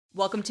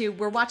Welcome to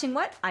We're Watching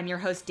What? I'm your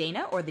host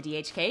Dana, or the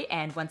DHK,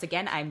 and once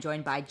again I'm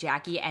joined by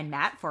Jackie and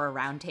Matt for a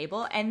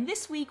roundtable, and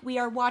this week we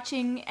are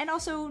watching, and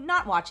also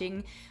not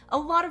watching, a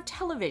lot of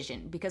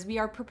television, because we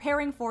are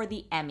preparing for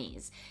the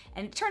Emmys.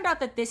 And it turned out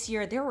that this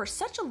year there were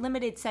such a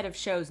limited set of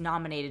shows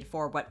nominated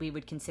for what we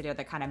would consider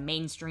the kind of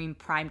mainstream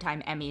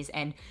primetime Emmys,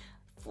 and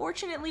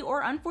fortunately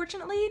or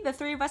unfortunately, the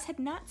three of us had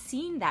not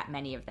seen that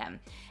many of them.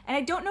 And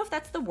I don't know if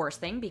that's the worst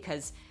thing,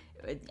 because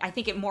I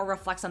think it more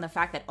reflects on the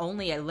fact that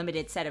only a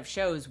limited set of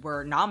shows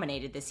were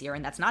nominated this year,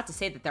 and that's not to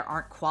say that there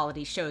aren't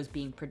quality shows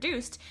being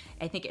produced.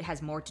 I think it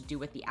has more to do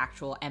with the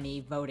actual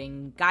Emmy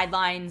voting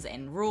guidelines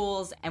and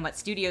rules and what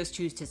studios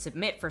choose to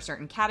submit for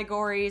certain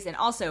categories, and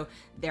also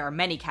there are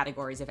many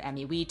categories of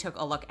Emmy. We took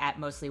a look at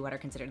mostly what are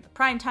considered the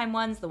primetime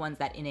ones, the ones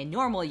that in a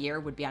normal year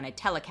would be on a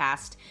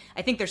telecast.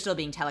 I think they're still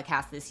being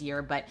telecast this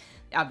year, but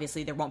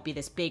obviously there won't be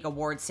this big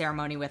award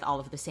ceremony with all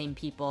of the same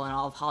people and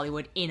all of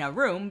Hollywood in a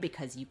room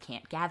because you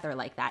can't gather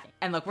like that.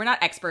 And look, we're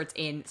not experts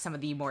in some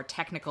of the more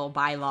technical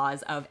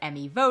bylaws of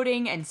Emmy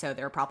voting, and so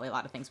there are probably a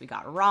lot of things we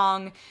got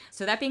wrong.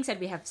 So that being said,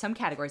 we have some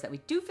categories that we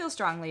do feel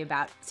strongly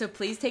about, so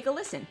please take a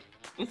listen.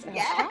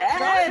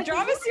 Yeah.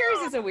 Drama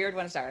series is a weird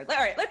one to start. All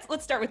right,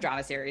 let's start with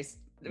drama series.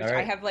 Which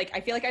right.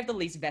 I feel like I have the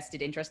least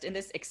vested interest in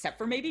this, except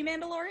for maybe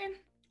Mandalorian.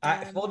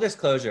 Full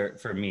disclosure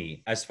for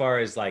me, as far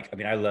as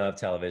I love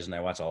television. I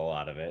watch a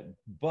lot of it,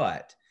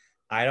 but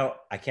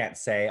I can't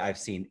say I've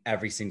seen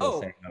every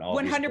single thing on all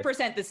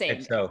 100% the same.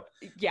 And so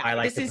yeah, I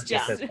like this is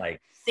just this,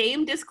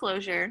 same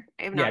disclosure.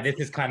 This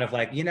is kind of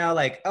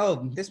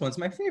this one's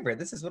my favorite.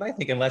 This is what I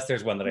think, unless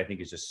there's one that I think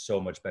is just so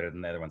much better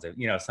than the other ones.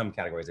 Some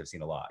categories I've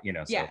seen a lot,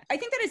 Yeah, so. I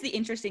think that is the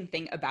interesting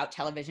thing about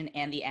television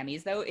and the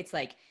Emmys, though. It's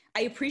like,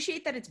 I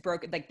appreciate that it's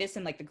broken, like this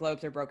and like the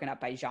Globes are broken up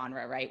by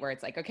genre, right? Where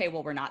it's like, okay,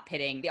 well, we're not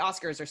pitting. The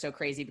Oscars are so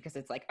crazy because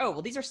it's like, oh,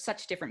 well, these are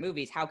such different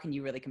movies. How can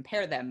you really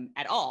compare them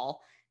at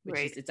all? Which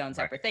is its own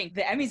separate thing.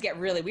 The Emmys get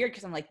really weird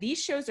because I'm like,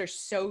 these shows are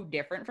so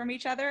different from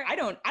each other. I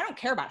don't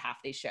care about half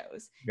these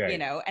shows,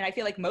 and I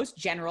feel like most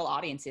general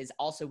audiences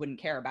also wouldn't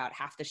care about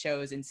half the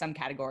shows in some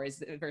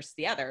categories versus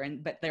the other,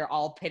 but they're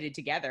all pitted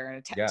together.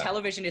 And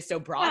television is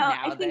so broad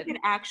now. I think it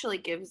actually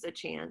gives a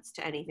chance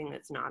to anything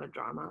that's not a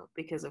drama,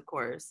 because of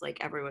course, like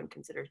everyone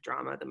considers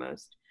drama the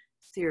most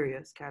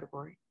serious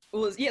category.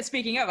 Well, yeah,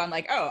 speaking of, I'm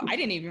like, oh, I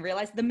didn't even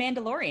realize The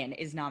Mandalorian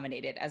is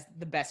nominated as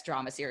the best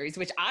drama series,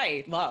 which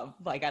I love.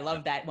 Like, I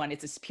love that one.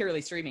 It's a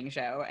purely streaming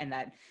show and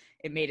that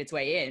it made its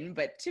way in.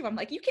 But two, I'm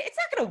like, it's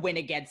not going to win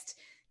against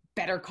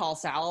Better Call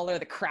Saul or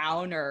The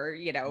Crown or,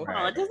 it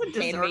doesn't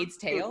Handmaid's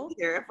Tale.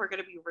 Here, if we're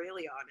going to be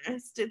really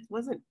honest, it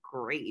wasn't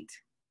great.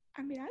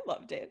 I mean, I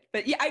loved it,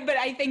 but yeah,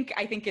 I think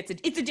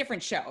it's a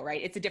different show,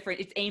 right?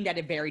 It's aimed at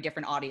a very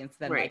different audience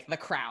than like The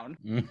Crown.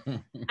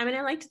 I mean,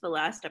 I liked the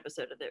last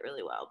episode of it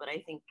really well, but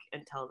I think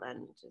until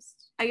then,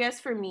 I guess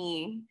for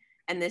me,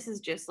 and this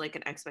is just like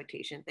an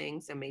expectation thing,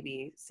 so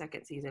maybe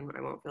second season, but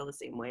I won't feel the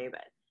same way,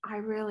 but I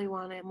really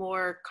wanted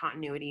more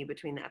continuity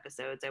between the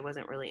episodes. I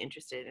wasn't really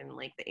interested in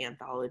like the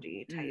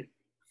anthology type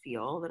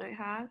feel that I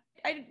had.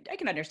 I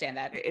can understand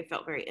that. It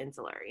felt very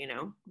insular,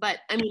 but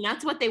I mean,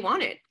 that's what they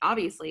wanted.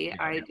 Obviously,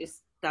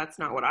 that's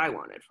not what I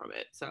wanted from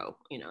it. So,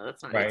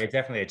 that's not right. It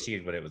definitely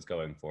achieved what it was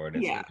going for. And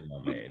it's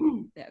well made.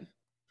 Yeah.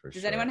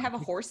 Does anyone have a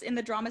horse in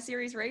the drama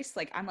series race?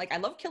 Like, I'm like, I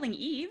love Killing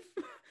Eve.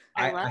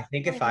 I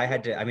think if I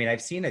had to, I mean,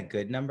 I've seen a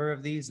good number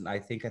of these, and I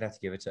think I'd have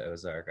to give it to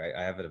Ozark.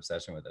 I have an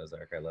obsession with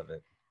Ozark. I love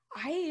it.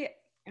 I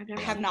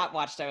have not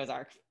watched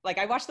Ozark. Like,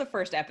 I watched the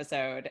first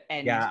episode,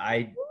 and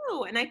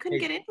and I couldn't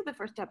get into the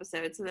first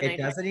episode. So then it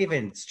doesn't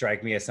even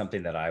strike me as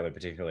something that I would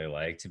particularly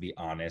like. To be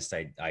honest,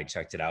 I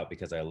checked it out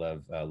because I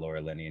love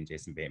Laura Linney and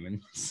Jason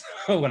Bateman.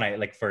 So when it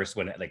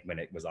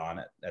was on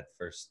at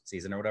first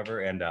season or whatever,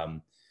 and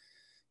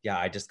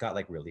I just got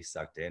like really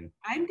sucked in.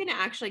 I'm gonna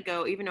actually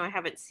go, even though I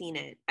haven't seen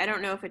it. I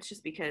don't know if it's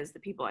just because the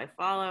people I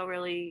follow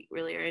really,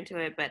 really are into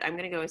it, but I'm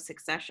gonna go with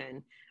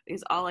Succession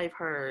because all I've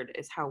heard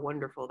is how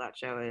wonderful that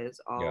show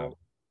is all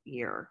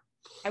year.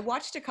 I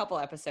watched a couple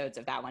episodes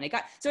of that one. I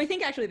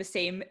think actually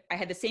I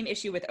had the same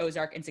issue with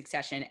Ozark and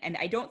Succession, and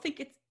I don't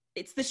think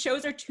it's the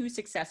shows are too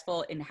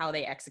successful in how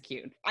they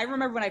execute. I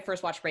remember when I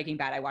first watched Breaking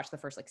Bad, I watched the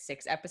first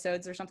 6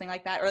 episodes or something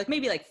like that, or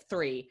maybe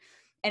 3.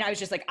 And I was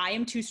just like, I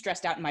am too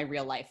stressed out in my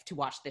real life to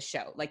watch this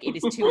show. Like, it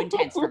is too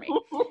intense for me.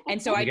 And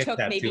so I took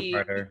maybe,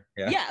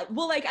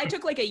 I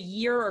took like a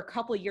year or a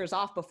couple of years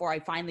off before I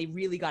finally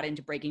really got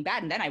into Breaking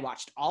Bad. And then I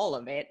watched all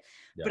of it.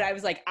 Yeah. But I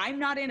was like, I'm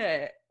not in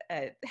a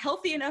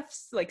healthy enough,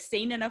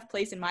 sane enough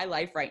place in my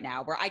life right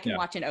now where I can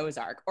watch an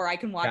Ozark or I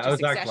can watch a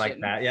Succession.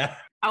 Like that, yeah.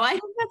 Oh, I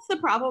think that's the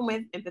problem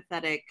with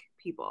empathetic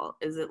people,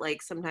 is that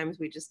like sometimes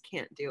we just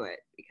can't do it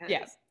because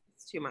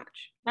it's too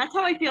much. That's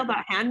how I feel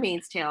about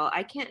Handmaid's Tale.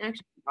 I can't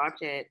actually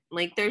watch it.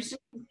 Like, there's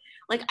just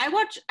like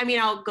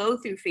I'll go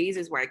through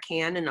phases where I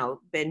can and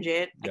I'll binge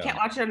it. I can't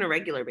watch it on a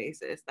regular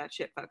basis. That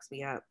shit fucks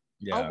me up.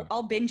 Yeah.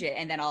 I'll binge it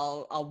and then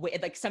I'll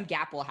wait, like some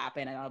gap will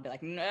happen and I'll be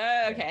like,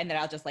 no, okay, and then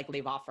I'll just like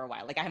leave off for a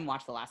while. Like, I haven't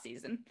watched the last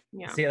season.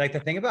 Yeah. See, like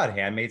the thing about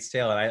Handmaid's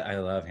Tale, and I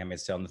love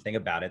Handmaid's Tale, and the thing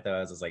about it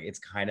though is like it's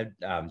kind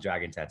of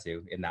Dragon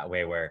Tattoo in that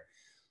way where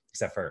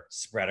except for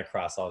spread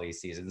across all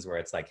these seasons where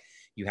it's like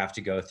you have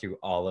to go through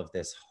all of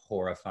this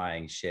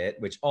horrifying shit,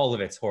 which all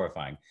of it's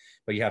horrifying,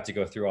 but you have to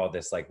go through all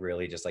this like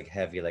really just like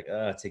heavy, like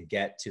to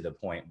get to the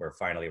point where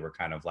finally we're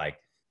kind of like,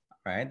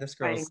 all right, this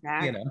girl's,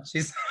 you know,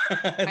 she's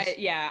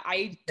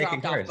I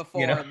dropped off hers,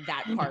 before you know?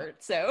 that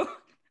part. So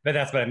But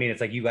that's what I mean.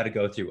 It's like you got to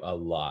go through a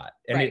lot,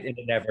 and right. it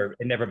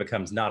never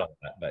becomes not a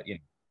lot, but you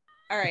know.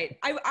 All right,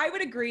 I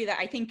would agree that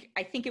I think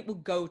it will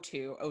go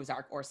to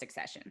Ozark or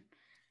Succession.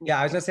 Yeah,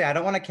 I was gonna say I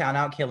don't want to count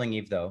out Killing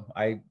Eve though.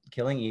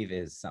 Killing Eve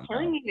is something.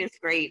 Killing Eve is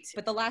great,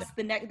 but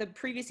the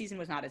previous season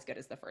was not as good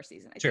as the first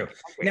season. True.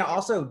 Now,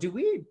 also, do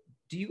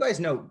you guys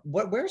know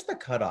where's the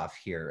cutoff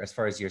here as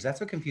far as years? That's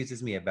what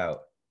confuses me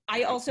about.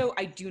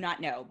 I do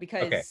not know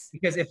because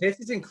if this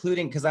is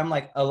including, because I'm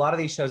like a lot of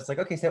these shows, it's like,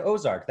 okay, so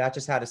Ozark that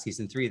just had a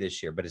season 3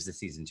 this year, but is the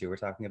season 2 we're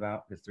talking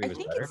about? The 3 was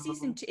better. I think it's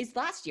season 2 is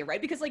last year,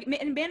 right? Because like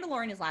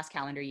Mandalorian is last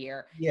calendar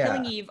year. Yeah.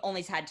 Killing Eve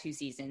only's had 2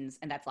 seasons,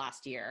 and that's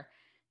last year.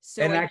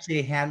 So and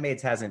actually,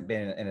 Handmaid's hasn't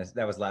been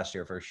that was last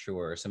year for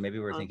sure. So maybe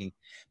we're thinking,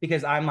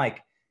 because I'm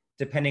like,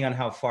 depending on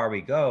how far we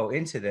go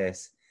into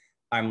this,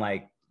 I'm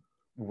like,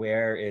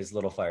 where is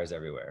Little Fires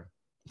Everywhere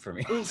for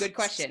me? Ooh, good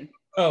question.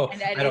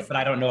 But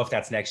I don't know if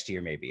that's next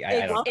year. Maybe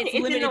it's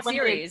limited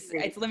series.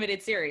 It's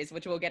limited series,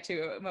 which we'll get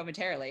to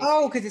momentarily.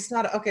 Oh, because it's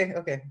not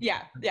okay.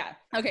 Yeah.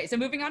 Okay, so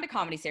moving on to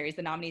comedy series,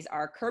 the nominees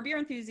are Curb Your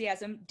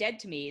Enthusiasm, Dead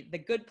to Me, The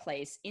Good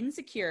Place,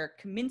 Insecure,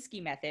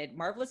 Kaminsky Method,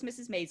 Marvelous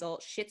Mrs.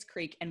 Maisel, Schitt's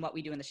Creek, and What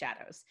We Do in the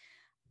Shadows.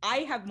 I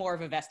have more of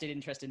a vested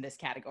interest in this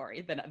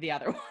category than the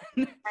other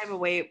one. I have a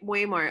way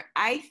more.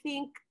 I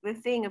think the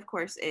thing, of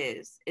course,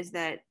 is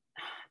that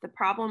the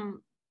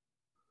problem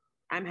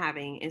I'm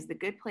having is The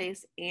Good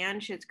Place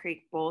and Schitt's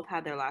Creek both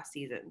had their last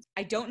seasons.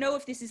 I don't know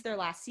if this is their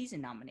last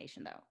season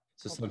nomination though.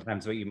 So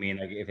sometimes what you mean,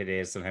 like if it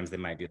is, sometimes they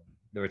might do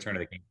the Return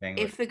of the King thing.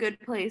 If The Good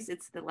Place,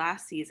 it's the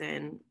last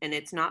season, and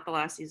it's not the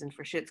last season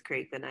for Schitt's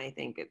Creek, then I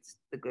think it's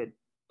The Good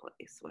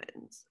Place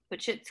wins. But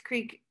Schitt's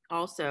Creek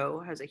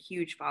also has a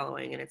huge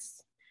following, and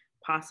it's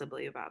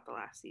possibly about the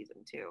last season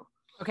too.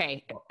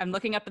 Okay, I'm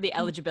looking up the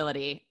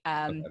eligibility.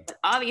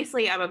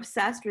 Obviously, I'm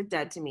obsessed with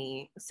Dead to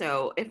Me,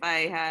 so if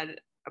I had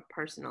a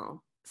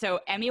personal. So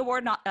Emmy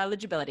Award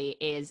eligibility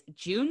is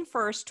June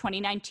 1st,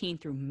 2019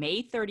 through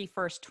May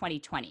 31st,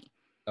 2020.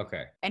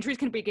 Okay. Entries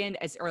can begin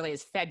as early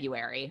as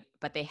February,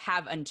 but they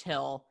have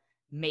until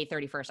May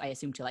 31st, I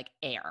assume, to like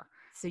air.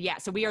 So yeah,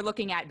 so we are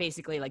looking at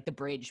basically like the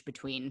bridge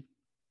between.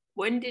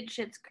 When did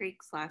Schitt's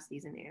Creek's last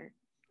season air?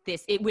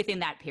 Within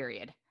that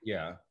period.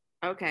 Yeah.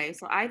 Okay,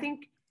 so I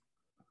think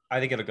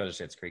it'll go to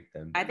Schitt's Creek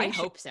then. I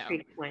hope so.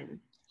 Creek win.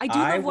 I do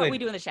love What We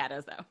Do in the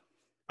Shadows though.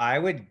 I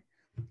would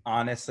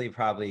honestly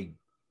probably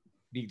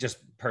be just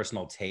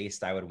personal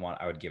taste. I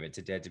would give it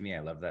to Dead to Me. I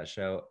love that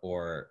show,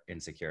 or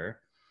Insecure,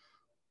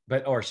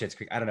 or Schitt's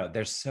Creek. I don't know.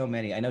 There's so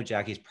many. I know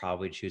Jackie's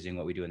probably choosing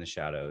What We Do in the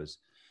Shadows.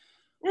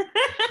 I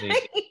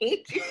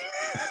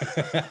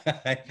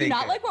think you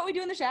not like What We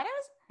Do in the Shadows?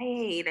 I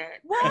hate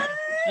it. What?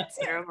 It's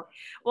terrible.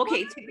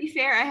 Okay, to be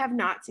fair, I have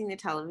not seen the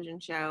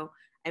television show.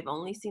 I've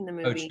only seen the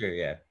movie. Oh, true,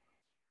 yeah.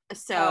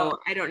 So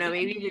I don't know.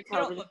 Maybe the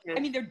television. I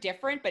mean, they're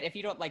different, but if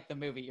you don't like the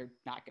movie, you're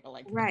not gonna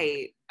like.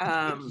 Right.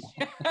 And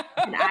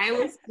I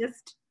was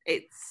just.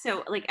 It's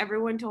so like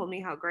everyone told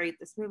me how great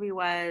this movie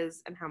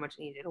was and how much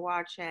I needed to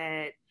watch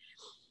it,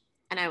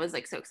 and I was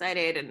like so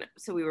excited. And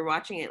so we were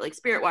watching it, like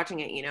Spirit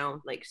watching it,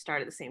 like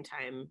start at the same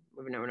time.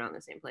 We're not in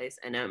the same place,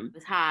 and it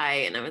was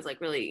high, and I was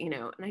like really, and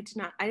I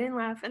didn't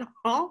laugh at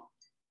all.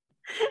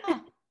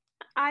 Huh.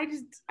 I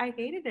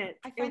hated it.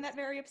 I find that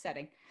very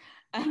upsetting.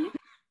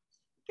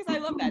 Because I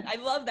love that. I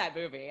love that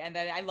movie. And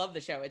then I love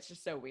the show. It's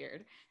just so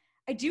weird.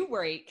 I do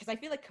worry because I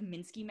feel like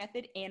Kaminsky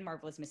Method and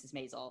Marvelous Mrs.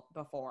 Maisel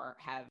before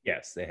have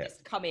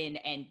come in,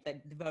 and the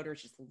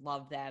voters just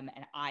love them.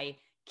 And I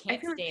can't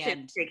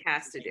stand. Schitt's Creek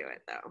has to do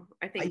it though.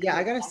 I think. Yeah,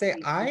 I gotta say,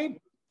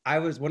 I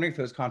was wondering if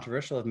it was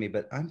controversial of me,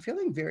 but I'm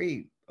feeling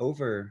very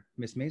over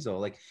Miss Maisel.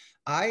 Like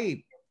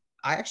I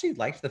actually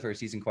liked the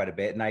first season quite a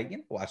bit, and I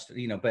watched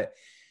it, but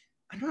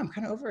I don't know, I'm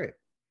kind of over it.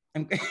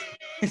 That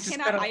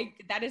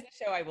is the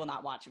show I will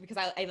not watch because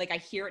I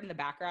hear it in the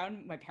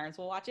background. My parents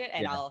will watch it,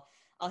 and I'll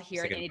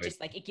hear it, and it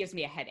just it gives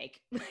me a headache.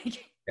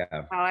 Yeah.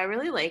 Oh, I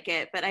really like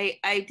it, but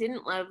I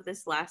didn't love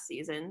this last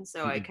season,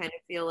 so I kind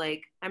of feel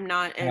like I'm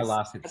not as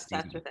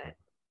obsessed with it.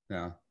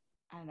 No.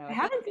 I don't know. I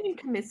haven't seen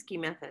Kaminsky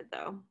Method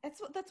though.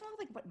 That's one of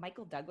like what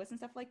Michael Douglas and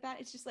stuff like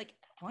that. It's just like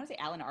I want to say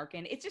Alan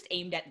Arkin. It's just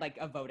aimed at like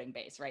a voting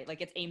base, right?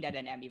 Like it's aimed at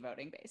an Emmy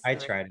voting base. I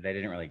tried it. I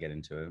didn't really get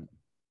into it.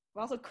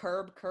 But also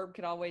Curb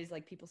could always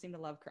people seem to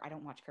love Curb. I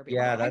don't watch Curb.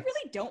 Yeah, I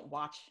really don't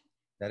watch.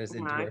 That is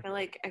into I feel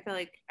like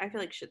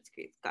Schitt's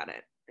Creek's got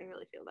it. I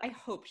really feel that. I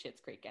hope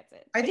Schitt's Creek gets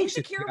it. I think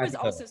Insecure was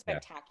also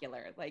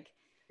spectacular. Yeah. Like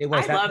it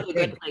was. I love The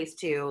Good Place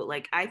too.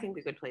 Like I think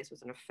The Good Place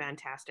was a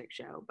fantastic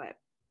show, but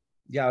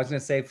yeah, I was gonna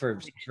say for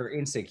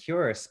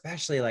Insecure,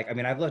 especially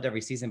I've loved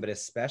every season, but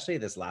especially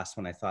this last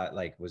one, I thought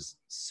was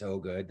so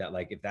good that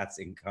if that's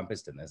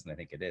encompassed in this, and I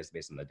think it is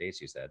based on the dates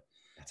you said,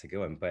 that's a good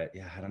one. But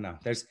yeah, I don't know.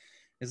 This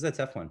is a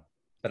tough one,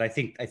 but I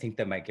think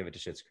that might give it to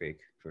Schitt's Creek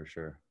for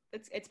sure.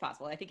 It's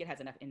possible. I think it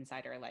has enough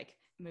insider. Like,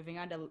 moving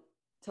on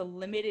to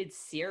limited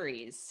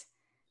series,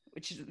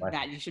 which is,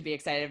 Matt, you should be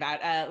excited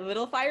about.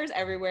 Little Fires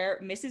Everywhere,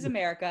 Mrs.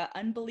 America,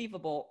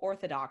 Unbelievable,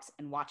 Orthodox,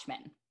 and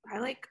Watchmen. I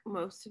like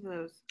most of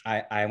those.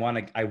 I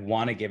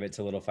want to give it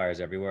to Little Fires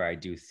Everywhere. I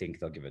do think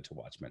they'll give it to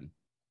Watchmen.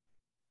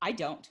 I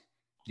don't.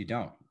 You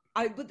don't?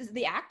 But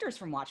the actors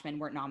from Watchmen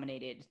weren't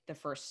nominated the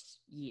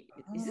first year.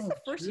 Is this the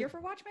first year for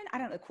Watchmen? I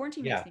don't know.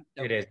 Quarantine. Yeah,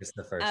 it is. It's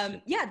the first.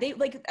 Yeah, they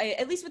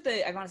at least with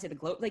I want to say the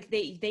Globe, like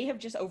they have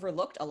just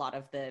overlooked a lot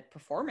of the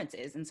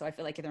performances, and so I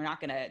feel like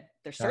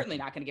they're certainly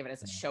not gonna give it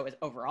as a show as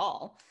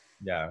overall.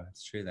 Yeah,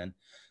 it's true then.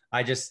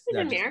 Mrs.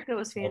 America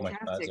was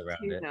fantastic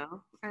too,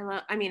 though.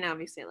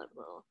 Obviously I love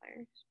Little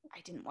Fires.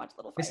 I didn't watch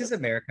Little Fires. Mrs.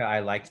 America, I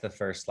liked the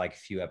first like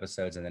few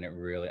episodes, and then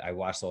I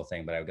watched the whole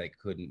thing, but I like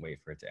couldn't wait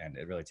for it to end.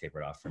 It really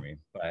tapered off for me.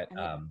 But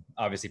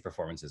obviously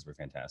performances were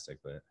fantastic.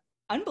 But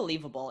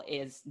Unbelievable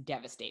is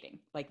devastating.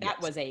 Like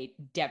that was a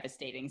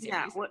devastating series.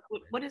 Yeah.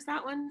 What is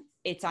that one?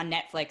 It's on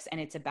Netflix,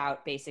 and it's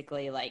about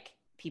basically like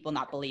people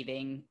not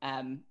believing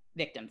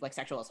victims, like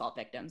sexual assault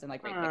victims and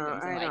like rape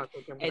victims,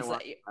 and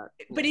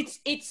but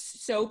it's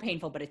so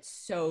painful, but it's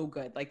so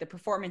good. Like the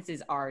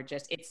performances are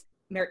just, it's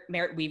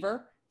Merritt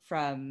Weaver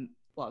from,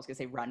 well, I was gonna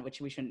say Run,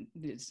 which we shouldn't,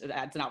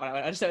 that's not what I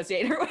would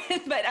associate her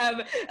with,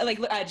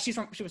 but she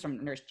was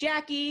from Nurse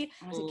Jackie.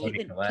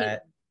 Toni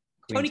Collette.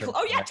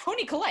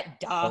 Toni Collette,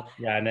 duh.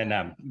 Yeah, and then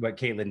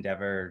Caitlin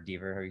Dever,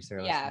 how you say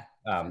her? Yeah.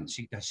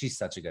 She's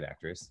such a good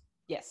actress.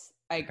 Yes,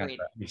 I agreed.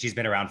 She's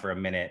been around for a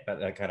minute,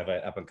 but kind of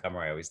an up and comer.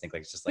 I always think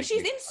like it's just like. But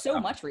she's in so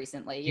much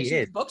recently. She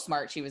was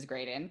Booksmart. She was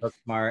great in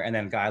Booksmart, and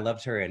then I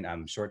loved her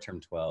in Short Term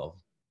 12.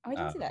 Oh, I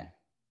didn't see that.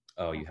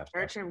 Oh, you have to.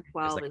 Short Term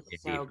 12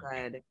 is so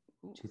good.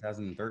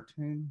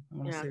 2013. I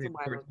want to say it's a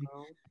while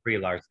ago. Brie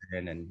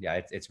Larson, and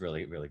yeah, it's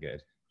really really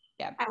good.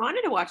 Yeah, I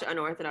wanted to watch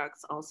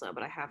Unorthodox also,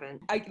 but I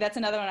haven't. That's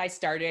another one I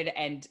started,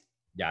 and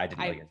yeah, I didn't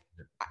like it.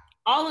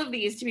 All of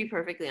these, to be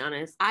perfectly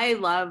honest, I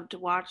loved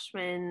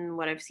Watchmen.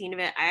 What I've seen of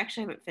it, I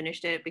actually haven't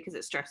finished it because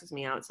it stresses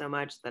me out so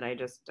much that I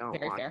just don't.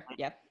 Very fair.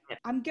 Yep.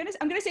 I'm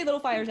gonna say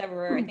Little Fires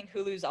Everywhere. I think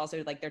Hulu's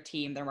also like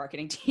their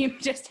marketing team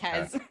just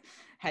has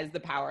the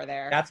power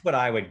there. That's what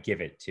I would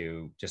give it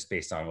to, just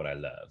based on what I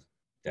love.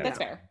 That's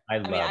fair.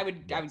 I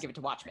would give it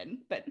to Watchmen,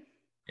 but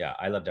yeah,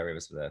 I loved every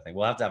episode of that thing.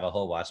 We'll have to have a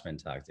whole Watchmen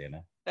talk,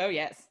 Dana. Oh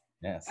yes.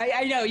 Yes.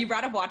 I know you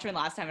brought up Watchmen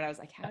last time, and I was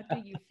like, how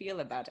do you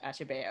feel about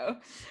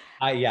Achibeo?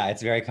 Yeah,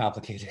 it's very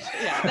complicated.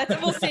 Yeah,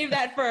 we'll save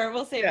that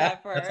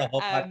for.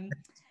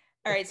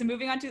 All right, so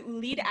moving on to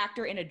lead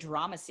actor in a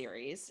drama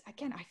series.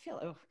 Again, I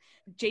feel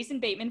Jason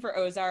Bateman for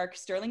Ozark,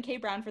 Sterling K.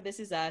 Brown for This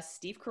Is Us,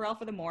 Steve Carell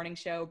for The Morning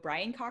Show,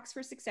 Brian Cox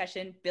for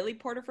Succession, Billy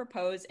Porter for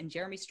Pose, and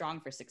Jeremy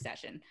Strong for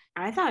Succession.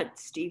 I thought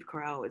Steve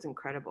Carell was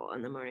incredible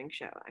in The Morning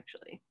Show,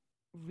 actually.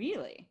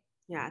 Really?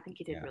 Yeah, I think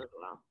he did really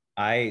well.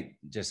 I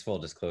just, full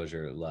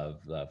disclosure, love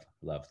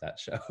that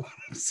show.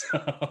 So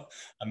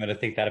I'm going to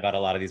think that about a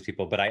lot of these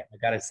people, but I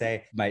got to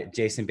say my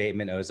Jason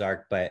Bateman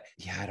Ozark, but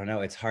yeah, I don't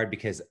know. It's hard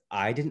because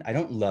I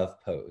don't love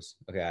Pose.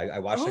 Okay. I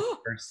watched the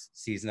first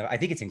season I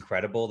think it's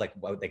incredible. Like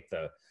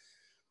the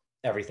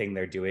everything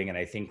they're doing. And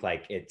I think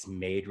like it's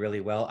made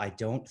really well. I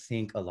don't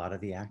think a lot of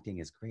the acting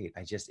is great.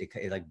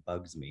 It like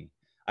bugs me.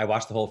 I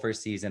watched the whole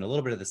first season, a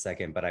little bit of the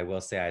second, but I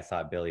will say I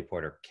thought Billy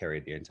Porter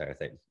carried the entire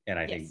thing, and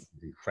I think it's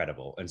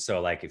incredible. And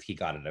so, like, if he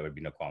got it, that would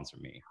be no qualms for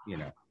me, you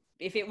know.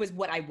 If it was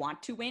what I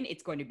want to win,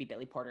 it's going to be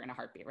Billy Porter in a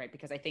heartbeat, right?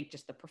 Because I think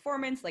just the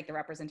performance, like the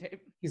representation.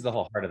 He's the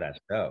whole heart of that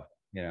show,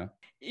 you know?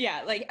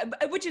 Yeah, like,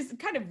 which is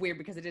kind of weird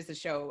because it is a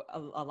show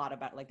a lot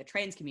about like the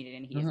trans community,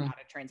 and he is not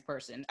a trans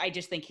person. I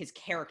just think his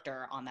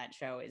character on that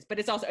show is, but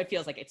it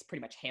feels like it's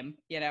pretty much him,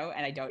 you know?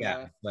 And I don't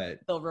know if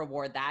they'll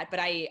reward that, but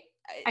I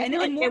feel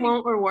like they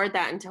won't reward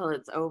that until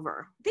it's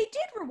over. They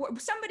did reward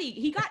somebody.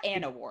 He got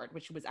an award,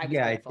 which was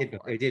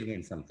it did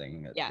win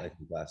something.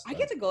 I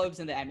get the Globes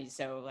and the Emmys,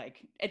 so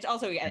like it's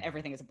also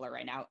everything is a blur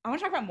right now. I want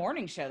to talk about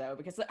Morning Show though,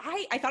 because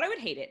I thought I would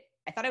hate it.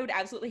 I thought I would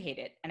absolutely hate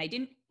it, and I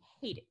didn't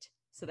hate it.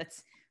 So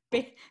that's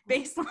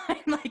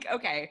baseline. Like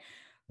okay,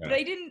 but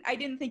I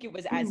didn't think it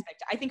was as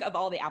spectacular. I think of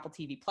all the Apple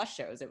TV Plus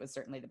shows, it was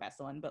certainly the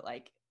best one, but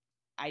like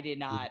I did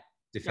not.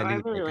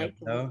 Defending Jacob,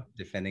 though.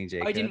 Defending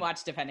Jacob. I didn't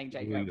watch Defending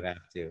Jacob. You have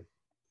to.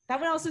 That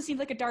one also seemed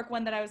like a dark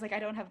one that I was like, I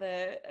don't have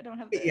the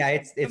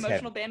it's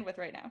emotional bandwidth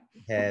right now.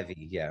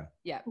 Heavy, yeah.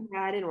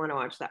 I didn't want to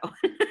watch that one.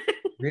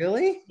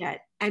 Really? Yeah.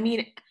 I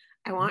mean,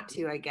 I want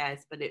to, I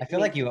guess, but I feel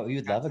like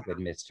you'd love a good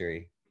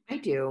mystery. I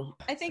do.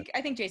 I think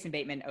Jason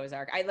Bateman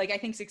Ozark. I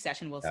think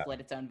Succession will split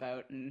its own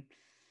vote, and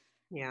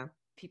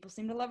people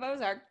seem to love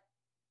Ozark.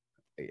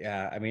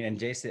 Yeah, I mean, and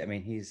Jason, I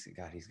mean, he's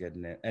good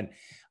in it, and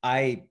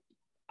I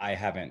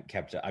haven't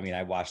kept. I mean,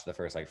 I watched the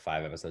first like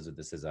 5 episodes of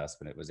This Is Us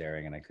when it was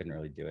airing, and I couldn't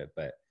really do it.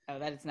 But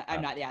that is not.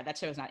 I'm not. Yeah, that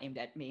show is not aimed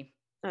at me.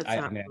 I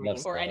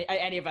love or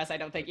any of us. I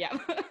don't think. Yeah.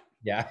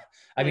 Yeah.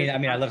 I mean,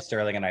 I love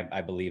Sterling, and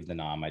I believe the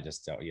nom. I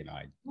just don't. You know.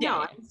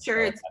 I'm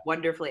sure it's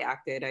wonderfully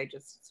acted.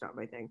 It's not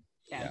my thing.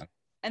 Yeah.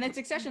 And then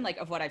Succession, like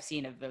of what I've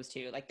seen of those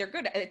two, like they're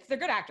good. They're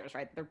good actors,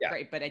 right? They're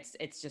great, but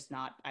it's just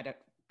not.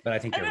 But I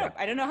think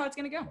I don't know how it's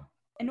gonna go.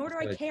 And nor do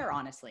I care,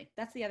 honestly.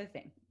 That's the other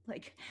thing.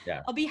 Like,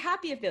 Yeah. I'll be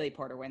happy if Billy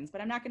Porter wins,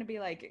 but I'm not going to be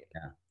like,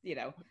 you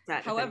know.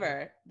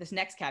 However, this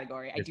next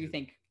category, I do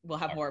think we'll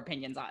have more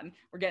opinions on.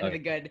 We're getting to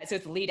the good. So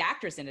it's lead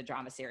actress in a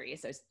drama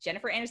series. So it's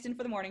Jennifer Aniston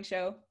for The Morning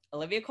Show,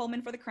 Olivia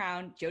Colman for The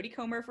Crown, Jodie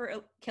Comer for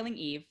Killing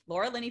Eve,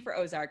 Laura Linney for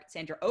Ozark,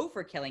 Sandra Oh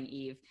for Killing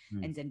Eve,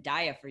 and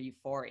Zendaya for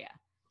Euphoria.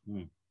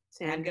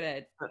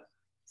 Sandra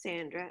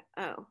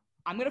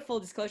I'm gonna full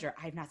disclosure,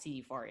 I have not seen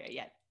Euphoria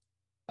yet.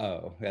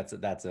 Oh, that's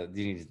a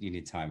you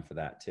need time for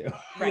that too.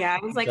 Right. Yeah,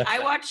 I was like, I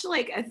watched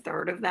like a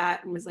third of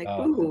that and was like,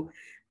 ooh,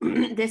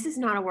 this is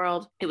not a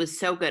world. It was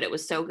so good. It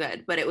was so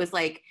good. But it was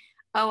like,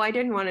 oh, I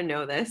didn't want to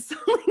know this.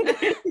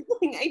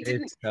 I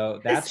didn't. So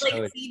that's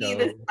like seeing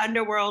this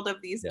underworld of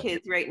these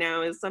kids right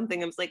now is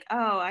something I was like,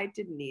 oh, I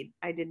didn't need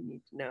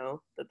to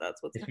know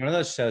that's what's. It's one of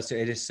those shows. So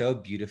it is so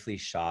beautifully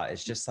shot.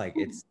 It's just like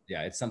it's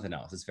something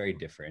else. It's very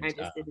different. I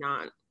just did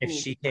not. If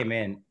she came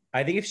in,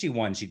 I think if she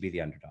won, she'd be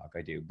the underdog.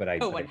 I do, but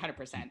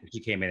 100%. If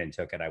she came in and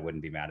took it, I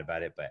wouldn't be mad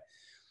about it. But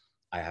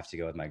I have to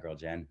go with my girl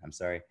Jen. I'm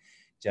sorry.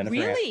 Jennifer.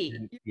 Really?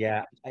 Aniston,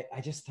 yeah,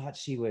 I just thought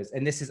she was,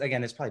 and this is, again,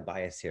 there's probably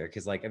bias here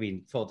because, like, I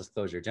mean, full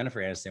disclosure, Jennifer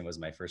Aniston was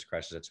my first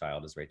crush as a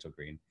child as Rachel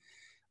Green.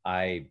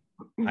 I'm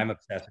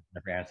obsessed with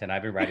Jennifer Aniston.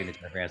 I've been riding the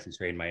Jennifer Aniston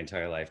train my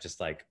entire life, just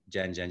like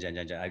Jen.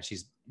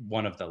 She's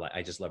one of the,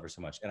 I just love her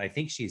so much. And I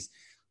think she's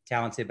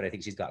talented, but I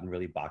think she's gotten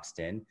really boxed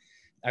in.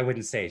 I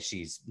wouldn't say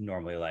she's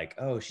normally like,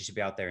 oh, she should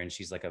be out there and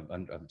she's like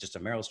just a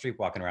Meryl Streep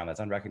walking around that's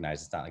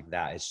unrecognized. It's not like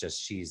that. It's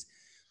just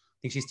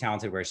I think she's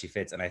talented where she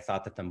fits. And I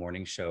thought that The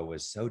Morning Show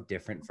was so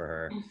different for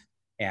her.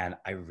 And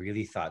I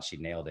really thought she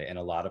nailed it. And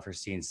a lot of her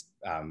scenes,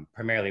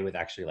 primarily with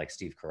actually like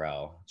Steve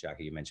Carell,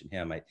 Jackie, you mentioned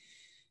him. I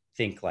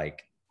think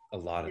like a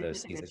lot of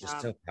those scenes are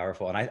just so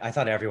powerful. And I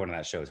thought everyone on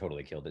that show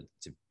totally killed it,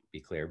 to be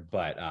clear.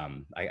 But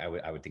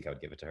I would think I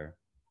would give it to her.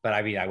 But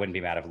I mean, I wouldn't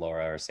be mad if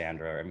Laura or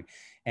Sandra, or I mean,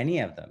 any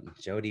of them,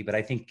 Jodie. But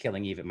I think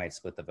Killing Eve, it might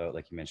split the vote,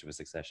 like you mentioned with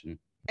Succession.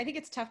 I think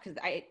it's tough because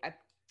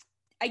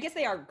I guess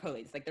they are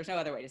co-leads. Like, there's no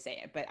other way to say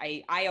it. But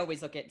I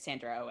always look at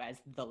Sandra Oh as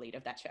the lead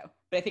of that show.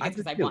 But I think it's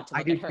because I want to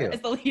look at her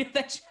as the lead of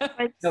that show.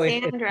 But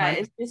Sandra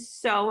is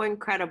just so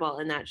incredible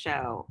in that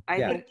show.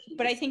 I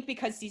think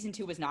because season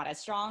 2 was not as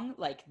strong,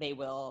 like they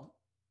will.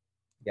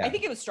 Yeah. I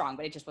think it was strong,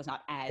 but it just was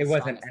not as. It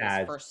wasn't strong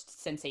as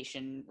first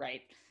sensation,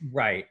 right?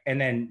 Right, and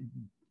then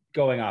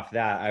going off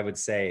that, I would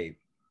say,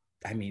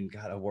 I mean,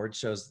 God, award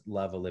shows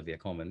love Olivia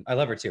Colman. I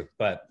love her too,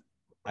 but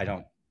I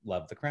don't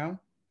love The Crown.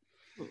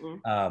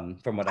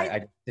 From what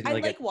I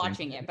like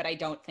watching it, but I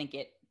don't think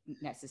it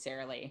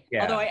necessarily.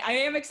 Yeah. Although I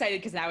am excited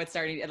because now it's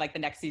starting. Like the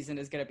next season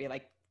is going to be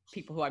like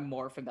people who I'm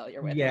more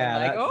familiar with. Yeah,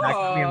 like,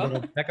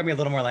 that got me a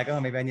little more like, oh,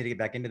 maybe I need to get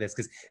back into this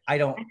because I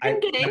get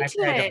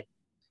into it.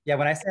 Yeah,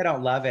 when I say I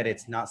don't love it,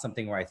 it's not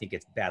something where I think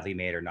it's badly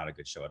made or not a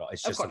good show at all.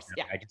 It's just something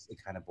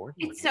it kind of bored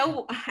me.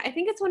 I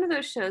think it's one of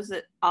those shows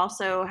that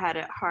also had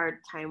a hard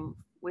time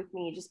with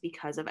me just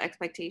because of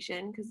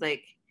expectation. Because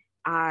like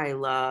I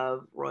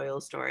love royal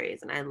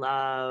stories and I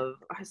love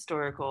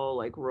historical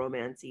like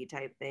romancy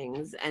type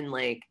things, and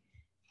like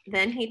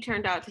then he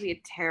turned out to be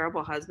a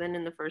terrible husband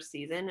in the first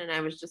season, and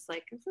I was just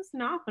like, this is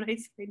not what I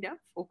signed up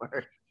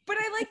for. But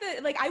I like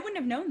that, like, I wouldn't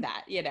have known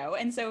that, you know?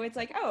 And so it's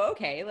like, oh,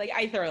 okay. Like,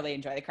 I thoroughly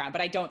enjoy The Crown,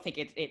 but I don't think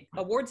it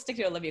awards stick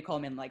to Olivia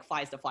Colman, like,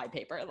 flies to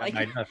flypaper. Like,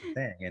 that's the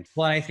thing. And,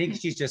 well, I think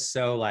she's just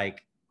so,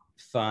 like,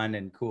 fun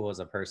and cool as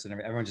a person.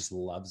 Everyone just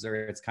loves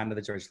her. It's kind of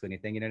the George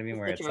Clooney thing, you know what I mean?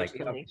 Where it's like,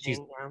 she's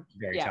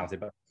very talented,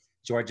 but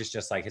George is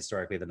just, like,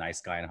 historically the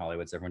nice guy in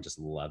Hollywood, so everyone just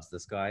loves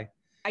this guy.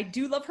 I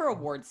do love her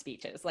award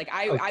speeches. Like,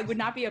 I would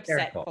not be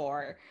upset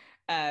for...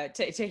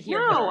 to hear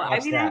her. I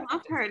mean, I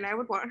love her and I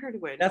would want her to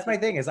win. That's my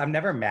thing is I'm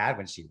never mad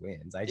when she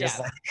wins. I just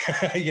like,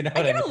 you know,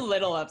 I get a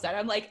little upset.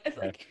 I'm like,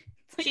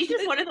 she's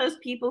just one of those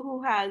people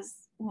who has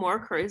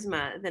more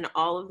charisma than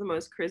all of the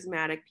most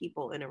charismatic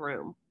people in a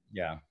room.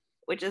 Yeah.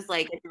 Which is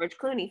like a George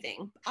Clooney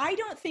thing. I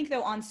don't think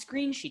though on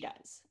screen she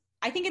does.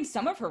 I think in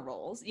some of her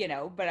roles, you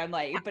know, but I'm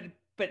like,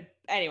 but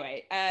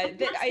anyway,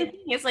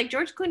 it's like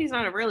George Clooney's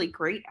not a really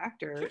great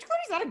actor. George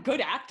Clooney's not a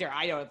good actor,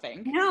 I don't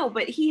think. No,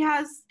 but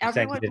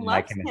everyone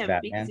loves him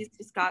because he's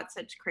just got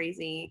such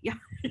crazy. Yeah.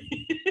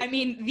 I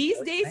mean, these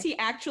days he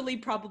actually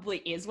probably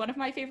is one of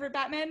my favorite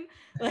Batmen.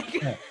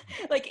 Like,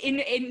 like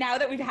in now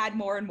that we've had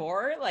more and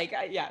more, like,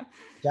 yeah.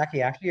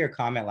 Jackie, after your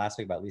comment last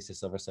week about Lisa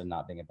Silverstone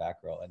not being a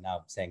Batgirl and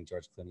now saying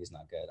George Clooney's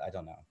not good, I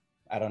don't know.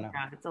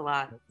 Yeah, it's a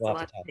lot. It's a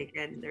lot to take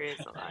in. There is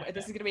a lot.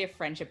 This is going to be a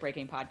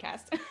friendship-breaking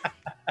podcast.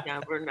 Yeah,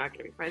 we're not going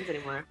to be friends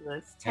anymore after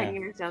this. 10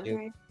 years down the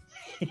way.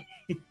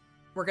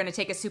 We're going to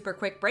take a super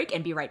quick break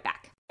and be right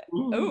back.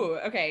 Oh,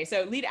 okay.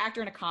 So lead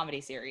actor in a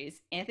comedy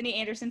series. Anthony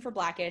Anderson for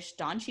Blackish,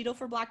 Don Cheadle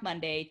for Black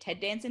Monday, Ted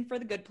Danson for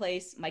The Good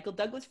Place, Michael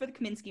Douglas for The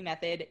Kaminsky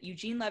Method,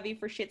 Eugene Levy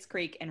for Schitt's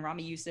Creek, and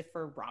Rami Youssef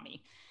for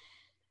Rami.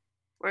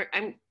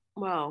 I've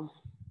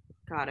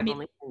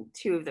only seen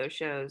 2 of those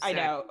shows. So. I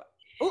know.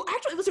 Oh,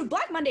 actually, listen,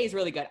 Black Monday is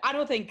really good. I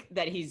don't think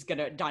that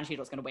Don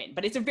Cheadle's gonna win,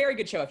 but it's a very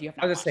good show if you have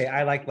not. I was gonna say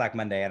I like Black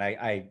Monday, and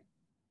I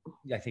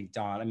think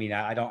Don. I mean,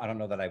 I don't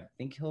know that I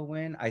think he'll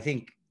win. I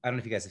think I don't know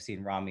if you guys have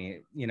seen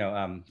Rami,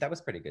 that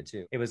was pretty good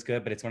too. It was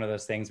good, but it's one of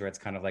those things where it's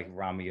kind of like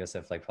Rami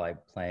Youssef, like probably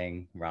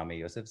playing Rami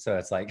Youssef. So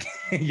it's like,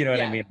 you know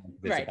what I mean?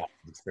 It's right. about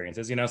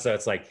experiences, so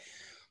it's like,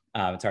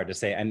 it's hard to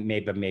say. And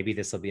maybe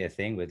this will be a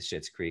thing with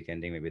Schitt's Creek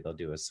ending. Maybe they'll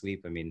do a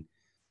sweep. I mean,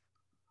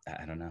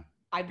 I don't know.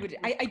 I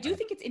do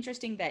think it's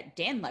interesting that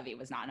Dan Levy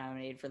was not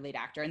nominated for lead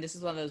actor. And this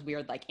is one of those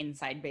weird, like,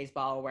 inside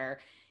baseball where,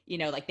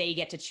 like they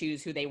get to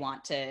choose who they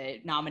want to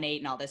nominate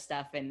and all this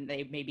stuff. And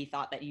they maybe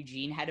thought that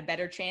Eugene had a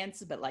better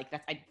chance, but like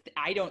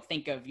I don't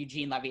think of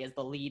Eugene Levy as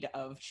the lead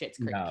of Schitt's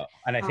Creek. No.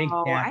 And I think,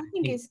 I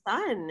think his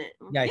son.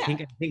 Yeah, I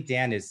think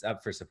Dan is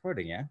up for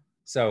supporting. Yeah.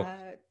 So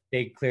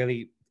they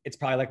clearly, it's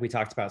probably like we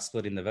talked about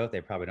splitting the vote.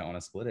 They probably don't want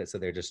to split it. So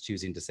they're just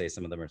choosing to say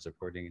some of them are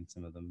supporting and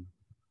some of them,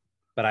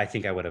 but I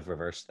think I would have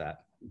reversed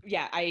that.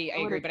 Yeah, I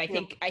agree, but I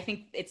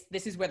think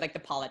this is where like the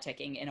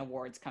politicking in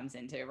awards comes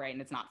into, right?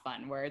 And it's not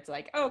fun, where it's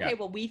like, oh, okay,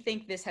 well, we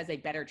think this has a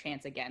better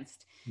chance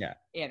against. Yeah.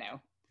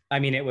 I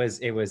mean, it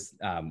was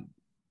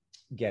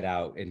Get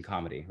Out in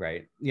comedy,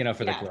 right?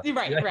 For the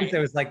right. It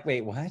was like,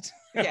 wait, what?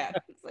 Yeah,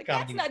 it's like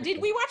that's not. Did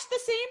we watch the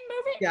same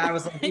movie? Yeah, I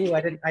was like, ooh,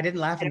 I didn't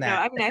laugh in that.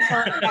 I mean, I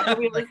felt like that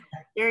movie was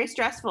very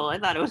stressful. I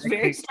thought it was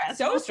very stressful.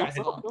 So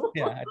stressful.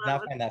 Yeah, I did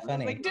not find that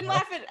funny. Like, didn't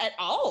laugh at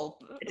all.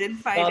 I didn't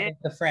find it.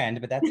 The friend,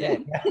 but that's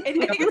it. Yeah. I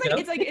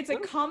think it's a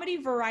comedy,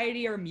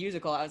 variety, or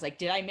musical. I was like,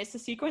 did I miss a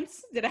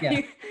sequence? Did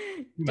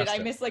I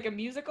miss like a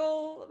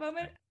musical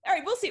moment? All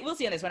right, we'll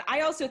see on this one.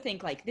 I also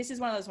think like this is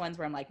one of those ones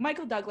where I'm like,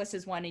 Michael Douglas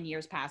has won in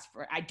years past.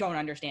 I don't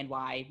understand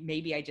why.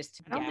 Maybe I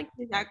don't think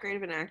he's that great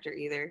of an actor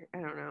either.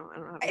 I don't know.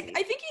 I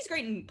think he's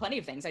great in plenty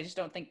of things. I just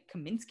don't think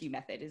Kaminsky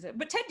method is it.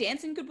 But Ted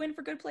Danson could win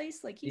for Good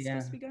Place. Like he's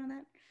supposed to be good on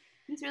that.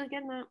 He's really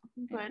good in that.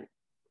 But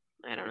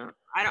I don't know.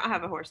 I don't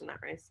have a horse in that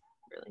race,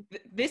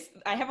 really.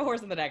 I have a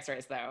horse in the next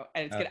race though,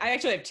 and it's good. I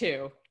actually have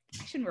two.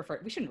 We shouldn't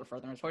refer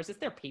them as horses.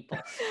 They're people.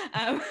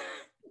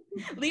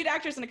 Lead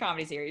actress in a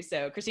comedy series.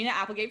 So Christina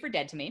Applegate for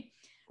Dead to Me,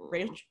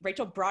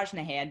 Rachel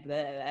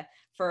Brosnahan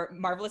for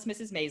Marvelous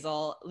Mrs.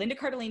 Maisel, Linda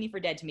Cardellini for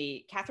Dead to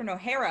Me, Catherine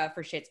O'Hara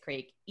for Schitt's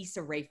Creek,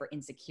 Issa Rae for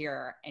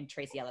Insecure, and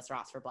Tracee Ellis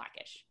Ross for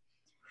Blackish.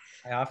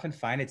 I often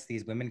find it's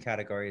these women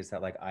categories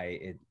that like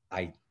I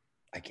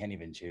can't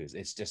even choose.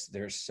 It's just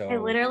they're so. I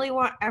literally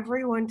want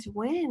everyone to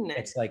win.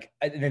 It's like,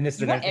 and then this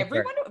is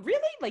everyone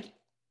really like.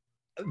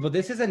 Well,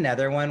 this is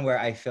another one where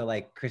I feel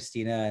like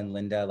Christina and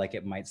Linda, like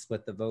it might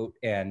split the vote,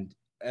 and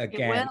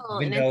again, it will,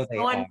 and it's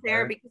so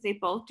unfair because they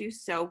both do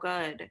so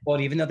good. Well,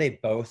 even though they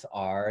both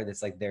are,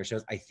 that's like their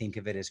shows. I think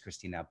of it as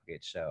Christina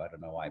Applegate's show. I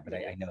don't know why, but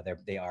I know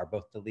they are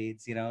both the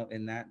leads,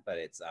 in that. But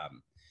it's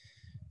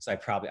so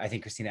I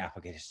think Christina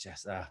Applegate is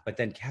just. But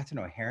then Catherine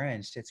O'Hara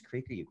and Schitt's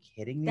Creek. Are you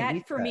kidding me?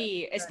 That for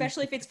me,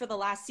 especially if it's for the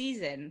last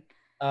season.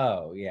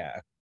 Oh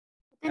yeah.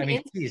 And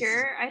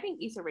Insecure, I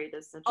think Issa Rae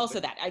does such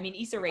also that. I mean,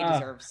 Issa Rae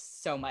deserves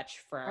so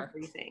much for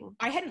everything.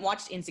 I hadn't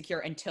watched Insecure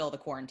until the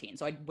quarantine,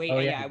 so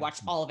I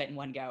watched all of it in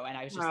one go, and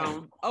I was just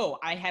like, oh,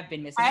 I have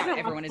been missing out.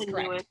 Everyone is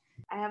correct.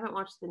 I haven't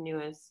watched the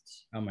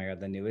newest. Oh my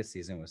god, the newest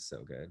season was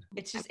so good.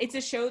 It's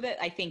a show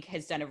that I think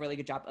has done a really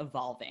good job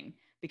evolving,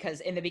 because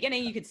in the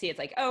beginning you could see it's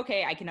like, oh,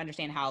 okay, I can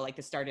understand how like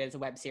this started as a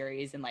web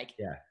series and like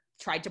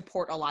tried to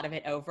port a lot of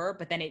it over,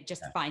 but then it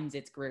just finds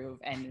its groove.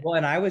 And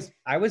I was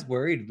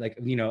worried, like,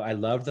 I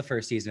loved the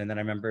first season, and then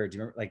I remember, do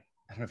you remember, like,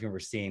 I don't know if you remember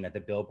seeing that the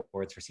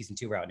billboards for season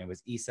 2 were out, and it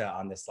was Issa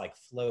on this like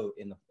float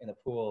in the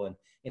pool and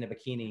in a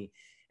bikini,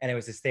 and it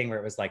was this thing where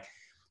it was like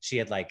she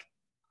had like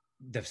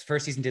the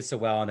first season did so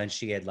well, and then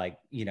she had like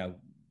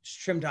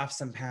trimmed off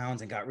some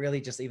pounds and got really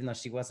just, even though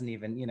she wasn't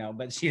even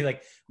but she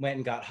like went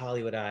and got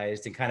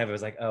Hollywoodized, and kind of it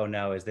was like, oh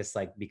no, is this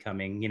like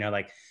becoming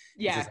like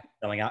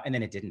selling out? And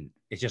then it didn't.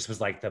 It just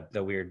was like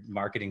the weird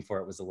marketing for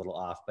it was a little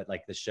off, but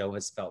like the show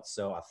has felt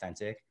so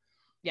authentic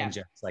and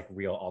just like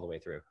real all the way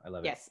through. I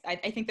love it. Yes, I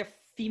think the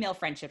female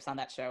friendships on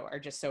that show are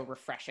just so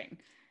refreshing,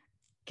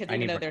 because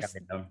even though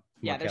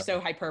they're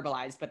so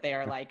hyperbolized, but they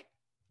are like,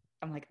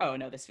 I'm like, oh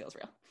no, this feels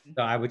real.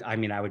 So I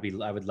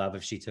would love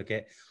if she took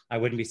it. I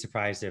wouldn't be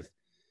surprised if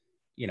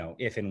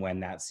if and when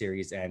that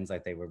series ends,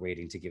 like they were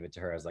waiting to give it to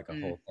her as like a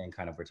whole thing,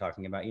 kind of we're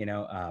talking about,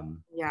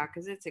 Yeah,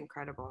 because it's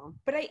incredible.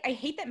 But I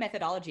hate that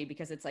methodology,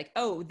 because it's like,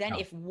 oh, then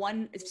if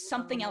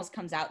something else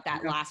comes out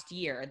that last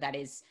year that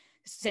is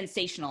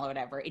sensational or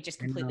whatever, it just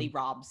completely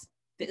robs.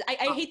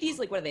 I hate these,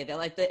 like, what are they? They're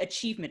like the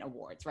achievement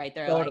awards, right?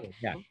 They're like,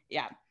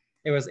 yeah.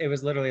 It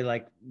was literally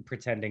like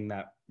pretending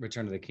that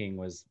Return of the King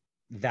was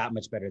that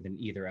much better than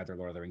either other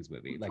Lord of the Rings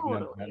movie. Like,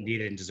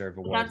 neither didn't deserve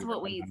awards. That's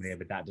what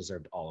but that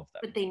deserved all of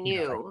them. But they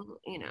knew,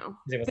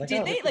 But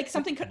did they like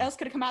something else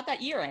could have come out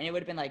that year, and it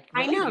would have been like,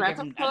 really? I know, that's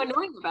what's so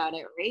annoying about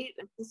it, right?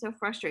 It's so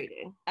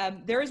frustrating.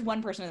 There is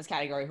one person in this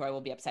category who I will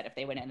be upset if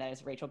they win, and that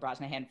is Rachel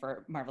Brosnahan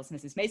for Marvelous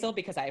Mrs. Maisel,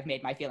 because I have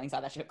made my feelings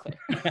on that show clear.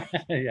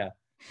 Yeah.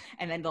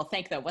 And then they'll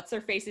thank the what's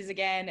their faces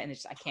again, and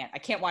it's just, I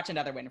can't watch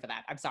another win for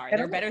that. I'm sorry,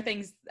 there are better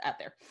things out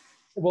there.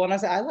 Well, and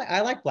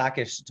I like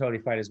Blackish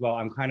totally fine as well.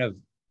 I'm kind of,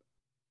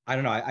 I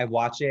don't know, I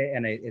watch it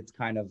and it's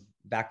kind of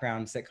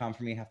background sitcom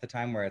for me half the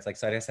time, where it's like,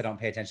 so I guess I don't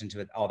pay attention to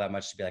it all that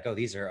much to be like, oh,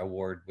 these are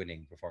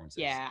award-winning performances.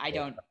 Yeah, I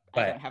don't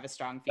have a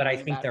strong feeling but I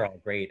think about they're it.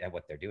 all great at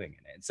what they're doing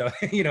in it. So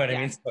you know what I Yeah.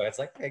 mean? So it's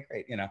like, okay,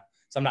 great, you know.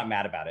 So I'm not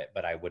mad about it,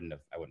 but I wouldn't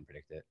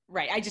predict it.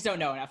 Right. I just don't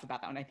know enough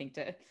about that one, I think,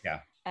 to. Yeah.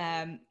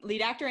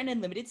 Lead actor in a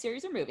limited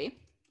series or movie.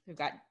 We've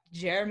got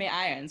Jeremy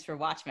Irons for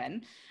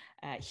Watchmen,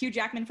 Hugh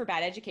Jackman for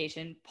Bad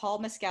Education, Paul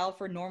Mescal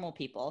for Normal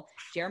People,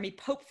 Jeremy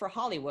Pope for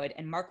Hollywood,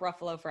 and Mark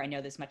Ruffalo for I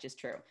Know This Much Is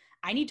True.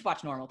 I need to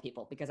watch Normal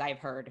People because I've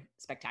heard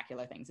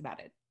spectacular things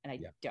about it, and I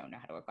don't know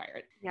how to acquire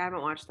it. Yeah, I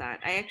haven't watched that.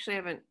 I actually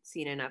haven't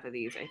seen enough of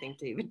these, I think,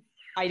 to even.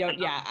 I don't.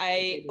 Yeah.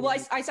 I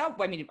watched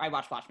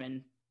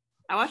Watchmen.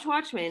 I watched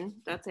Watchmen.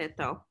 That's it,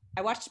 though.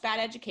 I watched Bad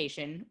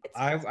Education.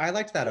 I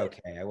liked that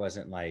okay. I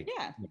wasn't like,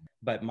 yeah.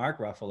 But Mark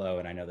Ruffalo,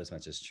 and I Know This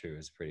Much Is True,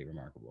 is pretty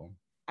remarkable.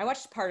 I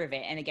watched part of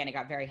it, and again, it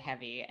got very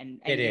heavy, and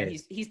it you know,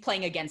 is. He's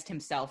playing against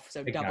himself,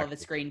 so Exactly. double the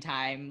screen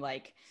time,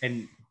 like.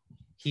 And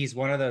he's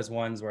one of those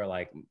ones where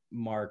like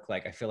Mark,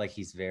 like I feel like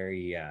he's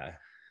very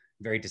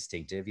very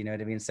distinctive, you know what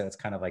I mean? So it's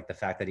kind of like the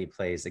fact that he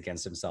plays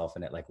against himself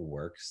and it like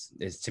works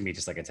is to me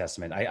just like a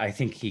testament. I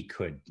think he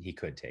could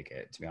take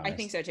it, to be honest. I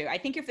think so too. I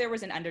think if there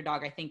was an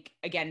underdog, I think,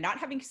 again, not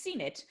having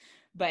seen it,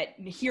 but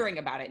hearing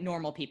about it,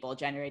 Normal People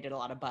generated a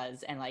lot of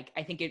buzz. And like,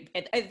 I think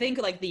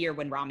like the year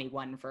when Rami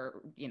won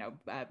for, you know,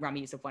 Rami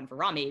Youssef won for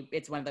Rami,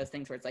 it's one of those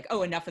things where it's like,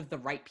 oh, enough of the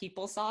right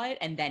people saw it,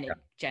 and then it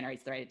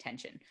generates the right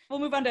attention. We'll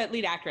move on to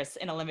lead actress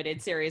in a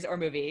limited series or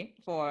movie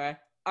for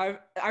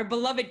our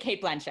beloved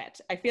Cate Blanchett.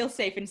 I feel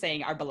safe in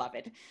saying our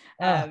beloved.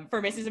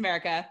 For Mrs.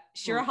 America,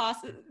 Shira Haas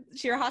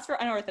for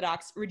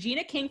Unorthodox,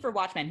 Regina King for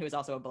Watchmen, who is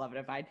also a beloved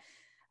of mine,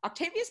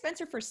 Octavia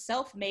Spencer for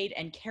Self-Made,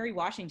 and Kerry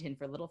Washington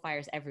for Little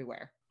Fires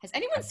Everywhere. Has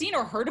anyone seen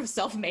or heard of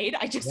Self-Made?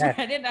 I just read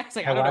it and I was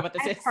like, I don't know what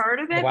this is. I've heard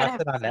of it, I watched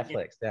but it on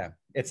Netflix. Yeah.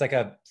 It's like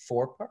a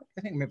 4-part,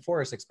 I think, maybe 4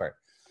 or 6-part.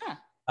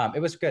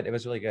 It was good. It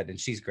was really good. And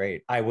she's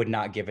great. I would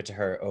not give it to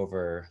her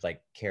over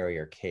like Carrie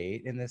or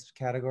Kate in this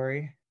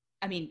category.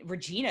 I mean,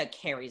 Regina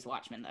carries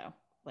Watchmen though.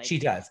 Like, she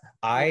does.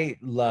 I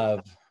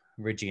love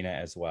Regina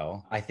as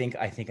well. I think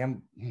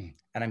I'm,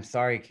 and I'm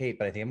sorry, Kate,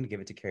 but I think I'm gonna give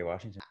it to Kerry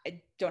Washington.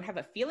 I don't have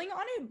a feeling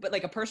on it, but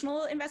like a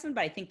personal investment,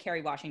 but I think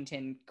Kerry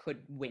Washington could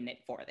win it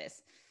for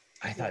this.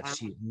 I thought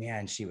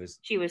she was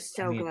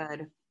so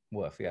good.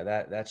 Woof. Yeah.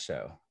 That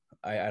show.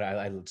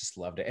 I just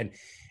loved it.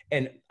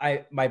 And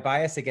my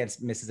bias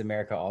against Mrs.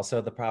 America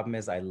also, the problem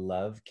is I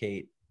love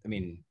Kate. I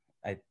mean,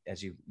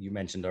 as you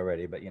mentioned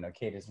already, but you know,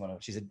 Kate is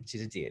she's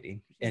a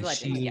deity, and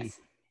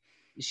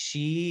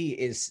she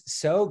is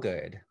so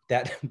good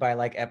that by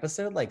like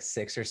episode like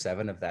 6 or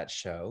 7 of that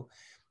show,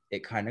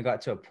 it kind of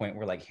got to a point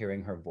where like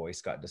hearing her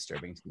voice got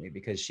disturbing to me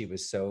because she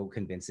was so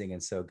convincing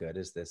and so good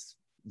as this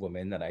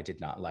woman that I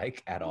did not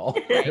like at all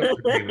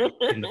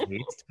in the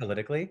least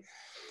politically,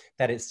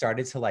 that it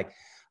started to like,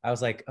 I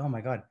was like, oh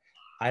my God,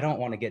 I don't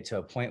want to get to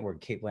a point where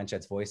Cate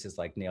Blanchett's voice is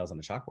like nails on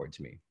the chalkboard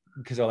to me.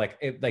 Because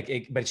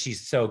but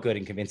she's so good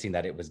and convincing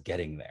that it was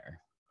getting there.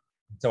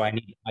 So I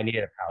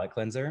needed a palate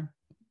cleanser.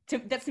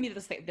 That's to me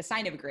the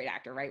sign of a great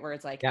actor, right? Where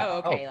it's like,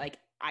 like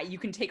you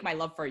can take my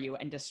love for you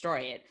and destroy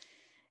it.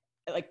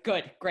 Like,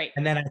 good, great.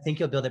 And then I think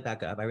you'll build it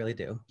back up. I really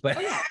do. But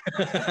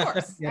of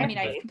course. I mean,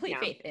 I have complete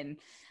faith in.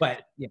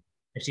 But yeah,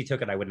 if she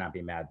took it, I would not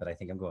be mad. But I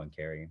think I'm going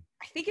Carrie.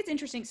 I think it's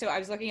interesting. So I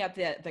was looking up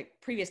the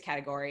previous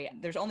category.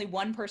 There's only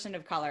one person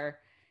of color.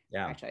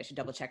 Yeah. Actually, I should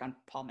double check on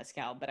Paul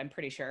Mescal, but I'm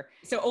pretty sure.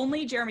 So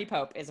only Jeremy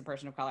Pope is a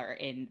person of color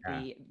in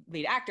the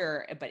lead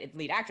actor, but in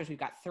lead actors, we've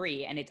got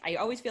 3. And I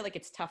always feel like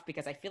it's tough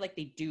because I feel like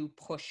they do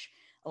push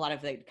a lot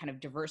of the kind of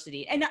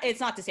diversity. And it's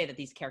not to say that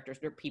these characters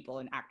or people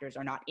and actors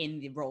are not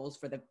in the roles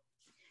for the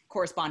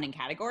corresponding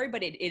category,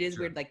 but it is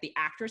weird. Like the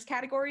actors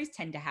categories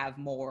tend to have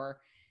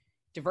more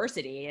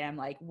diversity. And I'm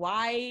like,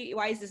 why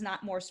is this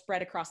not more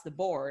spread across the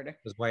board?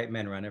 Because white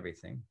men run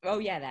everything. Oh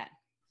yeah, that.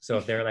 So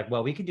if they're like,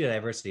 well, we can do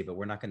diversity, but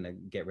we're not going to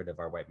get rid of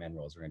our white men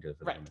roles. We're going to do it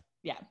for them.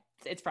 Yeah,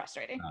 it's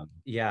frustrating.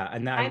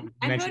 And now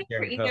I'm voting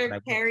for either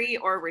Carrie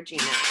or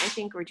Regina. I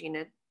think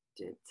Regina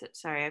did.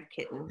 Sorry, I have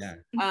kittens.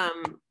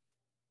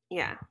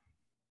 Yeah.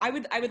 I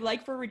would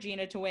like for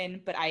Regina to win,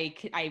 but I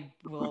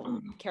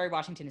will. Kerry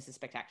Washington is a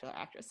spectacular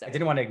actress. So. I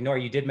didn't want to ignore.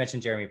 You did mention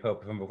Jeremy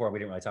Pope from before. We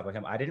didn't really talk about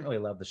him. I didn't really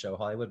love the show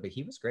Hollywood, but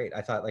he was great.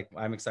 I thought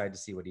I'm excited to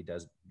see what he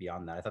does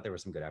beyond that. I thought there were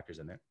some good actors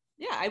in there.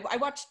 Yeah, I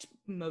watched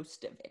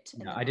most of it.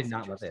 No, I did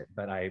not love it,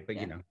 but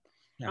you know.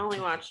 I only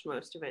watched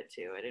most of it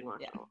too. I didn't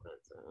watch all of it.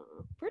 So.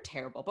 We're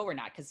terrible, but we're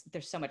not, because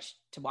there's so much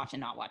to watch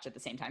and not watch at the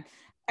same time.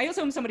 I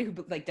also am somebody who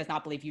does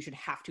not believe you should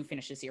have to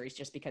finish a series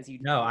just because you.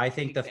 No, I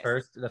think the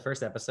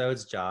first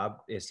episode's job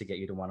is to get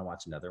you to want to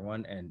watch another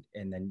one, and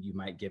then you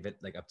might give it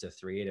up to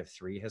 3. And if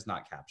 3 has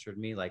not captured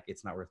me,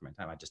 it's not worth my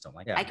time. I just don't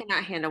like it. I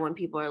cannot handle when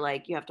people are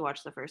like, you have to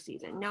watch the first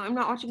season. No, I'm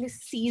not watching a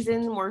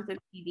season worth of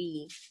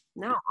TV.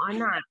 No, I'm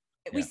not.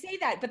 We say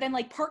that, but then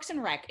Parks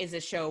and Rec is a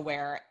show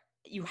where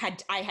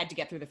I had to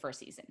get through the first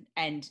season,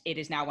 and it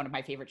is now one of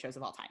my favorite shows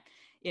of all time.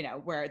 You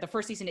know, where the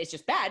first season is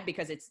just bad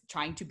because it's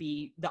trying to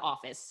be The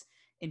Office,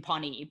 in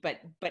Pawnee, but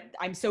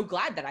I'm so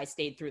glad that I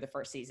stayed through the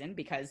first season,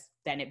 because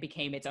then it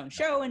became its own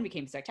show and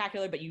became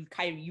spectacular. But you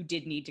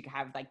did need to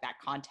have like that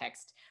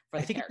context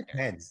for the characters. It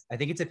depends. I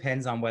think it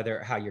depends on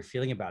how you're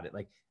feeling about it.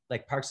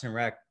 Like Parks and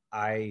Rec,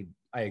 I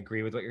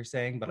agree with what you're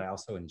saying, but I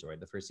also enjoyed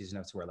the first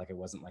season, to where like it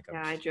wasn't like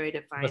I enjoyed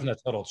it fine. It wasn't a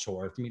total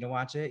chore for me to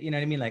watch it. You know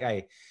what I mean? Like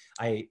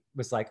I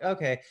was like,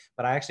 okay,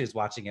 but I actually was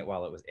watching it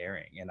while it was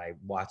airing, and I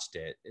watched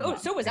it. Oh,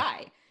 so was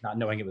I. Not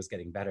knowing it was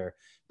getting better.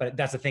 But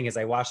that's the thing, is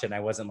I watched it and I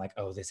wasn't like,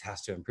 oh, this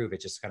has to improve.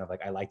 It just kind of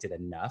like, I liked it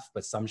enough.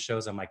 But some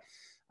shows I'm like,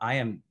 I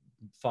am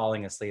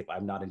falling asleep.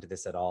 I'm not into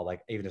this at all.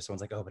 Like, even if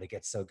someone's like, oh, but it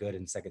gets so good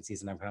in second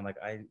season, I'm kind of like,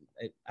 I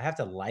have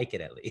to like it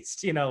at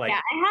least, you know, like.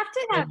 Yeah,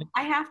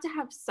 I have to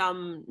have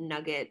some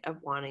nugget of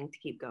wanting to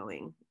keep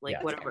going,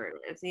 like whatever it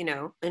is, you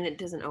know, and it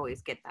doesn't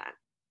always get that.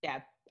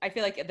 Yeah. I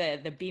feel like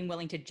the being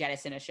willing to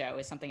jettison a show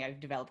is something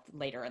I've developed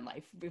later in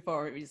life.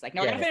 Before it was like,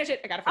 no, I gotta finish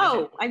it.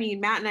 I mean,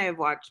 Matt and I have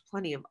watched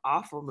plenty of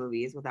awful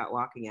movies without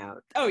walking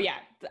out. Oh yeah.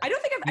 I don't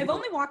think I've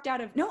only walked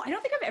out of, I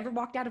don't think I've ever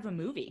walked out of a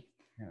movie.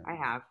 Yeah. I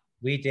have.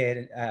 We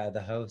did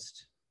The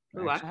Host.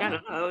 We walked out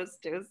of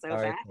Host. It was so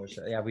bad.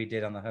 Yeah, we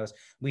did on The Host.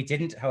 We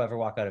didn't, however,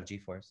 walk out of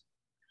G-Force.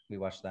 We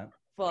watched that.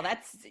 Well,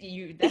 that's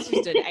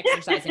just an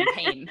exercise in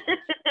pain.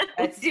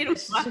 And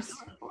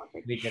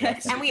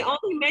we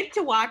only meant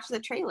to watch the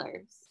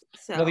trailers.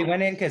 So well, we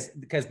went in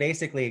because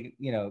basically,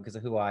 you know, because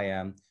of who I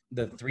am,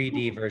 the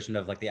 3D version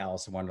of like the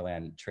Alice in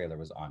Wonderland trailer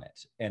was on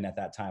it. And at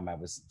that time I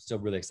was still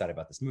really excited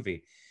about this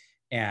movie.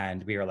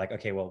 And we were like,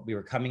 okay, well, we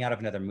were coming out of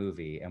another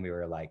movie and we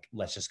were like,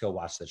 let's just go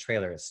watch the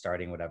trailer. It's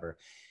starting, whatever.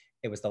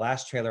 It was the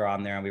last trailer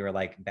on there and we were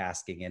like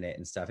basking in it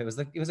and stuff. It was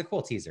a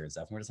cool teaser and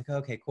stuff. And we're just like, oh,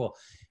 okay, cool.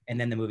 And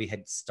then the movie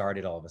had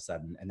started all of a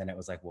sudden. And then it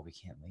was like, well, we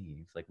can't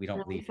leave. Like, we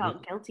don't leave. We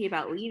felt guilty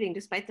about leaving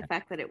despite the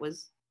fact that it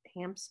was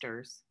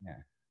hamsters. Yeah.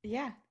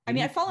 Yeah. I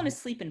mean, I've fallen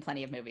asleep in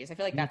plenty of movies. I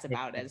feel like that's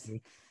about as.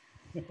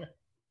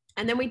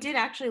 And then we did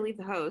actually leave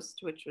The Host,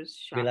 which was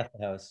shocking. We left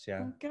The Host, yeah.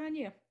 Well, good on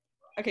you.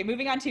 Okay,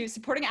 moving on to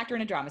supporting actor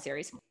in a drama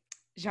series.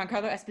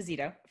 Giancarlo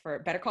Esposito for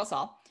Better Call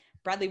Saul.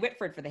 Bradley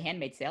Whitford for The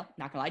Handmaid's Tale.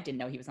 Not gonna lie, didn't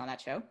know he was on that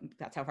show.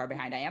 That's how far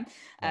behind I am.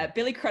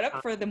 Billy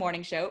Crudup for The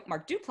Morning Show.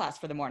 Mark Duplass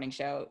for The Morning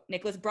Show.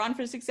 Nicholas Braun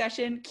for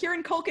Succession.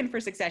 Kieran Culkin for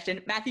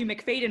Succession. Matthew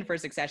McFadyen for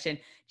Succession.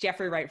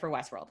 Jeffrey Wright for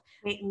Westworld.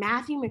 Wait,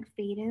 Matthew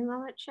McFadyen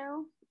on that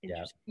show?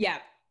 Yeah.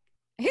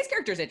 His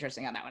character's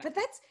interesting on that one. But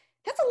that's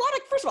a lot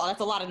of, first of all,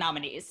 that's a lot of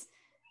nominees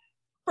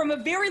from a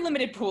very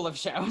limited pool of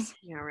shows.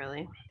 Yeah,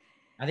 really.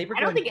 I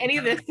don't think any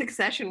of the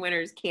Succession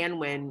winners can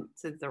win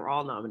since they're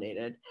all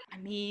nominated. I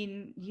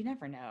mean, you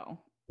never know.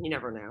 You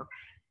never know.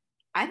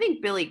 I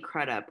think Billy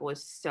Crudup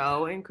was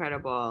so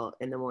incredible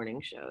in The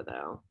Morning Show,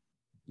 though.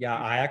 Yeah,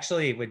 I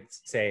actually would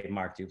say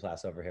Mark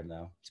Duplass over him,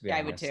 though, to be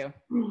honest. I would too.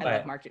 I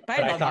love Mark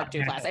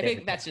Duplass. I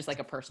think that's just like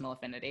a personal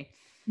affinity.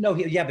 No,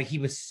 but he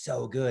was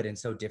so good and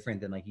so different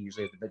than like he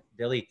usually is. But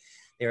Billy,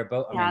 they were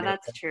both. Yeah,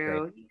 that's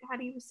true. God,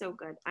 he was so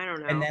good. I don't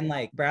know. And then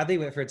like Bradley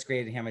Whitford's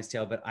great in Handmaid's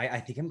Tale, but I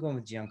think I'm going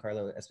with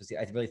Giancarlo Esposito.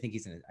 I really think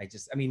he's in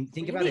it.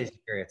 Think about his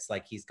year. It's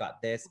like he's got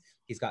this,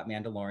 he's got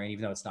Mandalorian,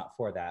 even though it's not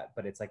for that,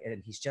 but it's like,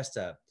 and he's just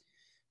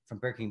from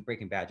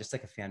Breaking Bad, just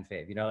like a fan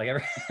fave, you know,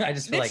 like I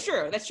just feel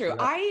that's true.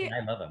 I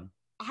love him.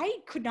 I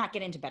could not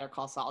get into Better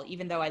Call Saul,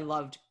 even though I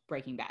loved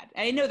Breaking Bad.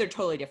 And I know they're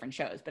totally different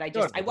shows, but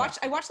I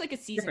watched like a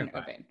season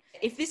of it.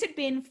 If this had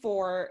been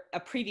for a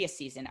previous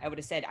season, I would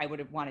have said I would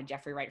have wanted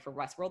Jeffrey Wright for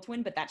Westworld to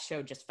win, but that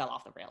show just fell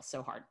off the rails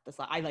so hard.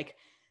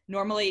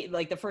 Normally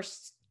like the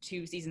first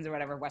 2 seasons or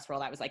whatever,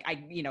 Westworld, I was like,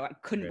 I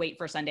couldn't wait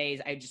for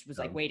Sundays. I just was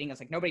like waiting. I was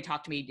like, nobody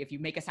talk to me. If you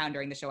make a sound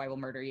during the show, I will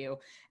murder you.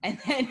 And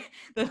then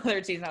the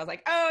third season, I was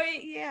like, oh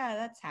yeah,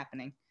 that's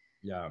happening.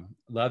 Yeah,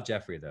 love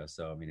Jeffrey though.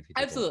 So I mean, if he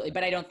absolutely,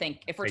 but I don't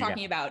think if we're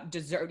talking about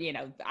deserve,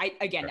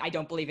 I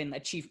don't believe in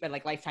achievement,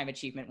 like lifetime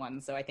achievement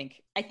ones. So I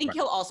think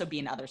he'll also be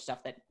in other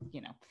stuff that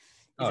is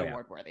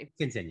award worthy.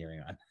 Continuing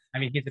on, I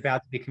mean, he's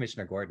about to be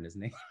Commissioner Gordon,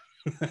 isn't he?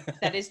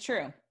 That is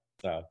true.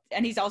 So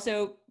and he's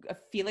also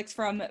Felix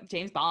from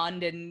James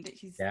Bond, and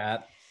he's yeah.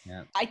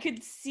 I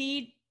could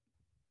see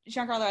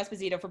Giancarlo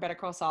Esposito for Better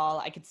Call Saul.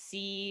 I could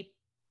see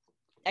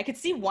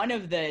one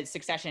of the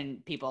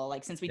Succession people,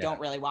 like, since we don't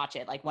really watch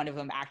it, like one of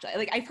them actually,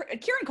 like I've heard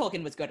Kieran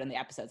Culkin was good in the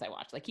episodes I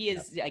watched. Like he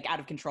is like out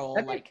of control.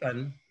 That'd like be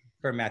fun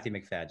for Matthew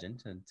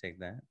McFadyen to take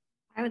that.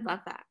 I would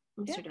love that,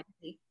 Mr.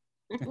 Darcy.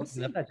 We'll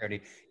you love that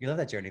journey. You love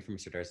that journey from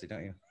Mr. Darcy,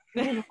 don't you?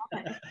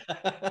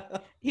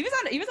 He was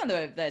on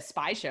the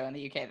spy show in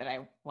the UK that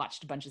I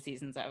watched a bunch of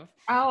seasons of.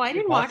 Oh, I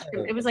didn't watch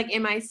it. It was like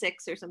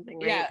MI6 or something,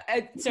 right?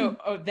 Yeah. So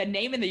the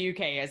name in the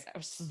UK is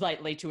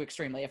slightly too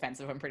extremely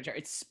offensive. I'm pretty sure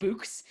it's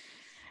Spooks.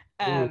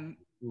 Ooh.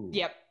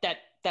 Yep,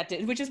 that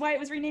did, which is why it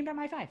was renamed on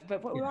my 5.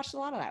 But we watched a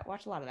lot of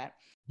that.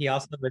 He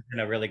also was in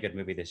a really good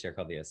movie this year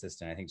called The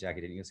Assistant. I think Jackie,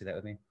 didn't you see that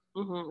with me?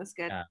 Mm-hmm, that's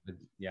good.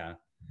 Yeah,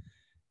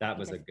 that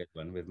was a good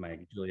one with my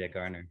Julia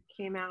Garner.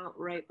 Came out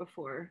right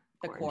before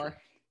The Core.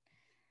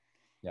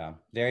 Yeah,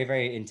 very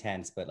very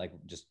intense, but like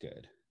just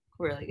good.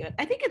 Really good.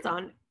 I think it's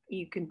on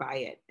you can buy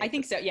it. I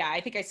think so. Yeah,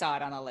 I think I saw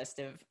it on a list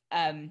of.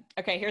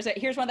 Okay,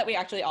 here's one that we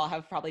actually all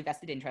have probably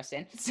vested interest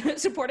in.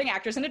 Supporting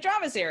actress in a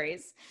drama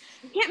series.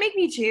 You can't make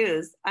me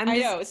choose. I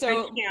know.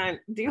 So I can't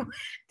do it.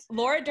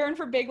 Laura Dern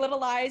for Big Little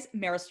Lies,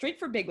 Meryl Streep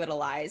for Big Little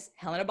Lies,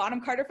 Helena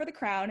Bonham Carter for The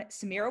Crown,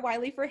 Samira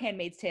Wiley for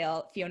Handmaid's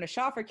Tale, Fiona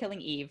Shaw for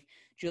Killing Eve,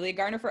 Julia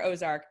Garner for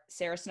Ozark,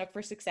 Sarah Snook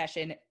for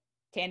Succession,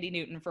 Tandy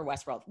Newton for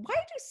Westworld.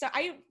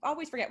 I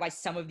always forget why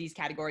some of these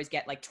categories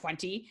get like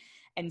 20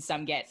 and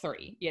some get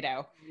 3, you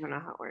know? I don't know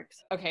how it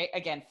works. Okay,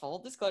 again, full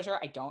disclosure,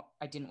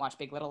 I didn't watch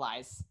Big Little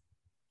Lies.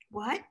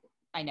 What?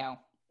 I know.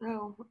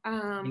 Oh,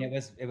 I mean,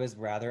 it was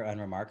rather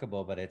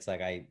unremarkable, but it's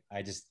like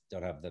I just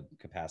don't have the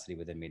capacity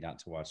within me not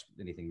to watch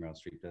anything Meryl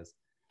Streep does.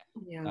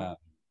 Yeah.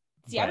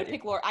 See, I would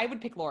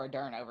pick Laura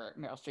Dern over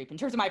Meryl Streep in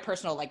terms of my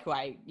personal, like,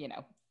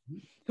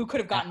 who could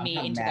have gotten me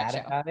into that show.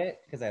 I'm mad about it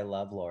because I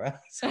love Laura,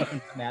 so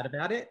I'm not mad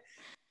about it,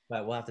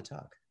 but we'll have to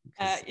talk.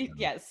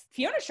 Yes,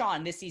 Fiona Shaw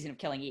in this season of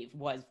Killing Eve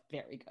was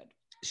very good.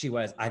 She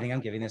was. I think I'm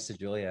giving this to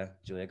Julia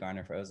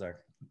Garner for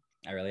Ozark.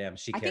 I really am.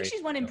 I think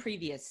she's won in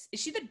previous. Is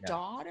she the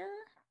daughter?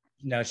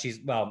 No, she's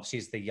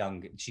the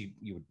young. She's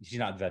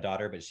not the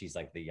daughter, but she's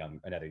like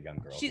another young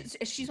girl.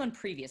 She's won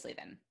previously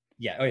then.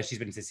 Yeah. Oh yeah, she's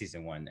been to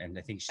season 1, and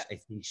I think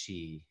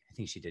she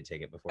did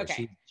take it before.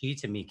 Okay. She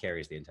to me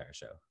carries the entire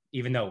show.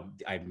 Even though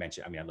I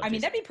mentioned, I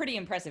mean, that'd be pretty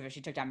impressive if she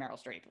took down Meryl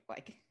Streep.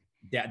 Like.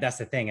 Yeah, that's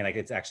the thing, and like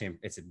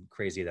it's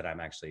crazy that I'm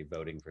actually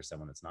voting for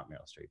someone that's not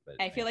Meryl Streep. But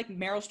I feel like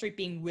Meryl Streep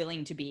being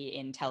willing to be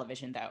in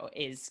television though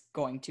is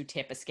going to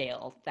tip a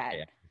scale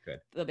that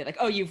they'll be like,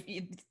 oh,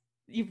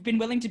 you've been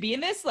willing to be in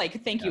this,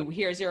 like, thank you,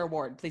 here's your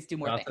award, please do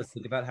more things. Also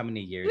think about how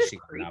many years she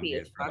got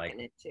nominated for, like,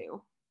 it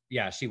too.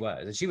 Yeah, she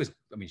was, and she was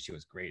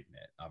great in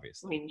it,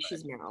 obviously. I mean,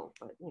 she's Meryl,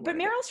 but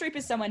Meryl Streep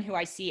is someone who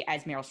I see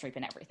as Meryl Streep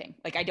in everything.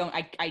 Like, I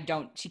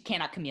don't. She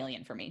cannot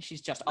chameleon for me.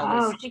 She's just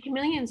always. Oh, she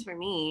chameleons for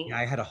me. Yeah,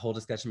 I had a whole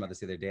discussion about this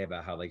the other day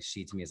about how, like,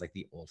 she to me is like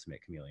the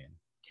ultimate chameleon.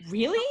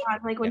 Really?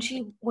 Like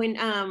when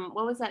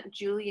what was that,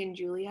 Julie and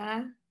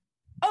Julia?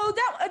 Oh,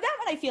 that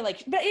one I feel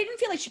like, but I didn't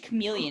feel like she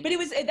chameleon. But it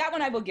was that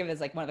one I will give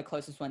as like one of the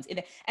closest ones.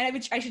 And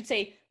I should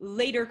say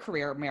later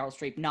career Meryl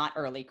Streep, not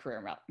early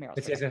career Meryl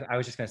Streep. I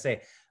was just gonna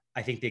say,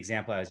 I think the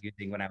example I was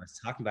using when I was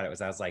talking about it was,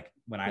 I was like,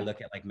 when I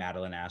look at like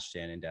Madeline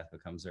Ashton and Death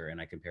Becomes Her,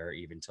 and I compare her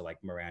even to like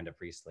Miranda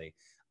Priestley,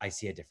 I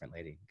see a different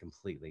lady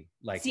completely.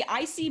 Like, see,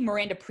 I see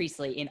Miranda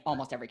Priestley in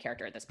almost every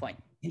character at this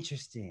point.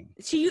 Interesting.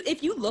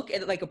 If you look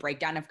at like a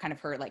breakdown of kind of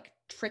her like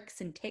tricks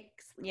and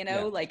ticks,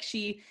 like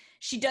she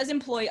does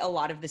employ a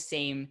lot of the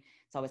same.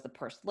 It's always the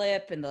pursed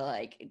lip and the,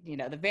 like,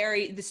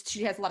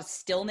 she has a lot of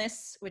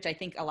stillness, which I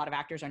think a lot of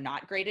actors are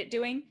not great at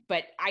doing.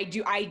 But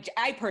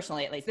I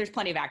personally, at least, there's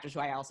plenty of actors who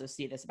I also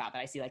see this about, that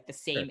I see like the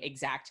same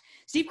exact.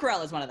 Steve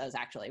Carell is one of those,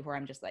 actually, where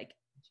I'm just like,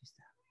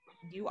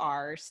 you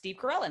are Steve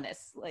Carell in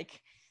this.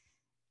 Like,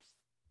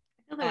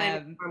 I feel the way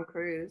with Tom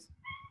Cruise.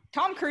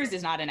 Tom Cruise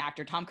is not an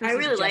actor. Tom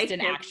Cruise is just an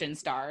action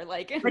star.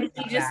 Like, but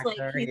he just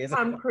he's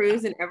Tom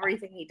Cruise in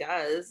everything he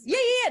does. Yeah.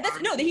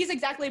 He's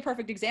exactly a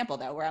perfect example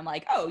though, where I'm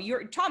like, oh,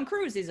 Tom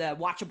Cruise is a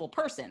watchable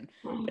person,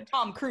 but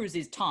Tom Cruise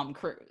is Tom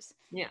Cruise.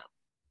 Yeah.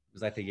 It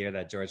was like the year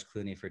that George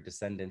Clooney for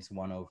Descendants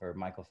won over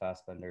Michael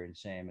Fassbender in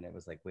Shame, and it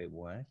was like, wait,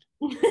 what?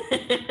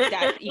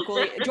 That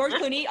equally, George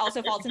Clooney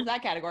also falls into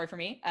that category for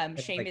me.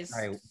 Shame is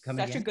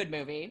such a good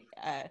movie.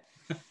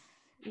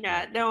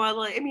 Yeah, no,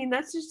 I mean,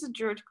 that's just a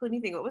George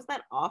Clooney thing. What was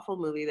that awful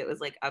movie that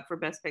was like up for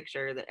Best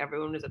Picture that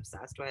everyone was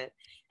obsessed with?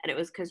 And it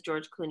was because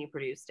George Clooney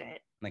produced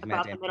it, like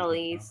about the Middle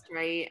East,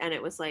 right? And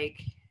it was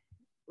like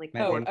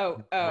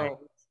oh.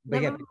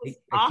 But yeah, it was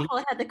awful.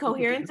 It had the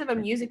coherence of a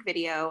music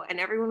video,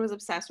 and everyone was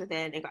obsessed with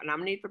it. It got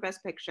nominated for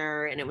Best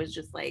Picture, and it was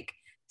just like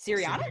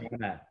Syriana.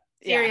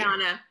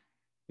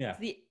 Yeah.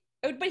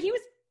 But he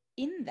was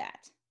in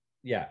that.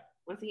 Yeah.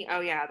 Was he? Oh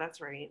yeah, that's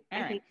right.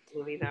 I hate the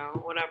movie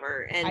though.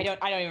 Whatever. And I don't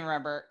even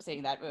remember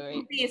seeing that movie. The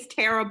movie is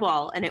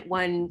terrible, and it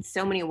won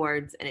so many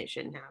awards, and it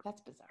shouldn't have.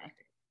 That's bizarre.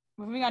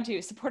 Moving on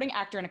to supporting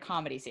actor in a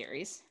comedy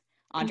series.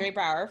 Andre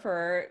Braugher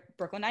for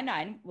Brooklyn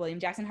Nine-Nine, William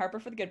Jackson Harper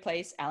for The Good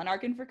Place, Alan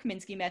Arkin for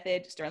Kaminsky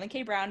Method, Sterling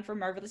K. Brown for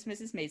Marvelous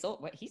Mrs.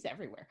 Maisel. He's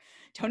everywhere.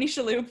 Tony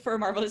Shalhoub for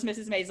Marvelous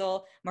Mrs.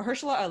 Maisel,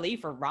 Mahershala Ali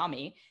for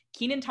Rami,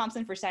 Kenan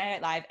Thompson for Saturday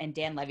Night Live, and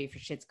Dan Levy for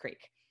Schitt's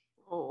Creek.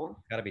 Oh,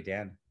 gotta be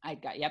Dan.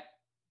 Yep.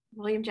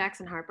 William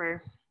Jackson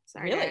Harper.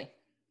 Sorry. Really?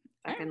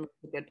 Fucking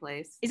The Good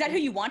Place. Is that who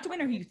you want to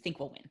win, or who you think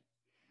will win?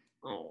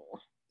 Oh,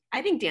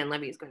 I think Dan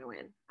Levy is going to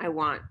win. I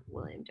want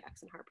William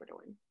Jackson Harper to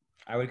win.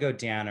 I would go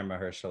Dan or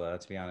Mahershala,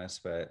 to be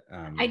honest, but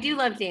I do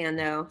love Dan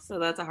though, so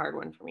that's a hard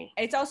one for me.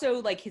 It's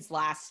also like it's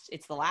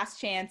the last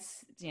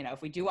chance,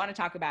 if we do want to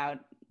talk about.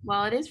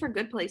 Well, it is for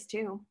Good Place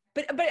too.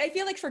 But I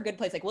feel like for Good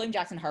Place, like William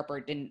Jackson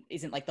Harper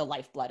isn't like the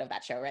lifeblood of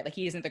that show, right? Like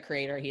he isn't the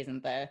creator, he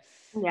isn't the.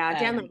 Yeah,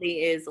 Dan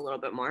Levy is a little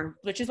bit more.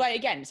 Which is why,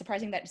 again,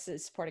 surprising that it's a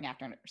supporting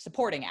actor,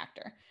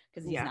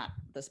 because he's not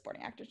the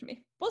supporting actor to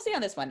me. We'll see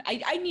on this one.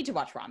 I need to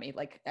watch Rami.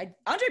 Like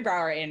Andre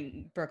Braugher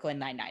in Brooklyn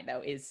Nine-Nine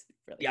though is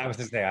really. Yeah, cool. I was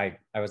gonna say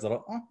I was a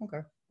little okay.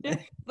 Yeah.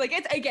 Like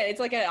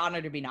it's like an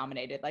honor to be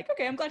nominated. Like,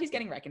 okay, I'm glad he's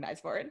getting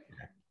recognized for it.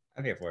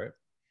 I'm here for it.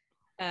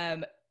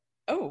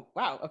 Oh,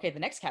 wow. Okay, the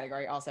next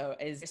category also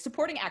is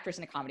supporting actress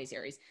in a comedy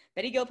series.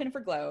 Betty Gilpin for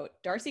Glow,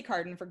 Darcy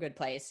Carden for Good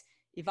Place,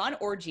 Yvonne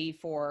Orji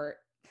for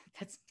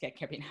that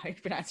can't be how you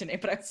pronounce her name,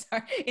 but I'm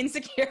sorry.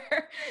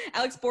 Insecure.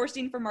 Alex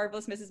Borstein for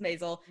Marvelous Mrs.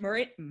 Maisel.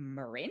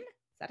 Marin?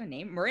 Is that a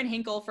name? Marin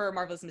Hinkle for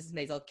Marvelous Mrs.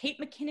 Maisel. Kate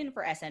McKinnon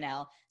for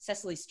SNL.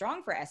 Cecily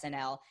Strong for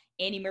SNL.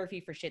 Annie Murphy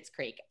for Schitt's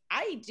Creek.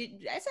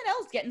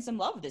 SNL's getting some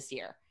love this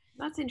year.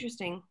 That's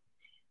interesting.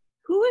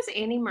 Who is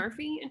Annie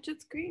Murphy in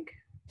Schitt's Creek?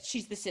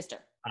 She's the sister.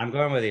 I'm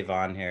going with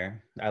Yvonne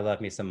here. I love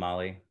me some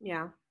Molly.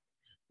 Yeah.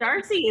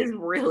 Darcy is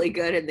really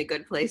good in The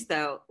Good Place,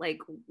 though. Like,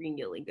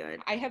 really good.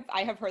 I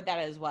have heard that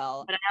as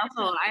well. But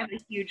I have a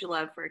huge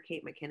love for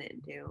Kate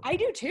McKinnon, too. I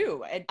do,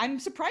 too. I'm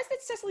surprised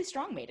that Cecily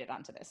Strong made it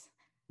onto this.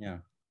 Yeah.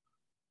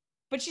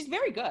 But she's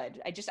very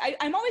good.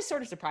 I'm always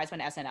sort of surprised when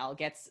SNL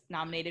gets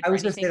nominated. I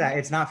was going to say that.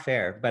 It's not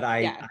fair, but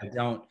I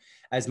don't,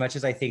 as much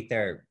as I think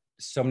there are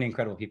so many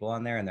incredible people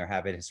on there and there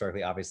have been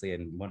historically, obviously,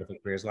 and wonderful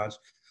careers launched,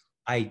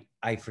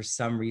 I for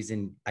some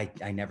reason,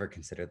 I never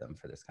consider them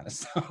for this kind of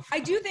stuff.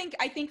 I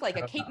think like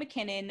a Kate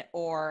McKinnon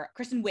or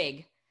Kristen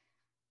Wiig.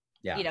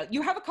 Yeah. You know,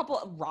 you have a couple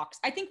of rocks.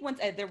 I think once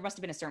there must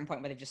have been a certain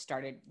point where they just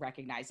started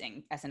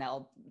recognizing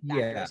SNL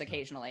actors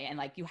occasionally. And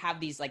like you have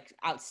these like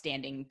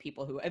outstanding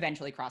people who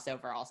eventually cross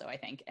over also, I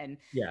think. And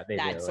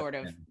that sort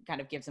of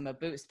kind of gives them a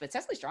boost. But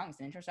Cecily Strong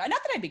is an interesting.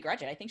 Not that I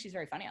begrudge it. I think she's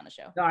very funny on the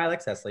show. No, I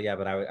like Cecily,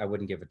 but I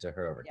wouldn't give it to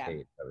her over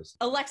Kate.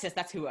 Alexis,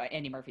 that's who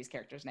Andy Murphy's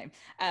character's name.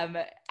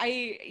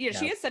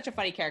 She is such a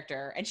funny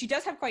character and she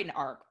does have quite an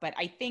arc, but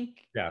I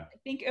think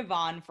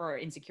Yvonne for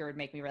Insecure would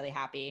make me really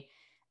happy.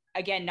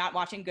 Again, not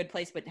watching Good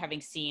Place, but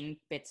having seen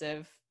bits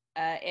of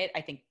it,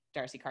 I think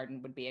Darcy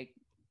Carden would be a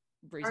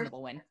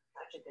reasonable win.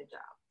 Such a good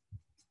job.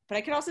 But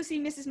I could also see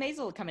Mrs.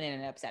 Maisel coming in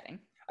and upsetting.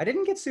 I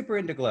didn't get super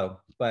into Glow,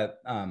 but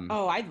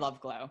I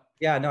love Glow.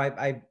 Yeah, no,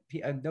 I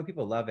know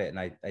people love it, and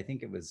I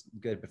think it was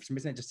good, but for some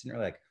reason it just didn't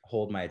really like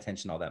hold my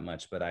attention all that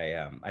much. But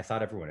I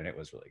thought everyone in it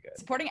was really good.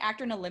 Supporting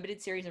actor in a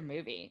limited series or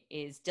movie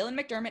is Dylan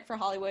McDermott for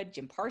Hollywood,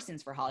 Jim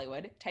Parsons for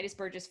Hollywood, Titus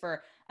Burgess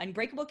for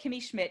Unbreakable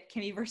Kimmy Schmidt,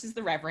 Kimmy versus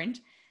the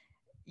Reverend,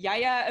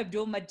 Yahya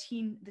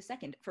Abdul-Mateen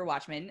II for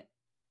Watchmen,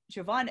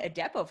 Jovan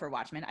Adepo for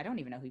Watchmen. I don't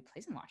even know who he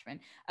plays in Watchmen.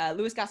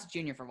 Louis Gossett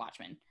Jr. for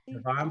Watchmen.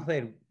 Jovan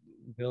played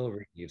Will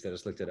Reeves. I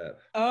just looked it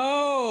up.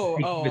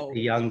 Oh. The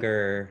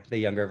younger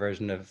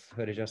version of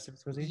Hooded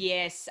Justice, was he?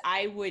 Yes,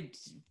 I would.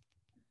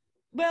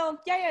 Well,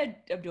 Yahya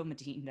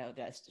Abdul-Mateen, no,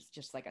 that's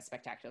just like a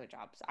spectacular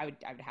job. So I would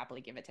happily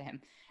give it to him.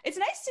 It's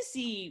nice to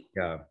see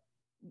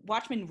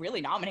Watchmen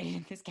really nominated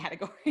in this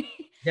category.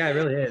 Yeah, it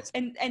really is.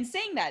 And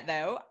saying that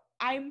though,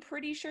 I'm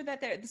pretty sure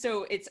that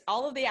so it's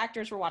all of the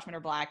actors for Watchmen are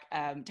Black.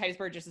 Titus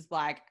Burgess is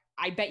Black.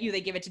 I bet you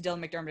they give it to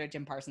Dylan McDermott or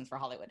Jim Parsons for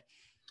Hollywood.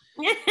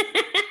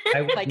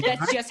 Like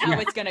that's just how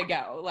it's gonna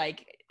go.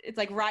 Like it's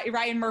like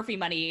Ryan Murphy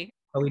money.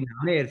 Oh, we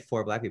nominated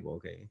 4 Black people.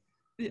 Okay.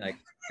 Like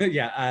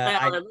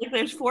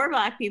there's 4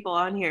 Black people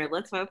on here.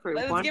 Let's vote for.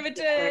 Let's give it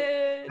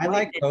to. I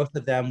like both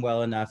of them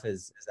well enough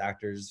as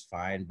actors,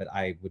 fine, but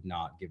I would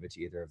not give it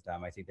to either of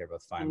them. I think they're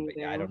both fine,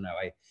 but I don't know.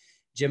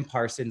 Jim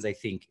Parsons, I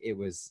think it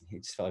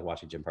just felt like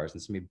watching Jim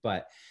Parsons to me,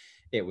 but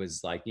it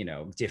was like,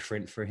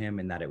 different for him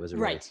in that it was a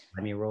really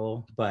funny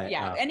role. But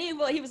and he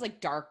was like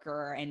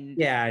darker and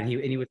and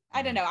he was.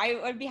 I don't know. I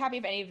would be happy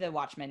if any of the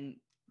Watchmen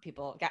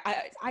people got.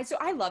 So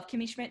I love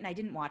Kimmy Schmidt, and I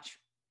didn't watch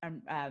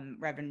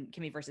Reverend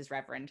Kimmy versus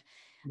Reverend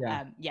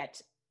yet.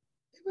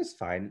 It was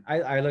fine.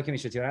 I love Kimmy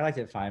Schmidt too, and I liked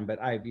it fine.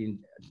 But I mean,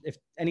 if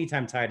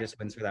anytime Titus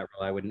wins for that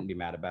role, I wouldn't be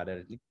mad about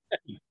it.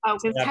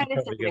 Because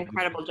Titus did an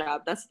incredible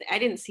job. I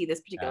didn't see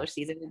this particular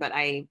season, but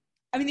I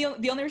mean,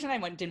 the only reason I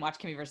didn't watch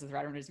Kimmy versus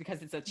Reverend is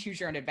because it's a choose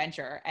your own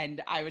adventure,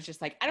 and I was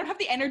just like, I don't have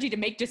the energy to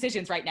make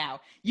decisions right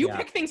now. You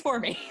pick things for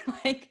me.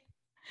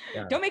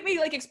 Don't make me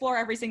explore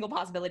every single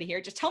possibility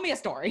here. Just tell me a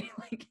story.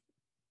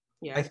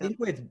 I think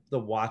with the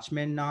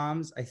Watchmen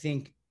noms, I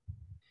think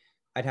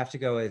I'd have to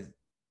go with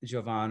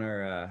Jovan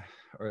or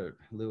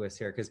Lewis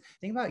here, because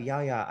think about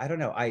Yahya. I don't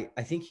know. I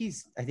think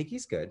he's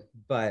good,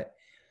 but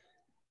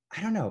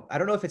I don't know. I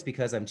don't know if it's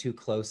because I'm too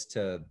close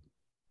to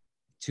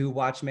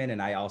Watchmen,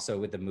 and I also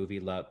with the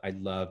movie I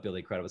love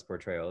Billy Crudup's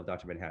portrayal of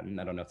Dr. Manhattan.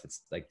 I don't know if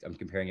it's like I'm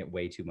comparing it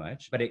way too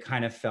much, but it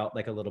kind of felt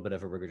like a little bit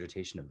of a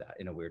regurgitation of that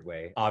in a weird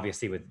way,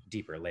 obviously with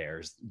deeper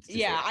layers.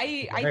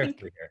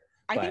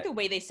 I think the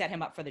way they set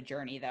him up for the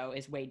journey though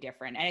is way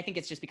different, and I think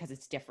it's just because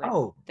it's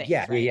different.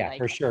 Things,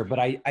 for sure. But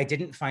I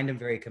didn't find him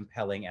very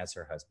compelling as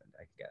her husband.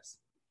 I guess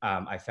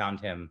I found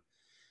him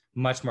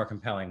much more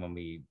compelling when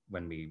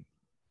we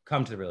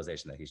come to the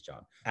realization that he's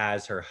John.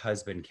 As her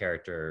husband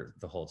character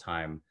the whole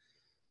time,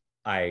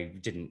 I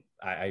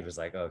was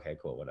like, okay,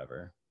 cool,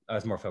 whatever. I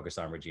was more focused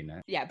on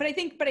Regina. Yeah, but I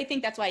think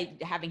that's why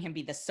having him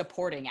be the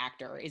supporting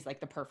actor is like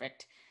the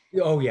perfect.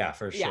 Oh yeah,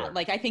 for sure. Yeah,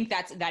 I think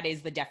that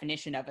is the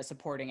definition of a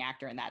supporting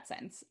actor in that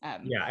sense.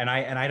 And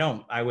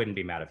I wouldn't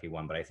be mad if he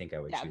won, but I think I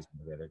would choose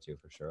one of the other two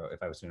for sure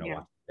if I was going to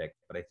watch the pick.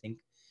 But I think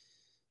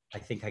I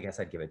guess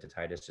I'd give it to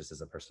Titus just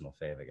as a personal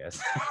fave, I guess.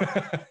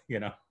 You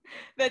know?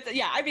 That's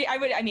yeah.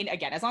 I mean,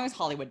 again, as long as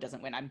Hollywood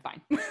doesn't win, I'm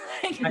fine.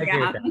 Like, I agree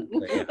with that.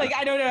 But, yeah. like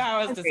I don't know how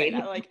else to say Agreed.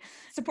 that. Like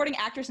supporting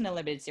actress in a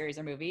limited series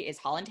or movie is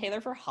Holland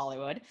Taylor for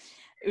Hollywood,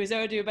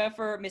 Uzo Aduba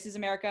for Mrs.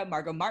 America,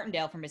 Margot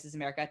Martindale for Mrs.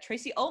 America,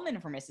 Tracy Ullman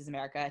for Mrs.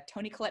 America,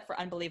 Toni Collette for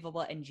Unbelievable,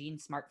 and Jean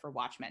Smart for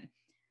Watchmen.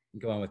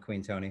 Going with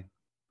Queen Tony.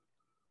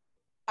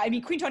 I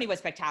mean, Queen Tony was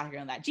spectacular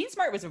in that. Jean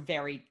Smart was a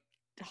very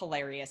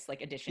hilarious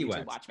like addition to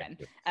was. Watchmen.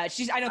 I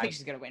don't think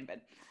she's gonna win, but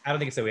I don't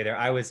think so either.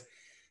 That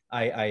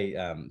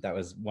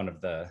was one of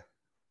the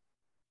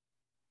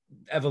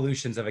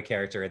evolutions of a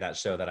character in that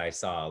show that I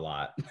saw a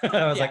lot.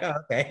 I was like, oh,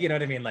 okay. You know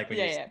what I mean? Like when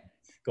you're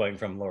going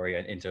from Laurie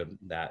into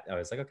that, I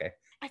was like, okay.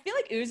 I feel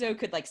like Uzo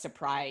could like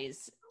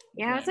surprise.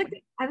 Yeah, I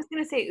was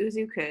gonna say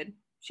Uzu could.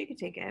 She could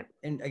take it.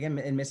 And again,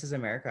 in Mrs.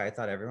 America, I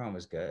thought everyone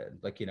was good.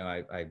 Like, you know,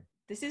 I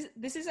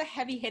This is a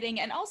heavy hitting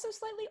and also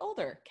slightly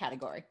older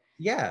category.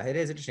 yeah, it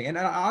is interesting. And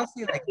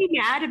honestly, like, be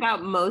mad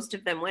about most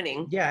of them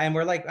winning. yeah, and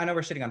we're like, I know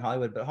we're shitting on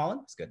Hollywood, but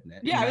Holland was good in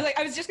it. Yeah,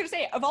 I was just gonna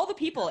say, of all the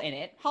people in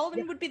it,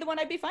 Holland would be the one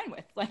I'd be fine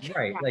with. Like,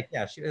 right, like,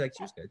 yeah, she was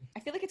good.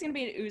 I feel like it's gonna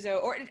be an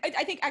Uzo, or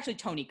I think actually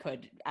Tony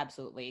could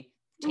absolutely.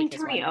 I mean,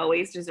 Tony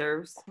always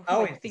deserves.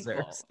 Always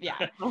deserves.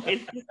 Yeah,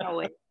 always.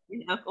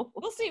 You know?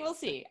 We'll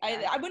see.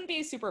 I wouldn't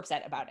be super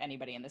upset about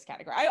anybody in this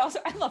category.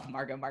 I love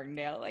Margot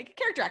Martindale, like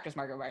character actress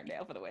Margot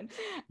Martindale for the win.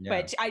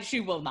 Yeah. But she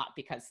will not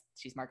because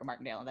she's Margot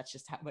Martindale, and that's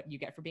just what you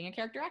get for being a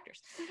character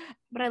actress.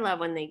 But I love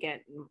when they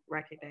get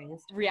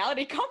recognized.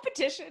 Reality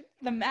competition: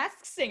 The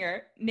Masked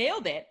Singer,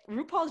 Nailed It,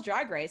 RuPaul's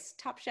Drag Race,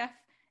 Top Chef,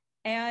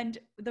 and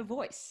The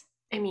Voice.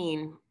 I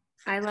mean,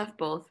 I love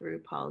both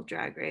RuPaul's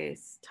Drag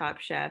Race, Top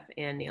Chef,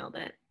 and Nailed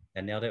It.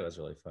 And Nailed It was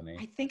really funny.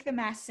 I think The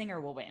Masked Singer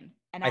will win,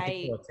 and I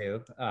think so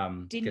too.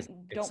 Don't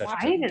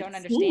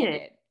understand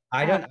it.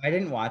 I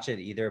didn't watch it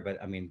either,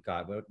 but I mean,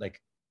 God,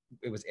 like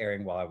it was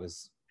airing while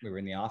we were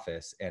in the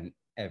office, and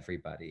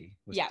everybody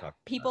was talking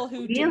people about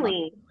who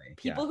really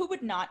people who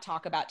would not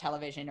talk about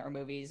television or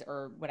movies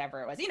or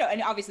whatever it was, you know,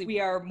 and obviously we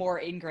are more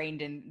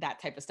ingrained in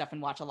that type of stuff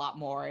and watch a lot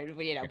more,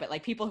 you know, but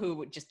like people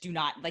who just do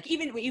not like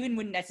even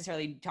wouldn't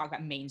necessarily talk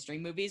about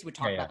mainstream movies would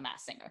talk about The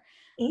Masked Singer.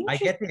 I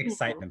get the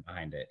excitement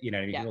behind it, you know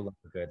what I mean? People love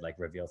a good like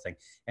reveal thing,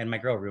 and my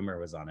girl Rumor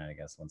was on it, I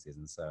guess, one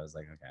season, so I was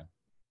like,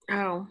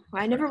 okay. Oh,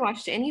 well, I never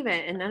watched any of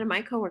it, and none of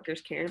my coworkers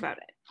cared about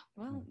it.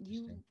 Well,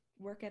 you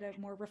work at a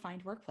more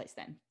refined workplace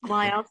then. Well,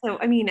 I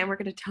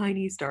work at a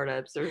tiny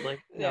startup, so like,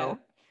 no.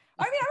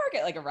 I mean, I work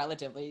at like a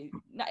relatively,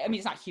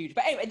 it's not huge,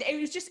 but anyway,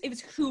 it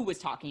was who was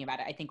talking about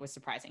it, I think was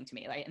surprising to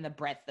me, like, and the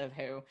breadth of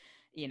who,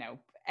 you know,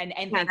 and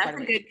that's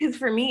good, because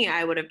for me,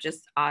 I would have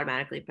just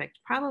automatically picked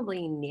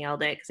probably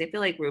Nailed It, because I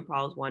feel like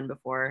RuPaul's won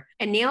before,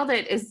 and Nailed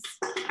It is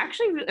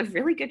actually a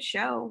really good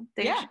show.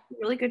 They did a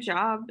really good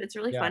job. It's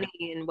really funny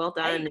and well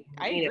done.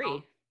 I agree.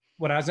 Know.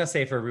 What I was gonna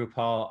say for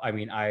RuPaul, I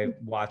mean, I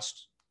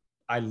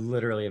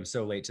literally am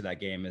so late to that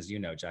game, as you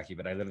know, Jackie,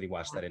 but I literally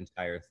watched that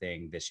entire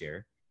thing this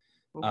year.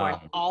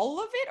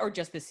 All of it, or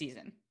just this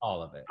season?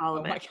 All of it. All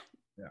of it.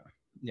 Yeah.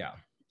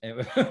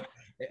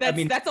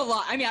 That's a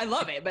lot. I mean, I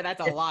love it, but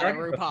that's a lot of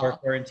RuPaul. Before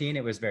quarantine,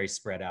 it was very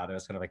spread out. I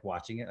was kind of like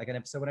watching it like an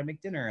episode when I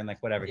make dinner and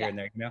like whatever here and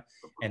there, you know.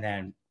 And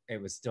then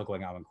it was still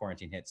going on when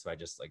quarantine hit, so I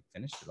just like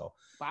finished it all.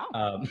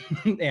 Wow.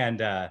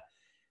 And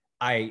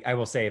I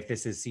will say, if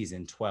this is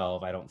season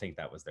 12, I don't think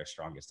that was their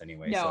strongest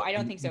anyway. No, I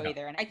don't think so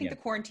either. And I think the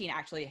quarantine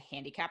actually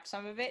handicapped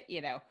some of it,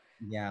 you know.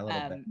 Yeah, a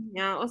little bit.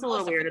 Yeah, it was a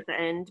little weird at the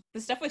end. The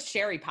stuff with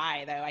Sherry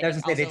Pie, though, I was going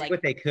to say, they did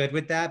what they could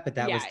with that, but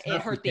that was tough.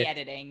 It hurt the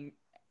editing.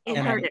 It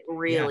hurt it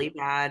really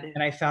bad.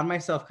 And I found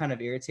myself kind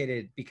of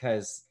irritated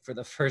because for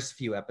the first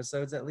few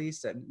episodes, at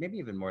least, and maybe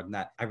even more than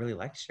that, I really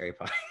liked Sherry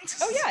Pie.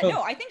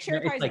 I think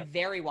Sherry Pie is like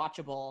very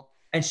watchable.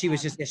 And she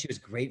was she was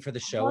great for the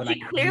show. Well, and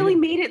she clearly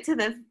made it to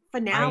the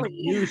finale. I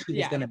knew she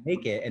was going to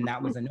make it, and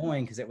that was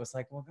annoying because it was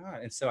like, well, God.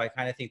 And so I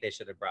kind of think they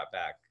should have brought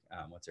back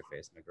what's her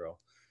face, my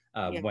girl,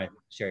 when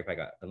Sherry Pie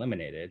got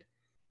eliminated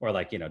or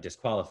like, you know,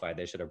 disqualified.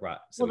 They should have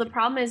brought. Well, the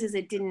problem is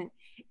it didn't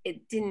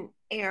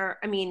air.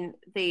 I mean,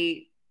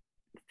 they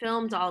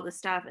filmed all the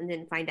stuff and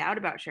didn't find out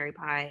about Sherry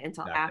Pie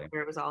until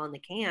after it was all in the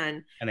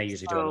can. And they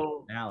usually do it in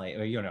the finale,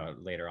 or, you know,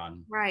 later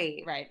on.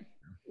 Right.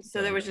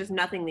 So there was just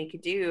nothing they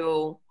could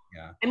do.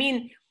 Yeah. I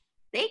mean,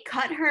 they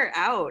cut her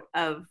out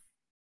of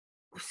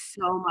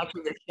so much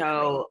of the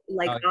show.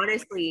 Like,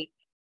 honestly,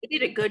 they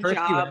did a good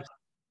job.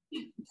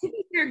 To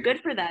be fair,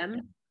 good for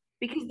them,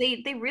 because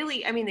they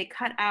really, I mean, they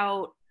cut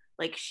out,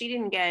 like, she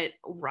didn't get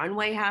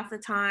runway half the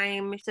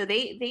time. So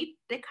they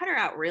cut her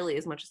out really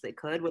as much as they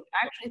could, which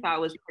I actually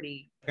thought was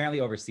pretty.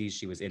 Apparently overseas,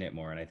 she was in it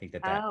more. And I think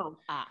that I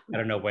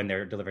don't know when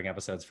they're delivering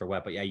episodes for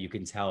what, but yeah, you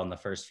can tell in the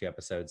first few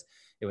episodes,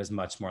 it was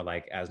much more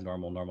like as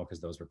normal,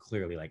 because those were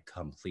clearly like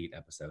complete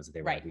episodes.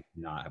 They were like, we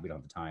don't have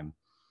the time.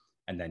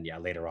 And then,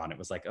 later on, it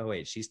was like, oh,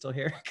 wait, she's still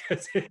here?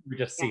 Because we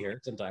just see her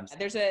sometimes.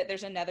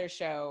 There's another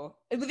show.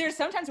 There's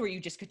sometimes where you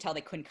just could tell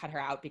they couldn't cut her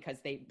out because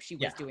she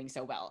was doing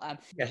so well.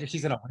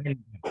 She's in a win.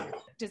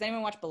 Does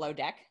anyone watch Below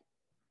Deck?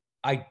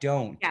 I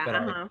don't, Yeah,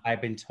 but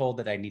I've been told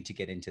that I need to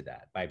get into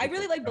that. I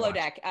really like Below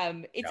Deck.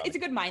 It's a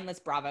good mindless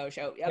Bravo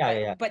show.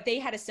 But they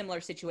had a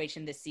similar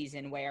situation this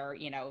season where,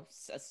 you know,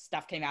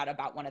 stuff came out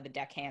about one of the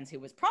deckhands who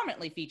was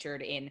prominently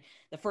featured in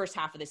the first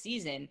half of the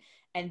season.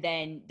 And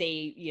then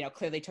they, you know,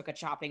 clearly took a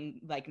chopping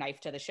like knife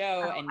to the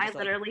show. And I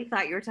literally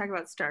thought you were talking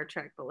about Star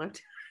Trek Below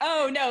Deck.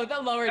 Oh no,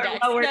 the Lower Decks.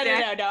 No.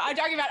 I'm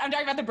talking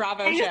about the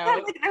Bravo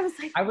show.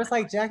 I was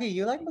like, Jackie,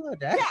 you like Below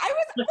Deck? Yeah, I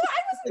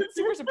wasn't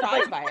super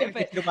surprised by it,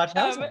 but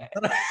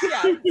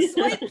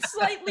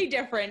slightly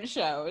different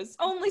shows,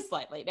 only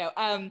slightly. No,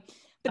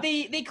 but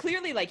they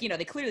clearly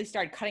clearly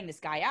started cutting this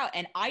guy out,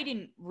 and I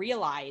didn't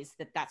realize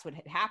that that's what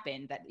had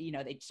happened. That, you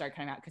know, they started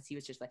cutting him out because he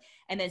was just like,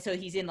 and then so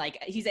he's in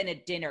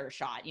a dinner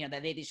shot, you know,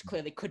 that they just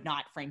clearly could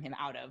not frame him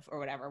out of or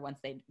whatever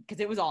because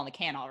it was all in the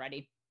can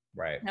already.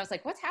 Right. And I was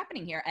like, what's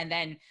happening here? And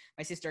then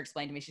my sister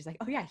explained to me, she's like,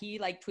 oh yeah, he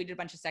like tweeted a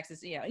bunch of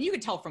sexist, you know, and you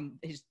could tell from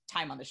his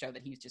time on the show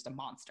that he was just a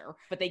monster,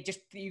 but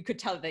you could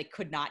tell that they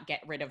could not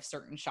get rid of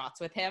certain shots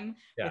with him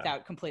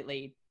without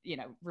completely, you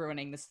know,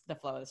 ruining the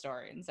flow of the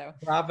story. And so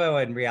Bravo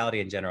and reality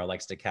in general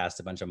likes to cast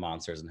a bunch of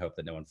monsters and hope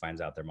that no one finds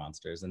out they're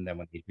monsters. And then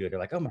when they do it, they're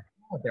like, oh my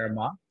God, they're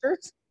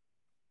monsters?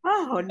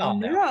 Oh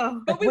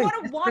no. But we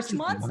want to watch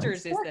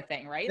monsters is the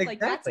thing, right? Exactly. Like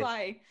that's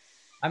why.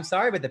 I'm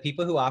sorry, but the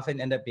people who often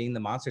end up being the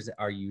monsters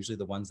are usually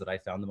the ones that I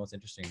found the most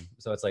interesting.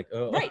 So it's like,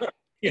 oh, right.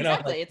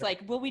 Exactly. It's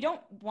like, well, we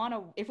don't want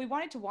to, if we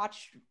wanted to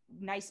watch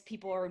nice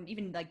people or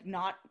even like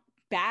not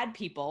bad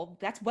people,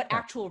 that's what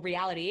actual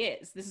reality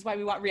is. This is why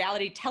we want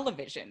reality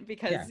television,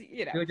 because,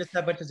 you know. We would just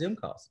have a bunch of Zoom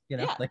calls, you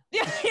know?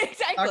 Yeah,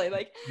 exactly.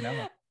 Like, you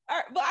know?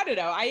 Well, I don't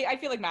know. I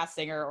feel like Masked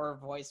Singer or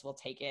Voice will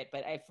take it,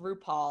 but if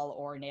RuPaul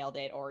or Nailed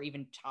It or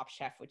even Top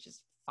Chef, which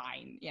is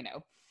fine, you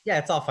know. Yeah,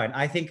 it's all fine.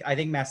 I think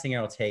Masked Singer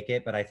will take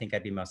it, but I think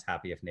I'd be most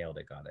happy if Nailed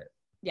It got it.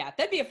 Yeah,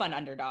 that'd be a fun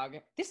underdog.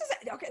 This is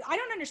okay. I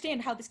don't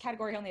understand how this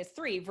category only has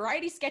 3: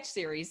 variety sketch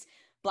series,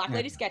 Black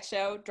Lady Sketch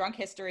Show, Drunk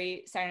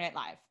History, Saturday Night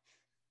Live.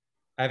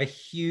 I have a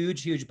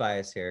huge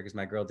bias here because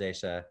my girl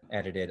Daisha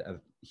edited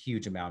a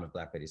huge amount of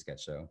Black Lady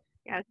Sketch Show.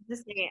 Yeah,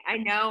 just saying,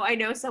 I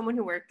know someone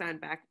who worked on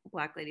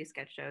Black Lady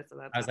Sketch Show, so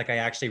that's. I was like, I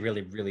actually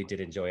really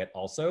did enjoy it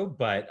also,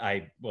 but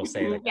I will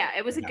say that. Yeah,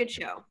 it was a good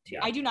show too.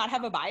 I do not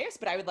have a bias,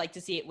 but I would like to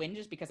see it win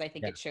just because I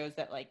think it shows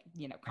that, like,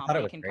 you know,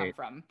 comedy can come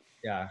from.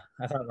 Yeah,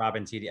 I thought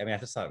Robin TD. I mean, I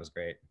just thought it was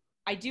great.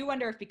 I do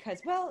wonder if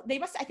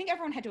I think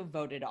everyone had to have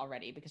voted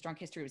already because Drunk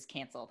History was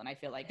canceled, and I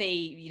feel like they,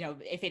 you know,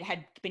 if it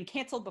had been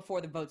canceled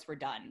before the votes were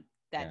done,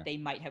 that they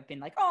might have been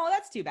like, oh,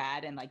 that's too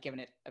bad, and like given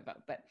it a vote.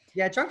 But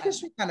yeah, Drunk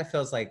History kind of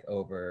feels like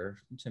over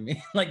to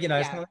me. Like, you know,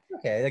 it's kind of like,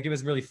 okay, like it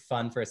was really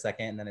fun for a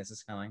second, and then it's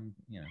just kind of like,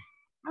 you know.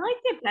 I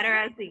liked it better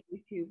as the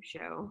YouTube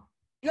show.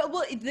 Yeah,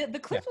 well, the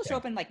clips will show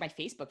up in like my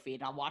Facebook feed,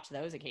 and I'll watch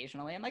those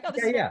occasionally. I'm like, oh,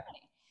 this is funny.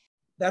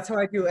 That's how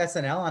I do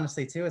SNL,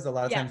 honestly, too. Is a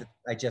lot of times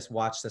I just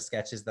watch the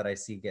sketches that I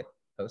see get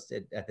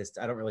posted at this.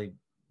 I don't really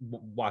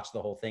watch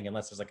the whole thing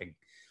unless there's like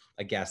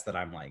a guest that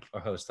I'm like, or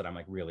host that I'm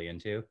like really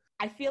into.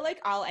 I feel like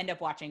I'll end up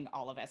watching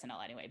all of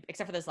SNL anyway,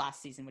 except for this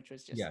last season, which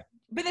was just,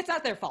 but it's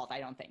not their fault, I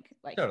don't think.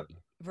 Like,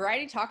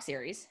 variety talk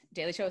series,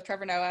 Daily Show with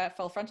Trevor Noah,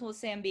 Full Frontal with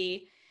Sam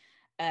B.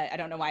 I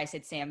don't know why I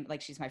said Sam,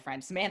 like she's my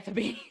friend, Samantha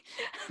B.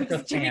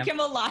 Jimmy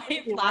Kimmel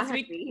Live last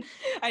week.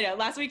 I know,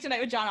 Last Week Tonight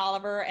with John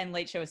Oliver, and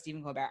Late Show with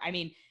Stephen Colbert. I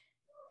mean,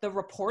 the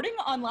reporting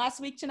on Last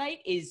Week Tonight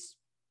is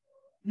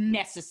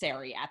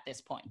necessary at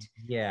this point.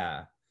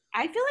 Yeah.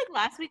 I feel like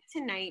Last Week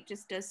Tonight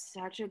just does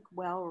such a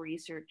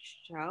well-researched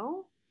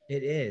show.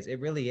 It is. It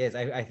really is.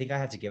 I think I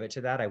have to give it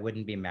to that. I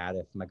wouldn't be mad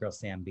if my girl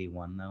Sam B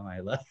won, though.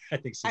 I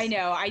think she's. I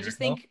know. I just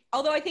think,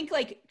 although I think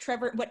like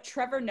what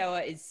Trevor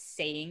Noah is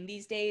saying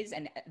these days,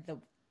 and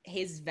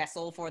his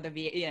vessel for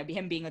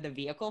him being the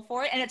vehicle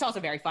for it, and it's also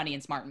very funny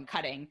and smart and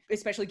cutting,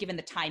 especially given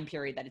the time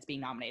period that it's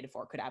being nominated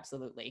for, could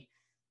absolutely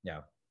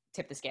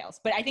tip the scales.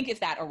 But I think if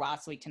that or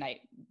Last Week Tonight,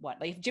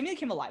 if Jimmy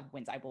Kimmel Live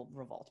wins, I will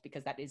revolt,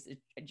 because that is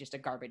just a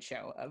garbage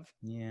show of.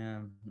 Yeah,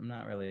 I'm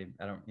not really.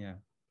 I don't. Yeah,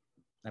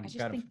 I just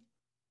think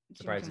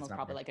Jimmy Kimmel's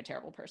probably like a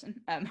terrible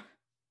person.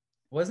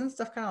 Wasn't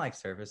stuff kind of like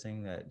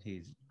surfacing that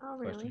he's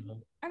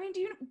questionable? I mean,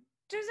 does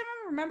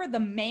anyone remember the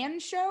Man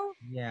Show?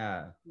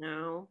 Yeah.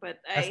 No, but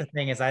that's the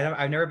thing is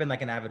I've never been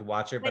like an avid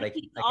watcher, but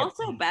he's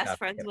also best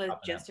friends with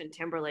Justin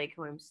Timberlake,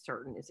 who I'm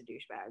certain is a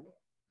douchebag.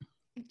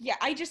 Yeah,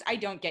 I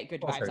don't get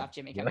good vibes off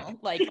Jimmy Kimmel.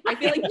 Like, I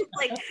feel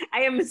like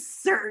I am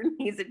certain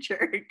he's a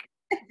jerk.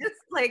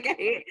 Just like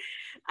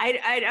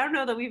I don't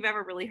know that we've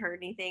ever really heard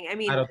anything. I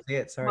mean, I don't see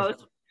it. Sorry.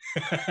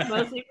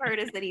 Most we've heard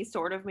is that he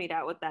sort of made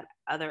out with that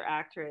other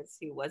actress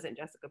who wasn't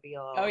Jessica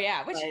Biel. Oh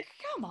yeah, which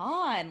come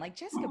on, like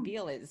Jessica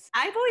Biel is.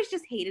 I've always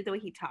just hated the way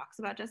he talks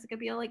about Jessica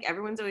Biel. Like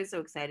everyone's always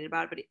so excited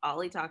about it, but all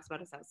he talks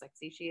about is how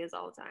sexy she is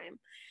all the time,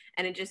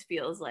 and it just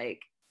feels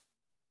like,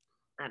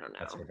 I don't know.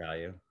 That's her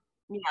value.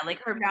 Yeah,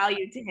 like her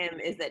value to him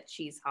is that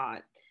she's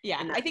hot.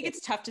 Yeah, I think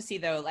it's tough to see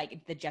though,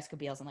 like the Jessica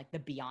Biels and like the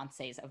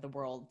Beyonces of the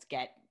world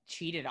get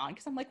cheated on,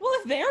 because I'm like, well,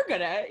 if they're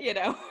gonna,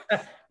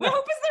 what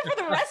hope is there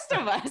for the rest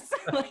of us?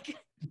 Like,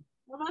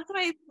 well, that's what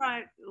I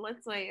thought.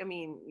 I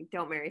mean,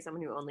 don't marry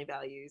someone who only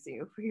values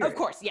you for your. Of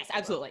course, yes,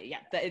 absolutely, yeah.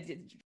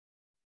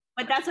 But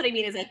But that's what I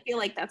mean is I feel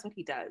like that's what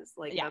he does.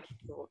 Like that's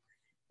the whole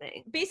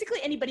thing. Basically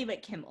anybody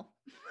but Kimmel.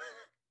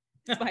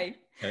 That's my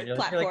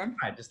platform.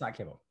 Like, just not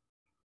Kimmel.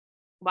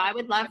 Well, I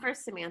would love for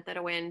Samantha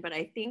to win, but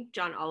I think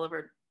John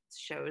Oliver's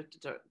show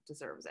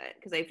deserves it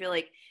because I feel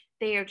like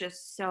they are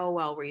just so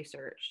well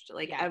researched.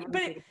 Like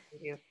everything.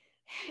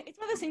 It's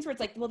one of those things where it's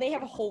like, well, they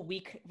have a whole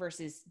week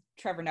versus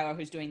Trevor Noah,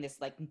 who's doing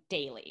this like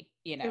daily,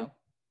 you know?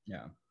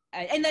 Yeah.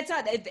 And that's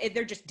not,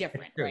 they're just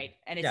different, right?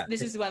 And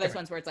this is one of those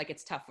ones where it's like,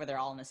 it's tough where they're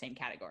all in the same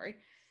category.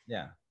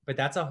 Yeah. But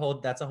that's a whole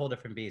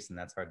different beast, and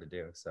that's hard to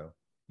do. So,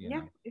 you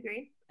know.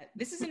 Agree.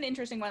 This is an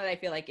interesting one that I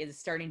feel like is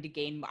starting to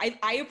gain.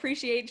 I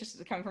appreciate,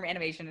 just coming from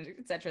animation,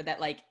 etc., that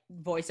like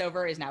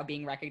voiceover is now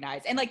being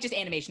recognized, and like just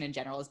animation in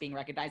general is being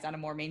recognized on a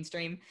more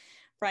mainstream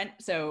front.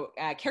 So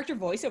character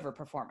voiceover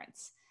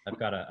performance. I've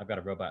got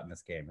a robot in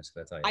this game, just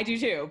gonna tell you. I do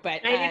too,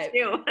 but I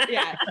do too.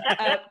 Yeah.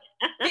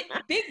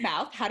 Big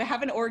Mouth, How to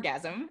Have an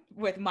Orgasm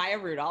with Maya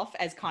Rudolph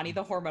as Connie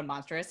the Hormone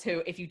Monstress,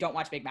 who, if you don't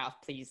watch Big Mouth,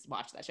 please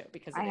watch that show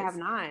because I have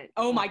not.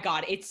 Oh my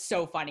God, it's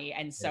so funny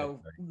and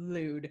so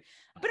lewd,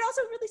 but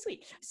also really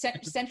sweet.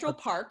 Central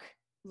Park,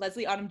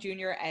 Leslie Odom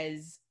Jr.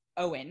 as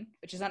Owen,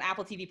 which is on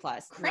Apple TV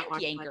Plus. Crank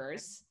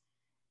Yankers.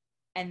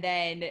 And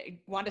then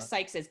Wanda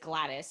Sykes as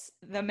Gladys.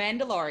 The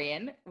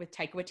Mandalorian with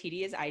Taika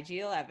Waititi as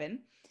IG-11.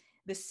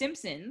 The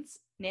Simpsons,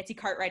 Nancy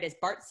Cartwright as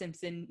Bart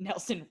Simpson,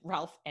 Nelson,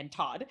 Ralph, and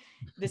Todd.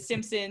 The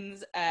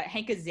Simpsons,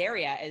 Hank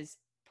Azaria as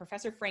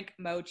Professor Frank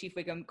Moe, Chief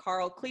Wiggum,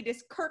 Carl Cletus,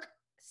 Kirk,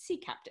 Sea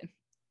Captain.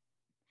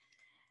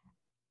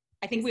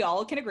 I think we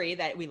all can agree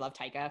that we love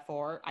Taika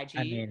for IG.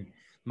 I mean,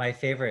 my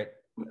favorite,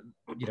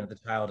 the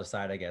child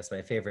aside, I guess,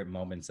 my favorite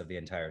moments of the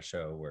entire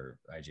show were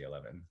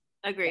IG-11.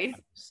 Agreed.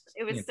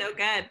 It was so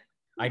good.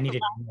 I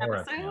needed more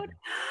of him.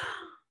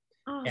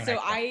 So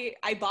I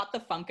bought the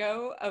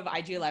Funko of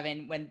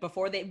IG-11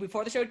 before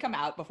the show had come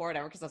out, before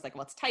whatever, because I was like,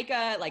 well, it's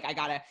Taika, like I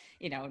gotta,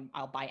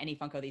 I'll buy any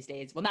Funko these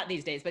days. Well, not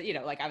these days, but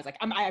I was like,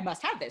 I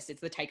must have this. It's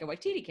the Taika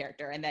Waititi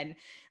character. And then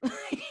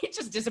it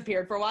just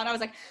disappeared for a while. And I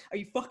was like, are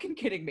you fucking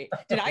kidding me?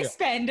 Did I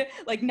spend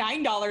like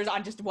 $9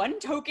 on just one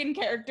token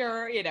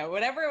character,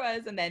 whatever it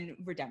was? And then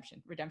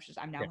Redemption.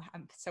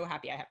 I'm so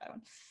happy I have that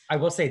one. I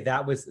will say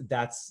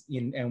that's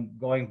and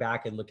going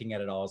back and looking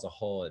at it all as a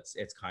whole, it's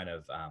kind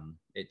of,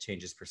 it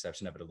changes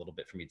perception of it a little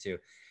bit for me too.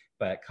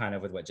 But kind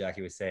of with what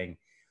Jackie was saying,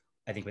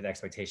 I think with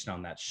expectation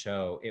on that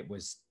show, it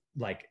was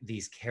like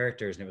these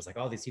characters and it was like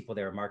all these people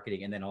they were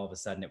marketing, and then all of a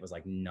sudden it was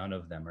like none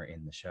of them are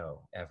in the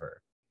show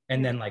ever.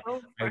 And then like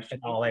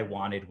all I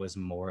wanted was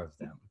more of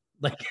them.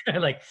 Like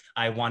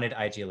I wanted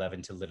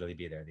IG-11 to literally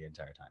be there the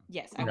entire time.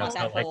 Yes, I want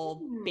that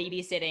whole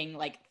babysitting,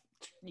 like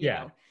you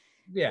know.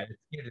 Yeah,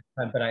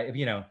 but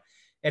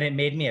and it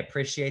made me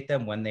appreciate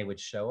them when they would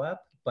show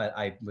up. But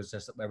I was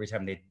just, every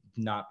time they'd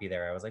not be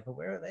there, I was like, well,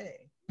 where are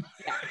they?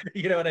 Yeah.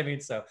 You know what I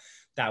mean? So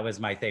that was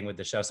my thing with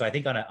the show. So I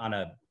think on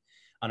a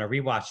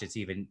rewatch,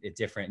 it's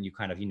different, and you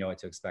kind of, what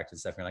to expect and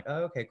stuff. And you're like,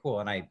 oh, okay,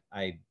 cool. And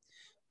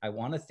I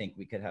want to think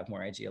we could have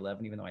more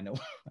IG-11, even though I know,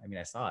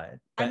 I saw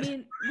it. But. I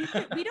mean,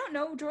 we don't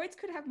know. Droids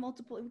could have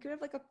multiple. We could have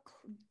like a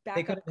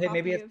backup.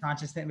 Maybe it's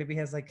consciousness. Maybe he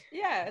has like.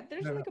 Yeah,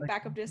 there's like a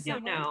backup disc.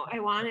 No,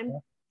 I want him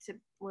to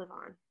live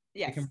on.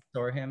 Yes. You can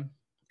restore him.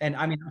 And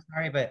I'm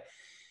sorry, but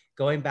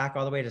going back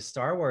all the way to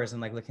Star Wars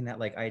and like looking at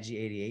like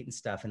IG-88 and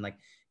stuff, and like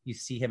you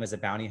see him as a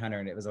bounty hunter,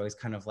 and it was always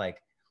kind of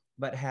like,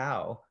 but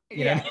how?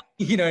 You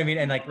know what I mean?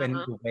 And like when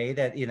the way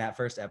that in that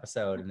first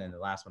episode, and then the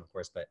last one, of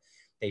course, but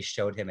they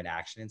showed him in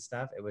action and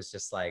stuff, it was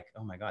just like,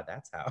 oh my God,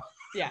 that's how.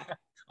 Yeah.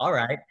 All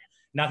right.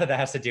 Not that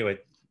has to do with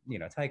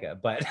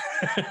Taika, but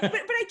but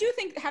I do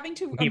think having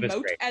to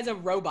emote as a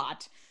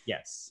robot,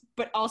 yes,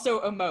 but also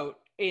emote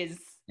is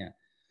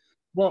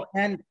well,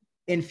 and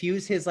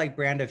infuse his like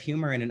brand of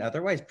humor in an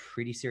otherwise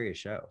pretty serious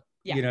show.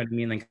 Yeah. You know what I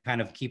mean? Like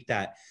kind of keep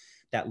that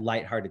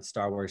lighthearted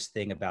Star Wars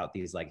thing about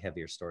these like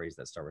heavier stories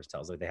that Star Wars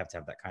tells. Like they have to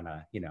have that kind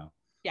of,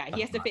 Yeah,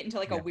 he has to fit into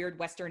like a weird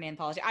Western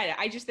anthology.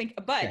 I just think,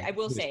 but I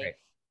will say,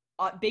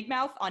 Big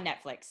Mouth on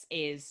Netflix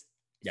is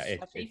such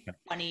a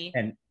funny.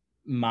 And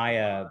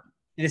Maya,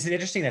 this is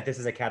interesting that this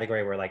is a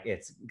category where like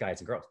it's guys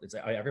and girls, it's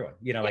everyone,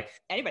 like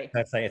anybody.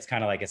 That's like, it's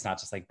kind of like, it's not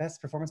just like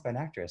best performance by an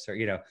actress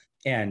or,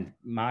 and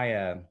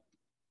Maya,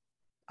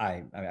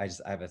 I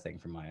have a thing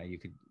for Maya.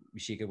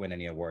 She could win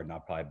any award, and I'll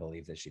probably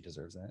believe that she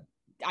deserves it.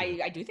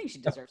 I do think she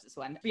deserves this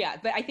one. Yeah,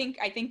 but I think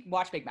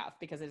watch Big Mouth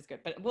because it is good.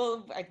 But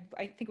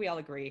I think we all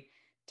agree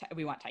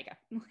we want Taika.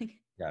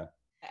 Yeah.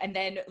 And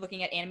then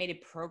looking at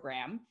animated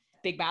program,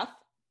 Big Mouth,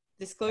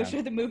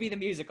 Disclosure, the movie, the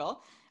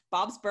musical,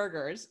 Bob's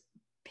Burgers,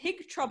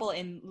 Pig Trouble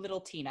in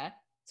Little Tina.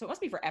 So it must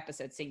be for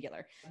episode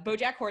singular.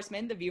 BoJack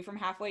Horseman, The View from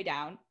Halfway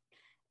Down,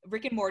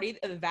 Rick and Morty,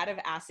 the Vat of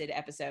Acid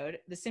episode,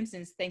 The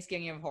Simpsons,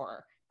 Thanksgiving of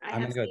Horror. I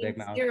have seen Big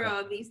Mouth. 0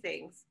 of these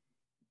things.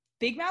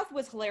 Big Mouth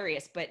was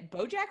hilarious, but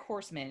BoJack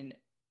Horseman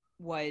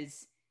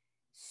was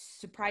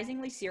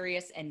surprisingly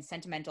serious and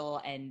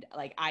sentimental, and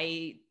like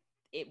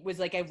it was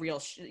like a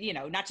real,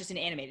 not just an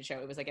animated show.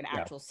 It was like an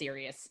actual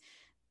serious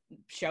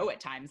show at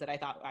times that I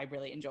thought I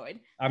really enjoyed.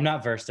 I'm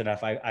not versed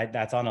enough. I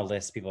that's on a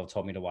list. People have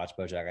told me to watch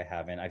BoJack. I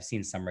haven't. I've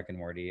seen some Rick and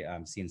Morty.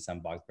 Seen some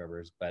Bob's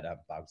Burgers, but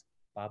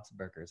Bob's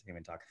Burgers. I can't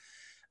even talk.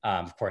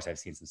 Of course, I've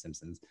seen some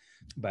Simpsons,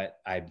 but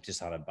I'm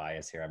just on a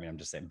bias here. I mean, I'm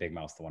just saying Big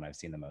Mouth's the one I've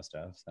seen the most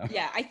of. So.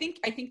 Yeah, I think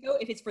though,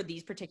 if it's for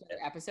these particular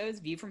episodes,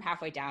 View from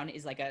Halfway Down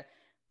is like a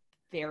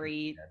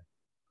very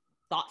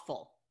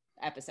thoughtful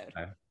episode.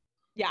 Okay.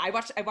 Yeah, I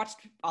watched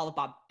all of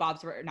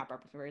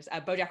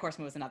BoJack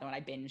Horseman was another one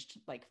I binged,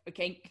 like,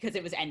 okay, because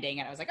it was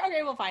ending and I was like,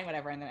 okay, well, fine,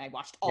 whatever. And then I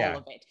watched all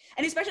of it.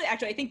 And especially,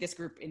 actually, I think this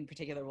group in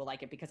particular will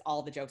like it because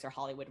all the jokes are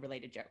Hollywood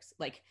related jokes.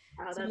 Like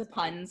some of the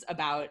puns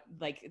about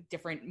like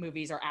different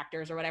movies or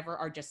actors or whatever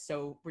are just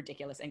so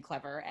ridiculous and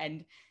clever.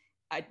 And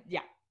I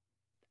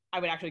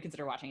would actually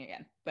consider watching it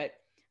again, but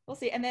we'll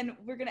see. And then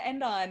we're going to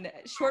end on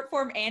short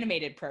form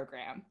animated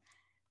program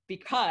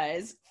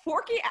because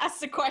Forky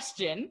asks a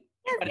question.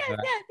 Yes.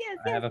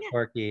 I have a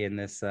Forky in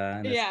this.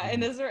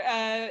 And those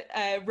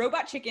are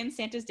Robot Chicken,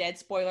 Santa's Dead,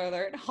 spoiler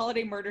alert,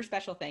 Holiday Murder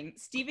Special Thing,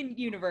 Steven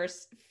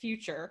Universe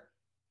Future,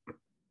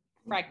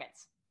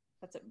 Fragments.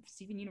 That's a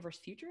Steven Universe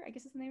Future, I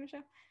guess is the name of the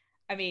show.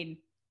 I mean,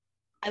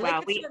 I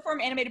like the short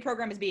form animated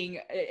program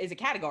is a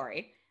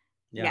category.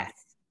 Yeah. Yes.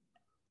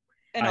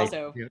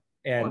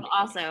 And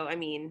also, I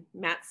mean,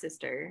 Matt's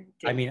sister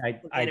did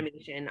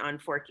animation on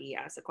Forky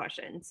asked a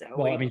question. So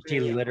she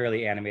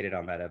literally animated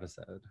on that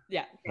episode.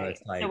 Yeah. Right.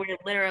 So we're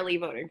literally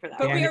voting for that.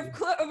 But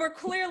we're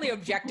clearly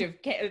objective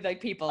like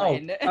people.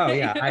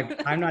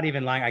 I'm not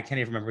even lying. I can't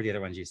even remember the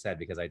other ones you said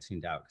because I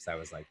tuned out because I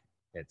was like,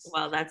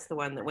 that's the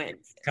one that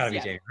wins. It's gotta be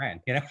Jamie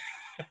Ryan, you know?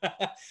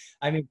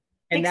 I mean,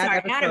 and Pixar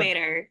that episode,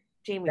 animator,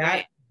 Jamie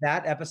Ryan.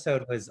 That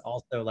episode was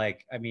also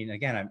like, I mean,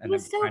 again, I'm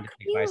trying to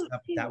think by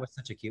stuff. That was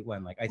such a cute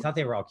one. Like, I thought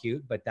they were all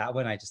cute, but that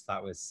one I just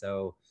thought was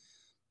so,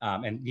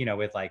 and you know,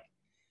 with like,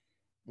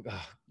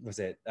 was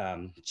it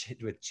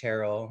with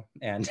Cheryl,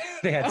 and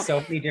they had so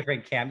many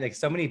different like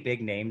so many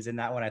big names in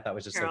that one. I thought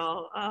was just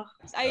Cheryl.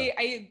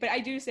 But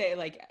I do say,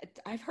 like,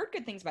 I've heard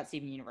good things about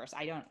Steven Universe.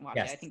 I don't watch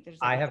it. I think there's.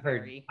 Like, I have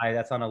heard.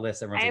 That's on a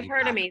list. I've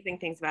heard amazing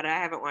things about it. I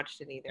haven't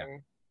watched it either. Yeah.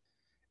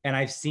 And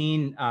I've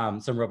seen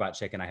some Robot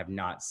Chicken. I have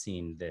not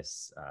seen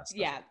this.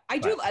 I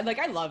do. Like,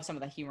 I love some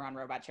of the humor on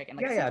Robot Chicken.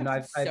 Like,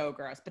 it's so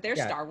gross. But their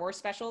Star Wars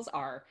specials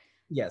are.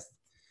 Yes.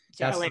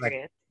 That's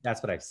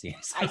what I've seen.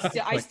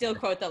 So I still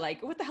quote the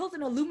like, what the hell's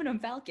an aluminum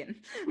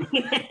falcon?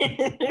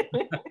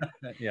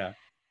 Yeah.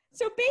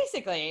 So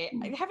basically,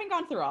 having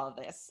gone through all of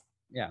this,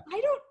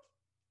 I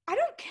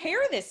don't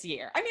care this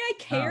year. I mean, I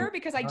care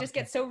because I just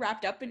get so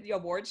wrapped up in the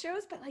award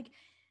shows, but like,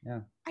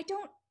 I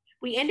don't.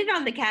 We ended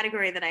on the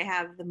category that I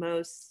have the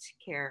most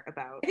care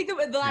about. I think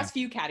the last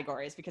few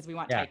categories because we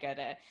want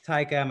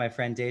Taika, my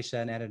friend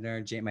Daisha, an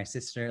editor, my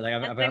sister. Like,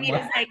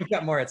 I've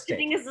got more at stake.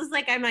 The thing is,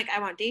 like, I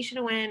want Daisha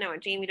to win. I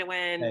want Jamie to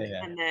win,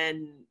 and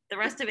then the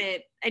rest of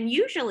it. And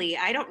usually,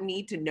 I don't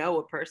need to know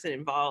a person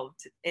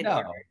involved in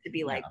order to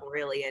be like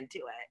really into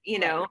it. You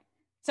know.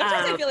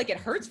 Sometimes I feel like it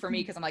hurts for me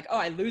because I'm like,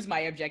 I lose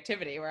my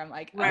objectivity. Where I'm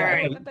like,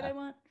 that I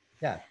want.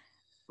 Yeah.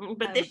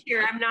 But this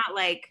year, I'm not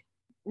like.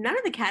 None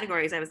of the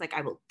categories I was like, I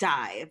will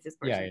die if this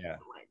person doesn't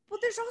win. Well,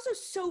 there's also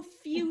so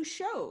few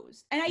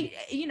shows, and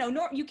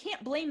you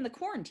can't blame the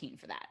quarantine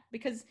for that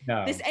because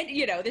this had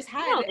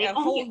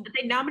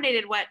they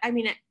nominated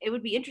it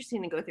would be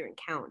interesting to go through and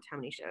count how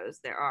many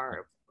shows there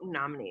are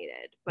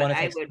nominated. But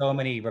so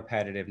many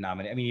repetitive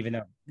nominated. I mean, even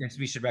though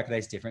we should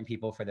recognize different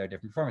people for their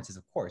different performances,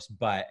 of course,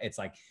 but it's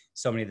like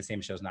so many of the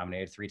same shows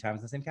nominated 3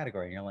 times in the same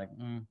category, and you're like,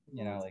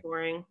 it's like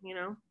boring, you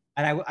know.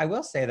 And I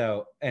will say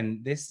though,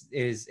 and this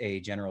is a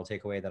general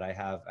takeaway that I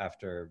have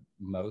after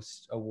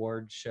most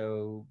award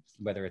shows,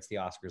 whether it's the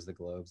Oscars, the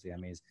Globes, the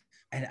Emmys,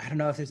 and I don't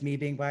know if it's me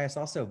being biased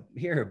also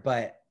here,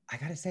 but I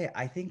gotta say,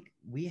 I think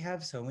we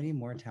have so many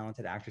more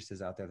talented actresses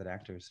out there than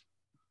actors.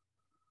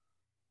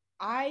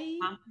 I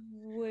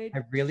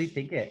really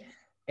think it.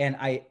 And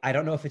I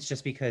don't know if it's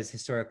just because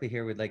historically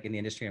here with like in the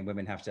industry and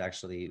women have to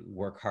actually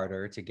work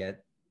harder to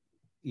get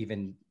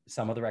even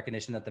some of the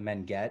recognition that the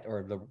men get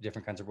or the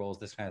different kinds of roles,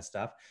 this kind of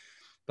stuff.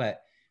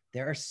 But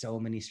there are so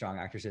many strong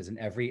actresses in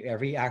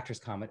every actress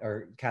comment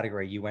or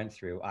category you went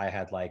through. I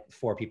had like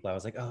 4 people. I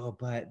was like,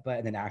 but,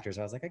 and then actors,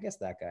 I was like, I guess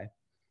that guy.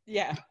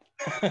 Yeah.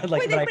 But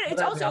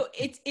it's also,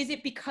 is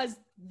it because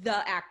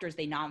the actors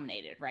they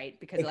nominated, right?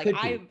 Because like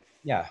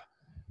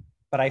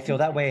but I feel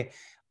that way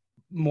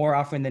more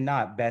often than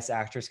not. Best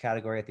actress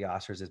category at the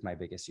Oscars is my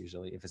biggest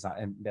usually. If it's not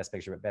in best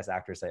picture, but best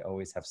actress, I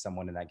always have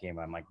someone in that game.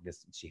 I'm like,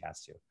 she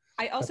has to.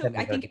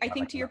 I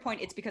think to your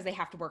point, it's because they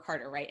have to work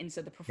harder, right? And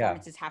so the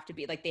performances have to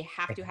be like, they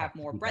have to have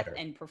more breadth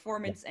and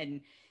performance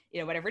and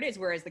whatever it is.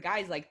 Whereas the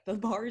guys, like, the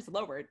bar is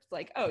lower. It's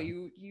like,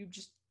 you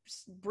just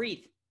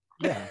breathe.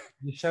 Yeah,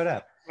 you showed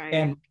up.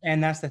 Right.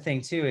 And that's the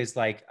thing too, is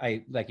like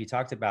you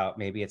talked about,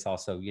 maybe it's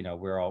also,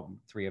 we're all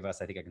 3 of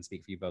us, I think I can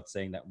speak for you both,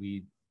 saying that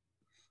we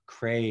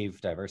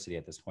crave diversity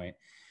at this point.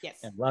 Yes.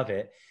 And love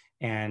it.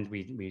 And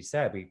we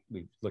said, we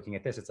looking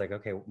at this, it's like,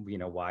 okay,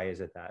 why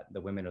is it that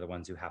the women are the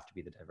ones who have to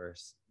be the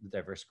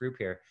diverse group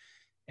here?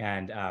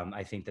 And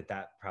I think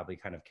that probably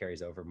kind of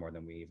carries over more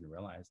than we even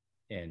realize.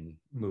 in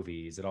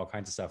movies and all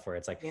kinds of stuff where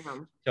it's like, Yeah.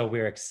 so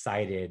we're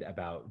excited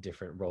about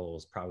different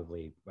roles,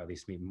 probably, or at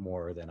least me,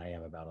 more than I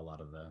am about a lot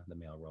of the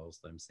male roles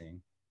that I'm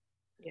seeing.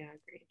 Yeah,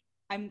 agreed.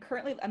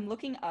 I'm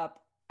looking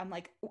up, I'm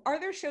like, are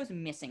there shows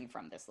missing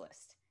from this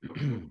list?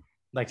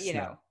 Like You snubbed.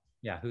 know.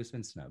 Yeah, who's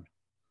been snubbed?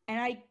 And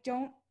I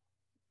don't,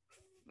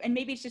 and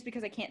maybe it's just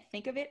because I can't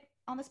think of it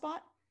on the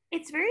spot.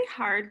 It's very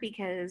hard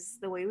because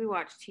the way we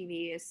watch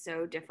TV is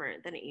so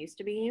different than it used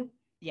to be.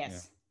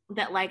 Yes.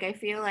 That like I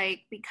feel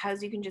like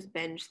because you can just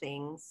binge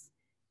things,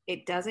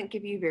 it doesn't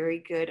give you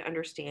very good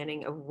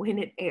understanding of when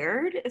it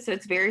aired. So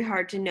it's very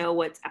hard to know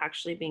what's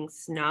actually being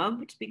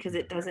snubbed because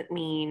it doesn't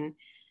mean,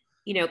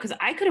 you know, because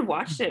I could have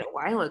watched it a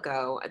while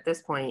ago at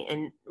this point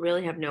and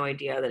really have no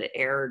idea that it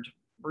aired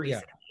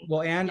recently. Yeah.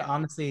 Well, and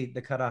honestly,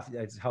 the cutoff,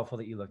 it's helpful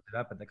that you looked it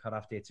up, but the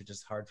cutoff dates are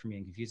just hard for me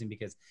and confusing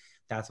because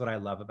that's what I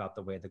love about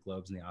the way the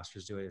Globes and the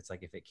Oscars do it. It's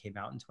like if it came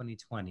out in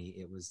 2020,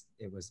 it was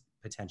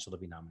potential to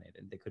be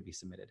nominated. They could be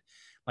submitted.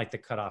 Like the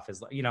cutoff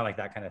is, you know, like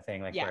that kind of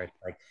thing. Like where it's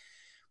like,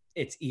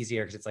 it's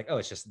easier because it's like, oh,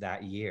 it's just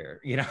that year,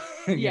 you know?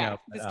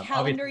 This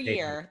calendar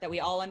year that we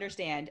all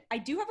understand. I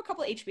do have a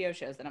couple of HBO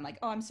shows that I'm like,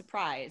 oh, I'm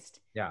surprised.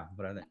 Yeah,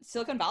 what are they?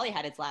 Silicon Valley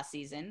had its last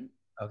season.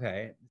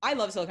 Okay. I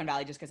love Silicon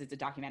Valley just because it's a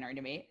documentary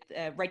to me.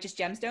 Righteous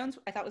Gemstones,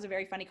 I thought was a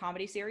very funny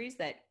comedy series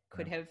that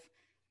could have,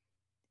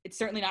 it's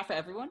certainly not for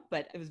everyone,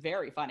 but it was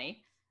very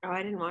funny. Oh,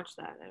 I didn't watch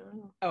that. I don't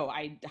know. Oh,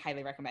 I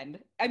highly recommend.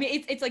 I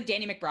mean, it's like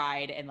Danny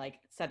McBride and like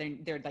Southern,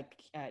 they're like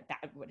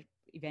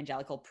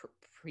evangelical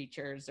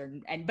preachers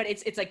but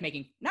it's like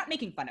not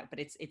making fun of, but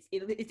it's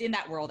in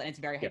that world and it's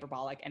very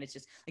hyperbolic and it's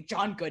just like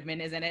John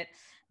Goodman is in it.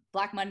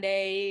 Black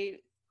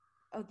Monday.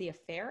 Oh, The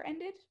Affair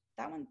ended.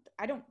 That one,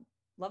 I don't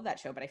love that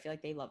show, but I feel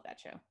like they love that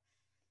show.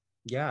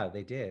 Yeah,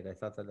 they did. I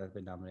thought that had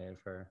been nominated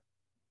for.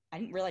 I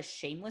didn't realize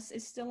Shameless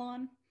is still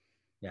on.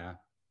 Yeah.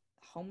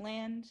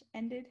 Homeland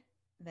ended.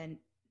 Then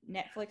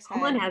Netflix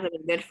Homeland hasn't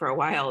been good for a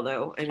while,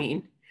 though. I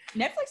mean,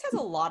 Netflix has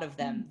a lot of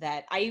them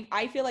that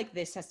I feel like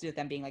this has to do with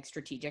them being like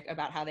strategic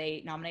about how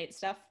they nominate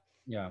stuff.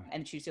 Yeah.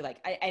 And choose to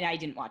like, I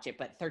didn't watch it,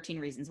 but 13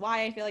 Reasons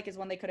Why I feel like is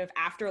one they could have.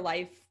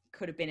 Afterlife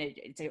could have been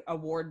it's an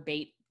award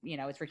bait. You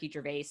know, it's Ricky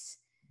Gervais.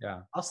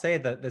 Yeah, I'll say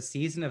that the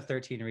season of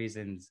 13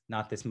 Reasons,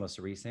 not this most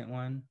recent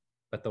one,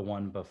 but the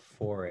one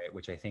before it,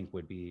 which I think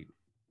would be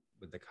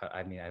with the cut.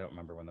 I mean, I don't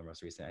remember when the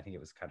most recent. I think it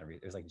was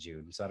it was like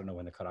June, so I don't know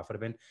when the cutoff would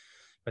have been.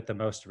 But the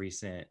most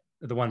recent,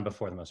 the one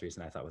before the most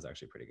recent, I thought was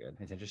actually pretty good.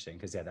 It's interesting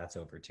because that's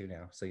over too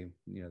now. So you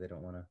know they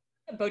don't want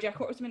to. BoJack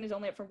Horseman is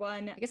only up for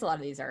one. I guess a lot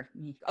of these are.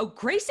 Oh,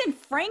 Grace and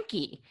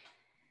Frankie.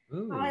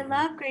 Ooh. Oh, I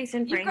love Grace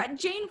and Frankie. You've got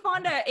Jane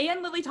Fonda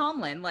and Lily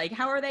Tomlin. Like,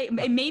 how are they?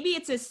 Maybe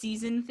it's a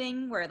season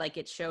thing where like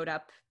it showed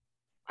up.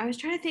 I was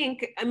trying to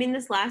think. I mean,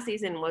 this last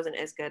season wasn't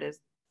as good as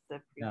the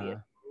previous.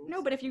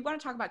 No, but if you want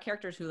to talk about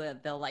characters who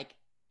they'll like,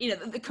 you know,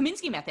 the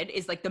Kaminsky method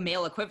is like the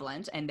male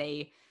equivalent, and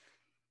they.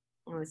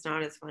 Oh, it's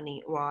not as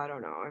funny. Well, I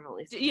don't know. I've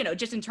only seen. You know,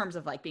 just in terms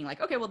of like being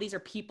like, okay, well, these are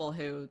people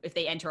who, if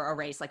they enter a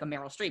race like a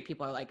Meryl Streep,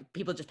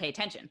 people just pay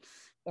attention.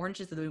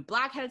 Orange is the New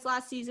Black had its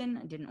last season.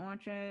 I didn't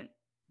watch it.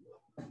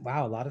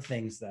 Wow, a lot of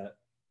things that.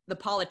 The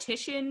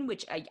Politician,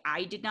 which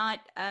I did not.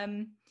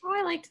 Oh,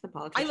 I liked The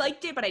Politician. I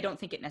liked it, but I don't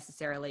think it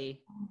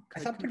necessarily. I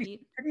thought pretty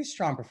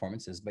strong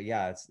performances, but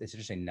yeah, it's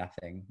interesting.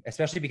 Nothing,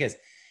 especially because,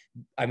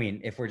 I mean,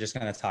 if we're just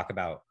going to talk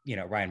about, you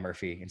know, Ryan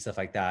Murphy and stuff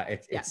like that,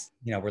 it's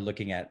you know, we're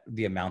looking at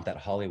the amount that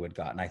Hollywood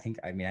got, and I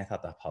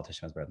thought The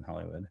Politician was better than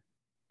Hollywood.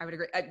 I would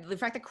agree. The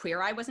fact that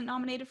Queer Eye wasn't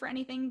nominated for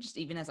anything, just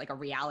even as like a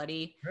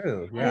reality,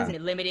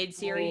 limited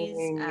series,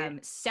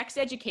 Sex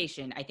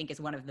Education, I think is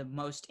one of the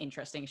most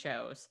interesting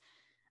shows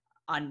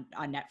on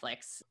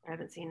Netflix. I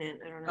haven't seen it.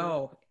 I don't know.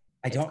 Oh,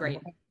 I don't great.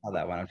 know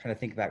that one. I'm trying to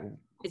think back.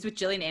 It's with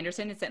Gillian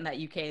Anderson. It's set in that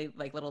UK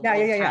like little town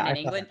in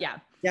England. Yeah.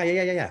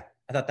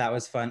 I thought that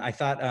was fun. I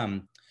thought,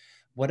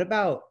 what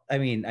about? I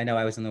mean, I know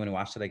I was the only one who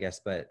watched it, I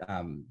guess, but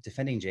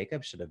Defending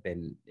Jacob should have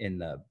been in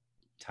the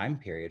time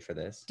period for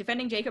this.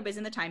 Defending Jacob is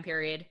in the time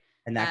period,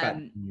 and that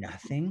got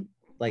nothing.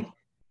 Like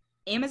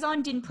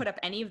Amazon didn't put up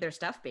any of their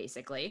stuff,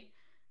 basically.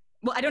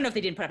 Well, I don't know if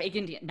they didn't put up. It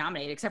didn't get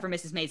nominated except for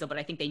Mrs. Maisel, but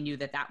I think they knew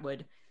that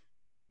would.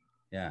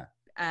 Yeah.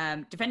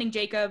 Defending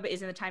Jacob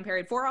is in the time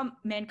period. For All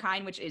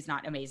Mankind, which is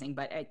not amazing,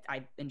 but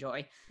I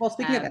enjoy. Well,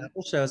 speaking of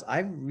Apple shows, I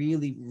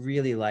really,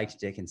 really liked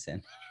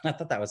Dickinson. I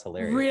thought that was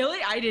hilarious. Really?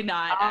 I did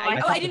not.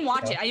 I didn't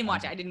watch it. I didn't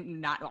watch it. I did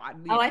not watch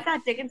it. Oh, I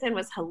thought Dickinson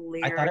was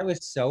hilarious. I thought it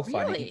was so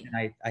funny. Really?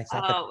 And I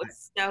thought it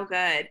was so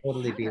good.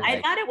 Totally be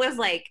I thought it was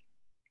like,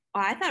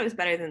 I thought it was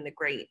better than The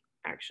Great,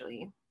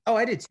 actually. Oh,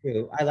 I did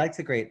too. I liked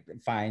The Great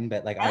fine,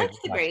 but like I liked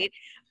The Great,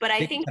 but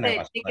I think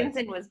that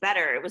Dickinson was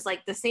better. It was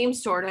like the same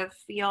sort of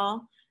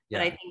feel. But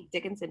I think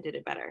Dickinson did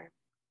it better.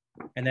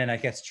 And then I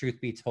guess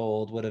Truth Be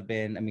Told would have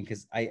been, I mean,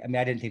 because I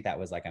didn't think that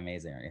was like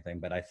amazing or anything,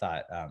 but I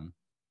thought,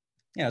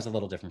 it was a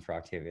little different for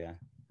Octavia.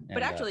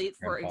 But actually,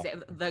 for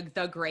example,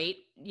 the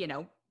Great, you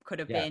know, could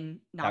have been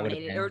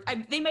nominated, or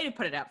they might have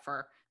put it up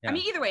for. Yeah. I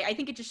mean, either way, I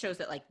think it just shows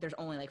that like there's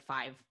only like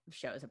 5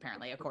 shows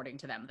apparently, according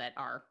to them, that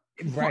are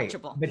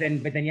watchable. But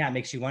then it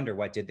makes you wonder,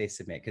 what did they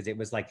submit? Because it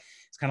was like,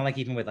 it's kind of like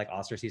even with like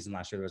Oscar season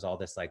last year, there was all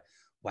this like,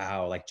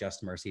 wow, like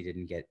Just Mercy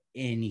didn't get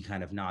any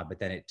kind of nod, but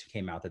then it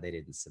came out that they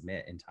didn't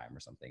submit in time or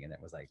something, and it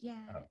was like, Yeah,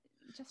 oh.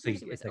 Just So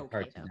Mercy was it's like okay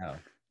hard though. to know.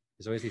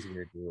 There's always these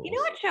weird rules. You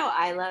know what show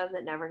I love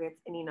that never gets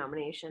any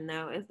nomination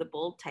though is The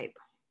Bold Type.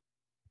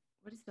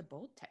 What is The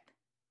Bold Type?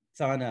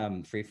 It's on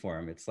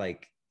Freeform. It's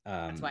like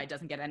that's why it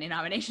doesn't get any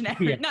nomination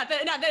ever. Yeah. Not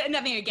that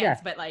nothing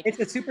against, but like it's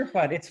a super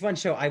fun. It's a fun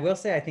show. I will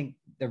say, I think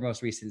their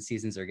most recent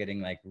seasons are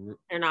getting like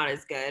they're not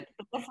as good.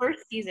 But the first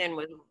season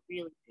was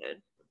really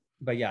good.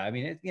 But yeah, I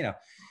mean,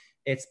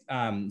 it's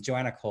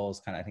Joanna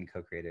Cole's kind of, I think,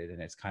 co-created,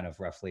 and it's kind of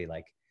roughly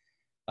like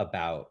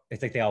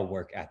it's like they all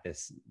work at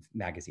this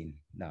magazine,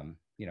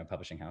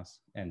 publishing house,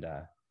 and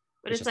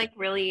but it's like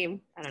really,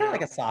 it's kind of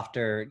like a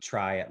softer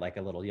try at like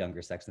a little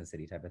younger Sex and the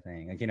City type of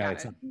thing. Like,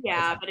 it's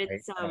yeah, it's but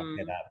it's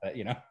but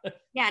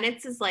yeah, and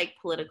it's as like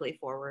politically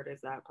forward as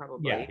that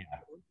probably. Yeah,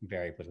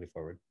 very politically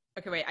forward.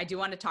 Okay, wait, I do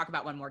want to talk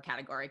about one more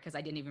category because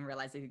I didn't even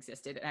realize it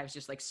existed, and I was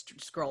just like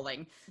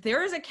scrolling.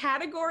 There is a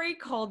category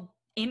called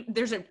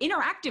there's an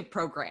interactive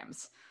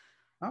programs.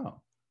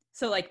 Oh.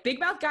 So like Big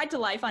Mouth Guide to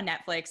Life on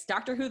Netflix,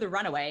 Doctor Who: The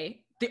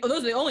Runaway.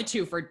 Those are the only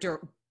two for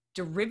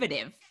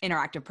derivative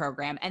interactive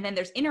program. And then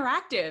there's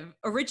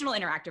original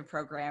interactive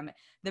program,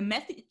 the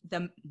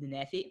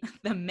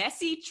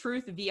Messy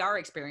Truth VR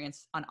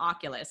experience on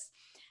Oculus.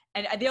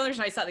 And the only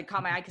reason I saw that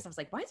caught my eye because I was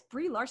like, why is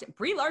Brie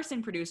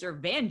Larson producer,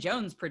 Van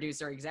Jones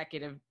producer,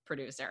 executive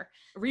producer,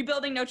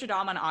 Rebuilding Notre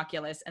Dame on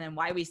Oculus, and then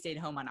Why We Stayed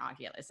Home on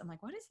Oculus. I'm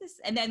like, what is this?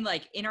 And then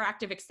like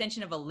interactive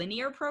extension of a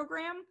linear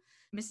program,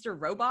 Mr.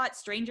 Robot,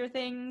 Stranger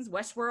Things,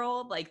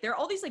 Westworld. Like there are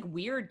all these like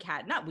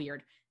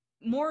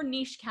more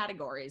niche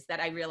categories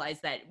that I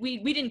realized that we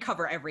didn't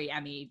cover every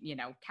Emmy,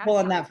 category. Well,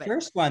 and that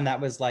first one,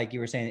 that was like you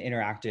were saying,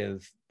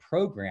 interactive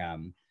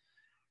program.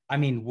 I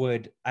mean,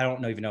 I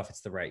don't even know if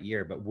it's the right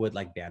year, but would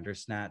like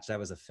Bandersnatch, that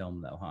was a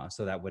film though, huh?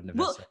 So that wouldn't have.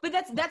 Well, but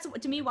that's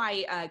to me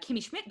why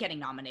Kimmy Schmidt getting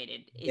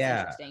nominated is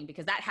interesting,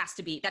 because that has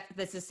to be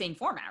that's the same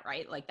format,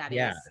 right? Like that is.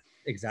 Yeah,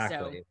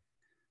 exactly.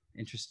 So,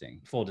 interesting.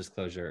 Full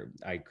disclosure,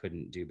 I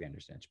couldn't do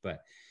Bandersnatch,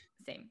 but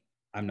same.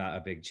 I'm not a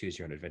big choose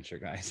your own adventure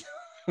guy. So.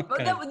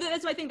 But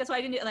that's why I think that's why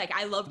I didn't like.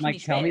 I love Kimmy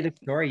Schmidt. Tell me the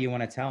story you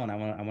want to tell, and I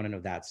want to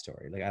know that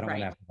story. Like I don't want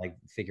to have to like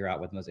figure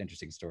out what the most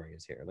interesting story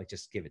is here. Like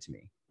just give it to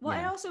me. Well,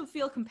 I also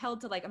feel compelled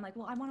to like. I'm like,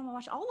 well, I want to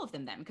watch all of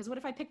them then, because what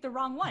if I pick the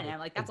wrong one? And I'm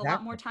like, that's a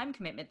lot more time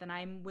commitment than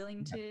I'm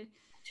willing to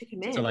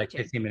commit. So like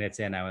 15 minutes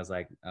in, I was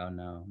like, oh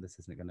no, this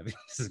isn't gonna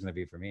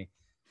be for me.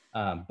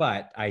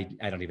 But I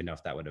don't even know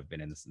if that would have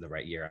been in the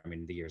right year. I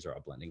mean, the years are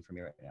all blending for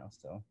me right now.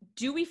 So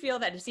do we feel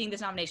that seeing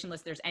this nomination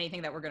list, there's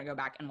anything that we're gonna go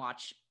back and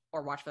watch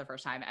for the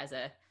first time as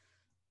a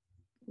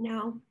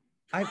No.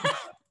 I'll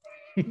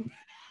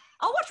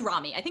watch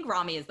Rami. I think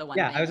Rami is the one.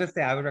 Yeah, I was gonna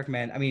say I would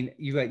recommend. I mean,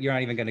 you're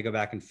not even gonna go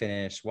back and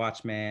finish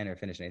Watchmen or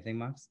finish anything,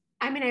 Mox?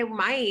 I mean, I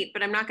might,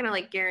 but I'm not gonna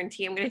like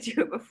guarantee I'm gonna do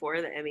it before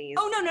the Emmys.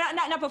 Oh no,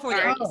 not before the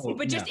Emmys,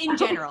 but just in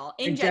general.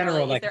 In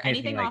general, is there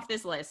anything off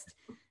this list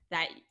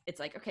that it's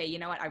like, okay, you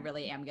know what, I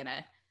really am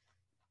gonna.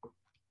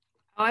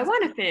 Oh, I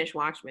want to finish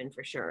Watchmen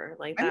for sure.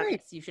 Like that.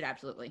 You should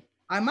absolutely.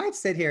 I might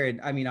sit here and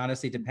I mean,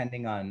 honestly,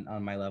 depending on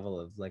my level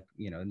of like,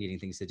 needing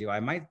things to do, I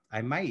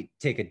might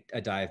take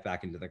a dive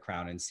back into The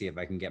Crown and see if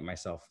I can get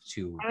myself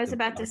to. I was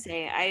about to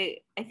say,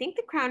 I think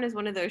The Crown is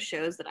one of those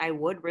shows that I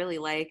would really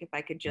like if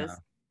I could just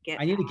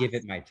get. I need to give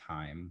it my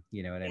time.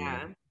 You know what I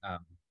mean?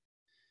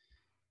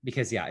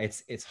 Because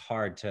it's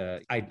hard to.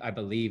 I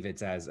believe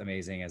it's as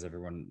amazing as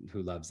everyone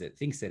who loves it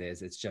thinks it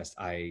is. It's just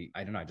I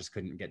don't know. I just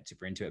couldn't get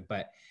super into it.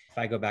 But if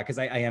I go back, because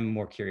I am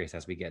more curious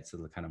as we get to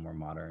the kind of more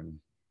modern.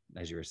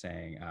 As you were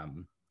saying,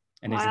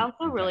 and I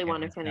also really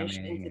want to finish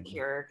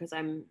Insecure because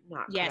I'm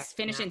not. Yes,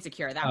 finish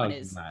Insecure. That one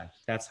is.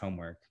 That's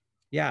homework.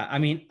 Yeah, I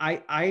mean,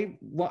 I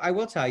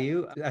will tell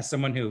you, as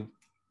someone who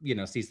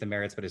sees the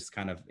merits, but is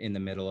kind of in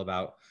the middle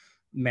about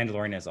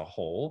Mandalorian as a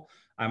whole,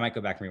 I might go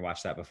back and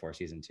rewatch that before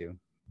season 2.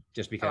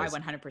 Just because I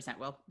 100%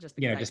 will. Just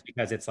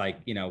because it's like,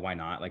 why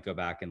not like go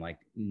back and like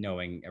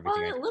knowing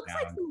everything. Well, it looks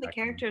like some of the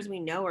characters we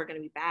know are going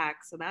to be back,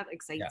 so that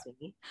excites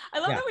me. I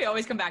love that we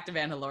always come back to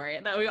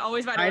Mandalorian. That we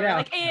always find out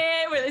like,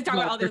 we're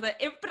talking about all this,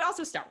 but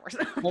also Star Wars.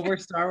 Well, we're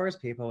Star Wars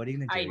people. What are you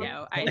going to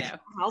do? I know.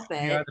 Help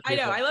it. I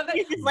know. I love that.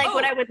 This is like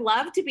what I would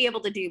love to be able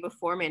to do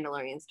before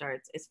Mandalorian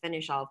starts is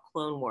finish all of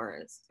Clone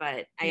Wars,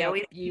 but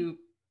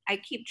I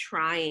keep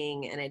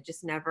trying, and it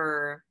just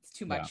never. It's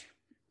too much.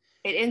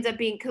 It ends up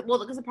being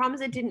because the problem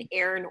is it didn't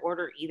air in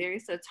order either,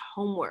 so it's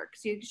homework.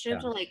 So you should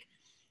have to like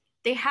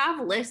they have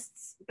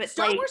lists, but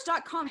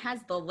StarWars.com has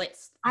the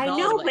list. I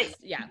know, but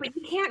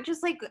you can't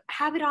just like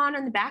have it on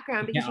in the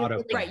background because you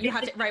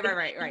have to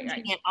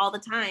it all the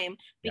time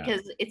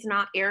because it's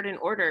not aired in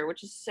order,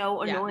 which is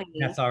so annoying.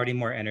 That's already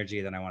more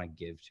energy than I want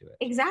to give to it.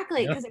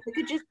 Exactly, because if we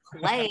could just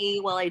play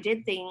while I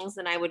did things,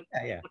 then I would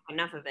have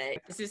enough of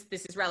it. This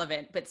is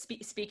relevant, but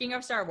speaking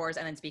of Star Wars,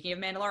 and then speaking of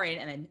Mandalorian,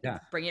 and then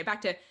bringing it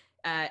back to.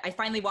 I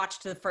finally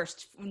watched the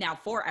first now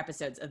 4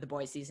 episodes of The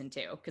Boys season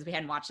 2 because we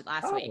hadn't watched it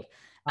last week.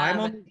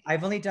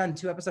 I've only done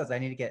 2 episodes. I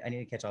need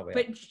to catch all the way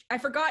up. But I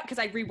forgot because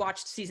I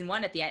rewatched season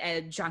 1 at the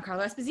end.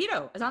 Giancarlo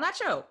Esposito is on that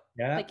show.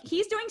 Yeah. Like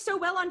he's doing so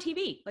well on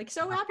TV. Like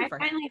so happy for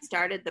him. I finally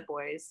started The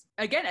Boys.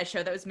 Again, a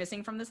show that was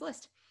missing from this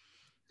list.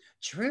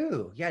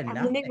 True. Yeah. I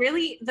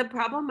mean, the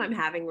problem I'm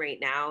having right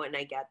now, and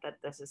I get that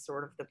this is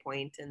sort of the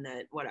point and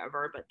that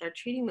whatever, but they're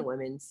treating the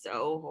women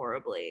so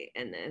horribly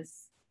in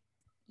this.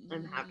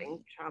 I'm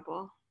having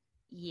trouble.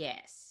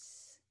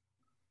 Yes.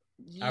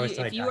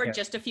 If you are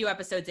just a few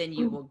episodes in,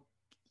 you will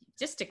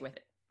just stick with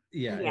it.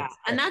 Yeah.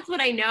 And that's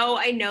what I know.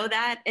 I know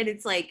that. And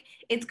it's like,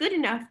 it's good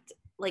enough.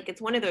 Like,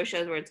 it's one of those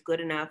shows where it's good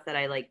enough that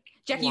I like.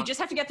 Jackie, you just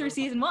have to get through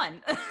season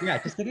 1. Yeah,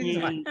 just get through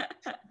season 1.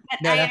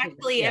 I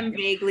actually am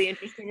vaguely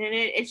interested in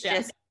it. It's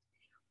just,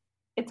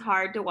 it's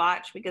hard to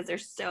watch because they're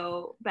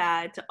so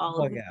bad to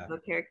all of the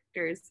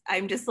characters.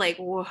 I'm just like,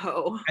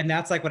 whoa. And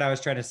that's like what I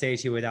was trying to say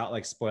to you without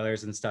like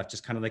spoilers and stuff.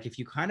 Just kind of like, if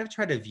you kind of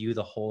try to view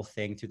the whole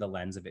thing through the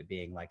lens of it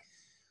being like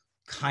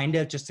kind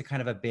of just a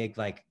kind of a big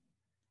like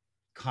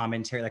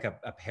commentary, like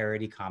a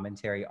parody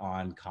commentary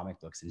on comic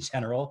books in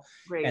general,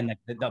 and like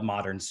the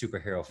modern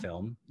superhero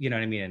film, you know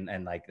what I mean?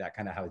 And like that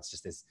kind of how it's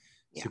just this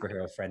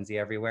superhero frenzy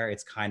everywhere.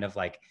 It's kind of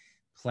like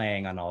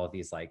playing on all of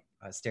these like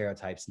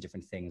stereotypes and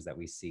different things that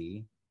we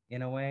see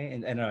in a way.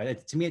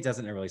 And to me, it does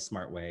it in a really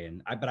smart way.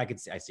 And I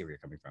see where you're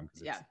coming from.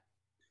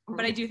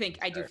 But I do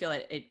feel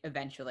it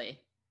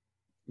eventually.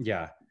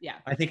 Yeah.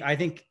 I think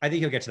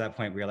you'll get to that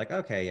point where you're like,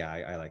 okay, yeah,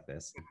 I like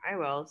this. I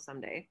will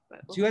someday.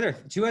 But two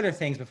other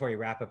things before we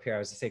wrap up here. I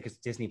was to say, because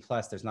Disney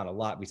Plus, there's not a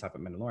lot. We talk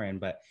about Mandalorian,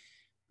 but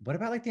what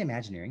about like the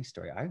Imagineering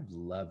story? I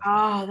loved.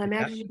 Oh, the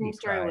Imagineering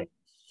story was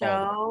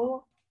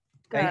so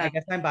good. I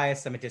guess I'm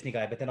biased. I'm a Disney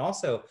guy, but then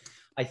also,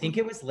 I think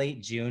it was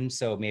late June,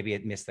 so maybe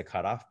it missed the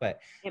cutoff. But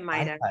it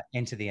might have.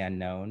 Into the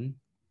Unknown.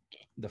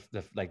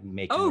 The like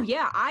making. Oh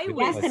yeah,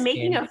 the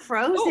making of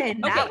Frozen.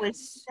 That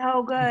was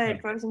so good.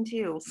 Frozen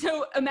 2.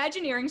 So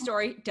Imagineering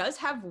story does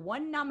have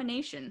 1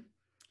 nomination,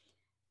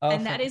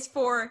 and that is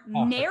for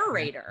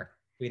narrator.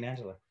 Queen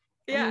Angela.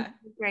 Yeah,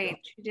 great.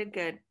 She did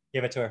good.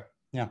 Give it to her.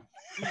 Yeah.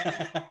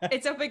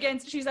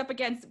 She's up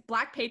against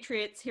Black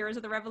Patriots, Heroes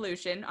of the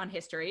Revolution on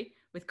History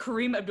with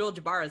Kareem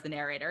Abdul-Jabbar as the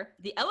narrator,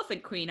 The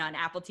Elephant Queen on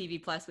Apple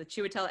TV Plus with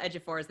Chiwetel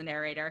Ejiofor as the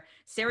narrator,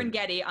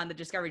 Serengeti on the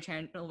Discovery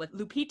Channel with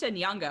Lupita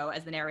Nyong'o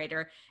as the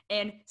narrator,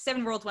 and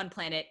Seven Worlds, One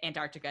Planet,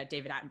 Antarctica,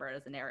 David Attenborough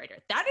as the narrator.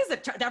 That is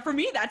that for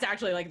me, that's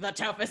actually like the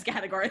toughest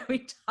category that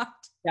we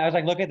talked. Yeah, I was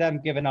like, look at them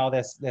giving all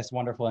this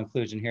wonderful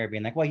inclusion here,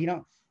 being like, well, you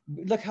don't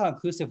look how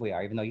inclusive we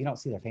are, even though you don't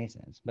see their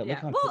faces. But look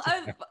how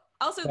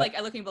also, like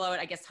looking below it,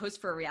 I guess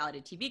host for a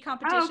reality TV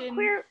competition.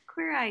 Oh,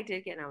 Queer Eye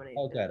did get nominated.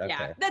 Oh, good. Okay.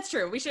 Yeah, that's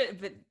true. We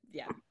should, but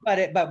yeah.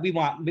 But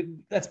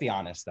let's be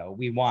honest though.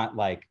 We want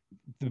like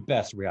the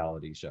best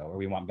reality show, or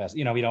we want best.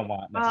 We don't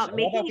want.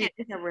 Making It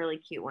is a really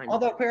cute one.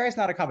 Although Queer Eye is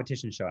not a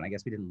competition show, and I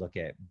guess we didn't look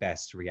at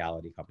best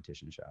reality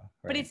competition show.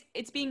 Right?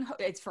 But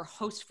it's for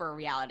host for a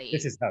reality.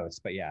 This is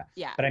host, but yeah.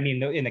 Yeah. But I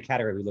mean, in the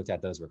category we looked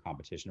at, those were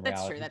competition reality.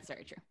 That's true. That's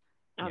very true.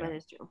 Oh, that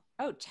is true.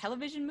 Oh,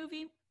 television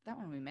movie. That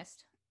one we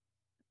missed.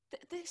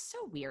 They're so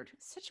weird.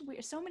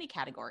 So many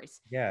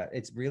categories. Yeah,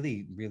 it's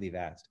really, really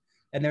vast.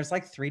 And there's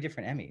like 3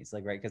 different Emmys,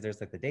 like, right? Because there's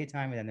like the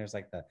daytime, and then there's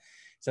like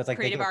so it's like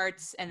creative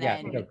arts, and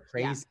then they go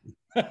crazy.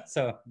 Yeah.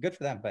 So good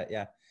for them, but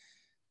yeah,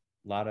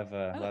 a lot of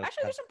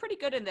actually, there's some pretty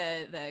good in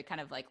the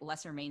kind of like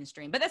lesser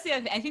mainstream. But that's the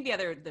other thing. I think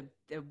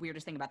the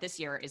weirdest thing about this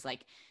year is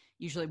like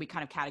usually we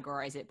kind of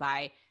categorize it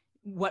by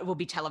what will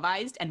be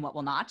televised and what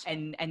will not,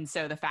 and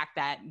so the fact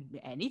that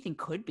anything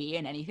could be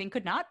and anything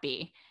could not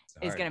be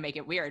is going to make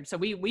it weird. So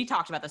we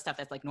talked about the stuff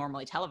that's like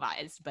normally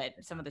televised, but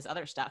some of this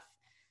other stuff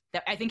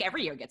that I think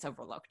every year gets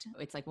overlooked.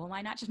 It's like, well,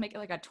 why not just make it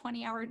like a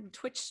 20-hour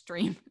Twitch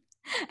stream?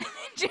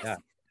 Yeah.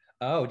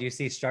 Oh, do you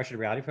see structured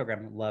reality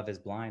program Love is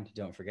Blind?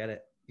 Don't forget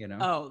it.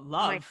 Oh,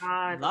 my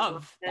God,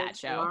 love that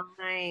show.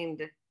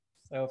 Blind.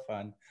 So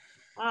fun.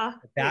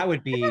 That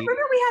would be. I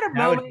remember we had a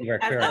moment. Queer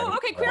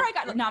Eye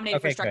got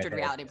nominated for structured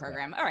reality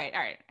program. All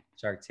right.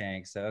 Shark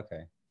Tank. So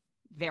okay.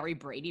 Very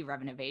Brady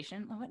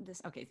renovation.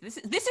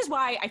 This is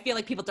why I feel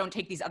like people don't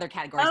take these other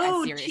categories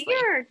as seriously.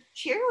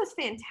 Cheer was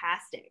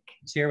fantastic.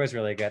 Cheer was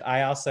really good.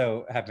 I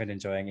also have been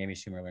enjoying Amy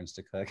Schumer Learns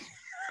to Cook.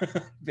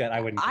 But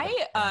I wouldn't.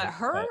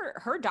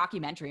 Her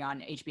documentary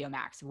on HBO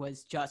Max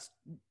was just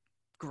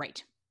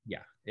great.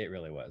 Yeah, it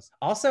really was.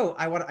 Also,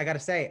 I got to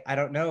say, I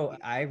don't know,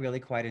 I really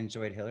quite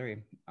enjoyed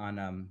Hillary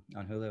on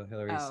Hulu.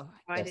 Hillary's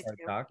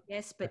doc.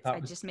 Yes, but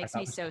it just makes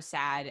me so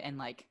sad and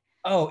like.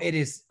 Oh, it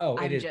is. Oh,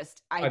 it is.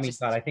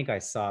 God, I think I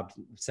sobbed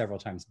several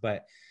times,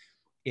 but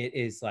it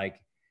is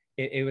like,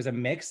 it was a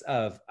mix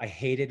of, I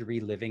hated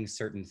reliving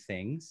certain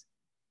things,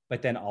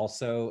 but then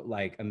also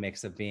like a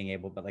mix of being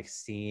able, but like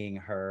seeing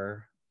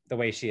her the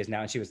way she is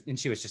now. And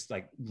she was just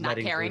like not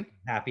caring,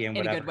 happy and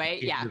in whatever. a good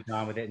way. She moved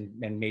on with it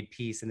and made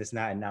peace and this and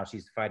that. And now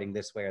she's fighting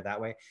this way or that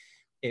way.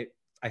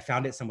 I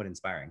found it somewhat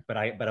inspiring.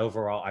 But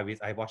overall,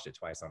 I watched it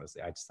twice.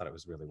 Honestly, I just thought it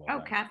was really well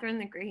done. Catherine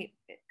the Great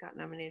got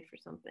nominated for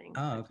something.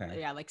 Oh, okay.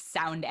 Yeah, like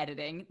sound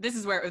editing. This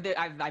is where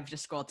I've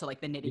just scrolled to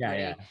like the nitty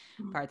gritty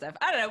parts of.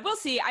 I don't know. We'll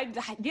see.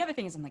 The other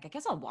thing is, I'm like, I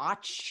guess I'll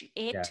watch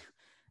it.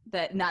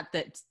 Yeah. Not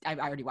that I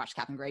already watched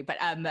Catherine Gray, but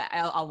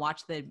I'll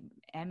watch the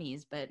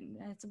Emmys. But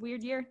it's a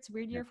weird year. It's a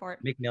weird year for it.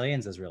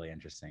 McMillions is really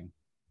interesting.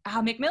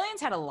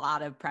 McMillions had a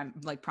lot of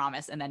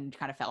promise and then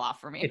kind of fell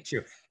off for me. It's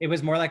true. It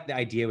was more like the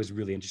idea was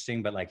really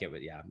interesting, but like it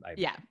was,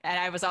 and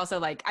I was also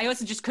like, I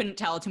also just couldn't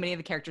tell. Too many of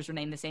the characters were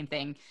named the same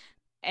thing.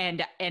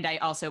 And I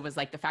also was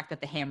like, the fact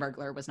that the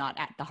Hamburglar was not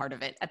at the heart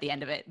of it, at the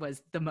end of it,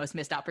 was the most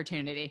missed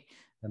opportunity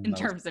in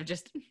terms of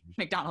just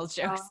McDonald's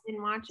jokes. I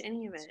didn't watch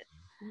any of it.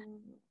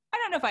 I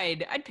don't know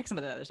if I'd pick some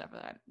of the other stuff for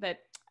that, but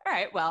all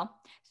right. Well,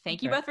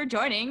 thank you both for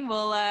joining.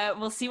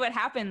 We'll see what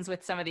happens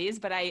with some of these,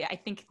 but I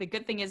think the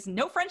good thing is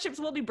no friendships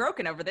will be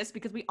broken over this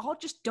because we all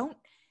just don't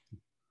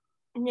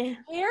care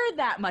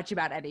that much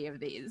about any of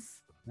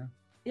these. No.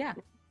 Yeah.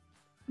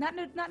 Not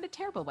in a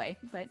terrible way,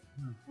 but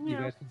you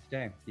guys can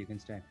stay. You can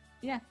stay.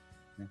 Yeah.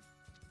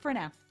 For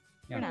now.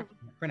 Yeah.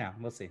 For now.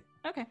 We'll see.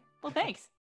 Okay. Well, thanks.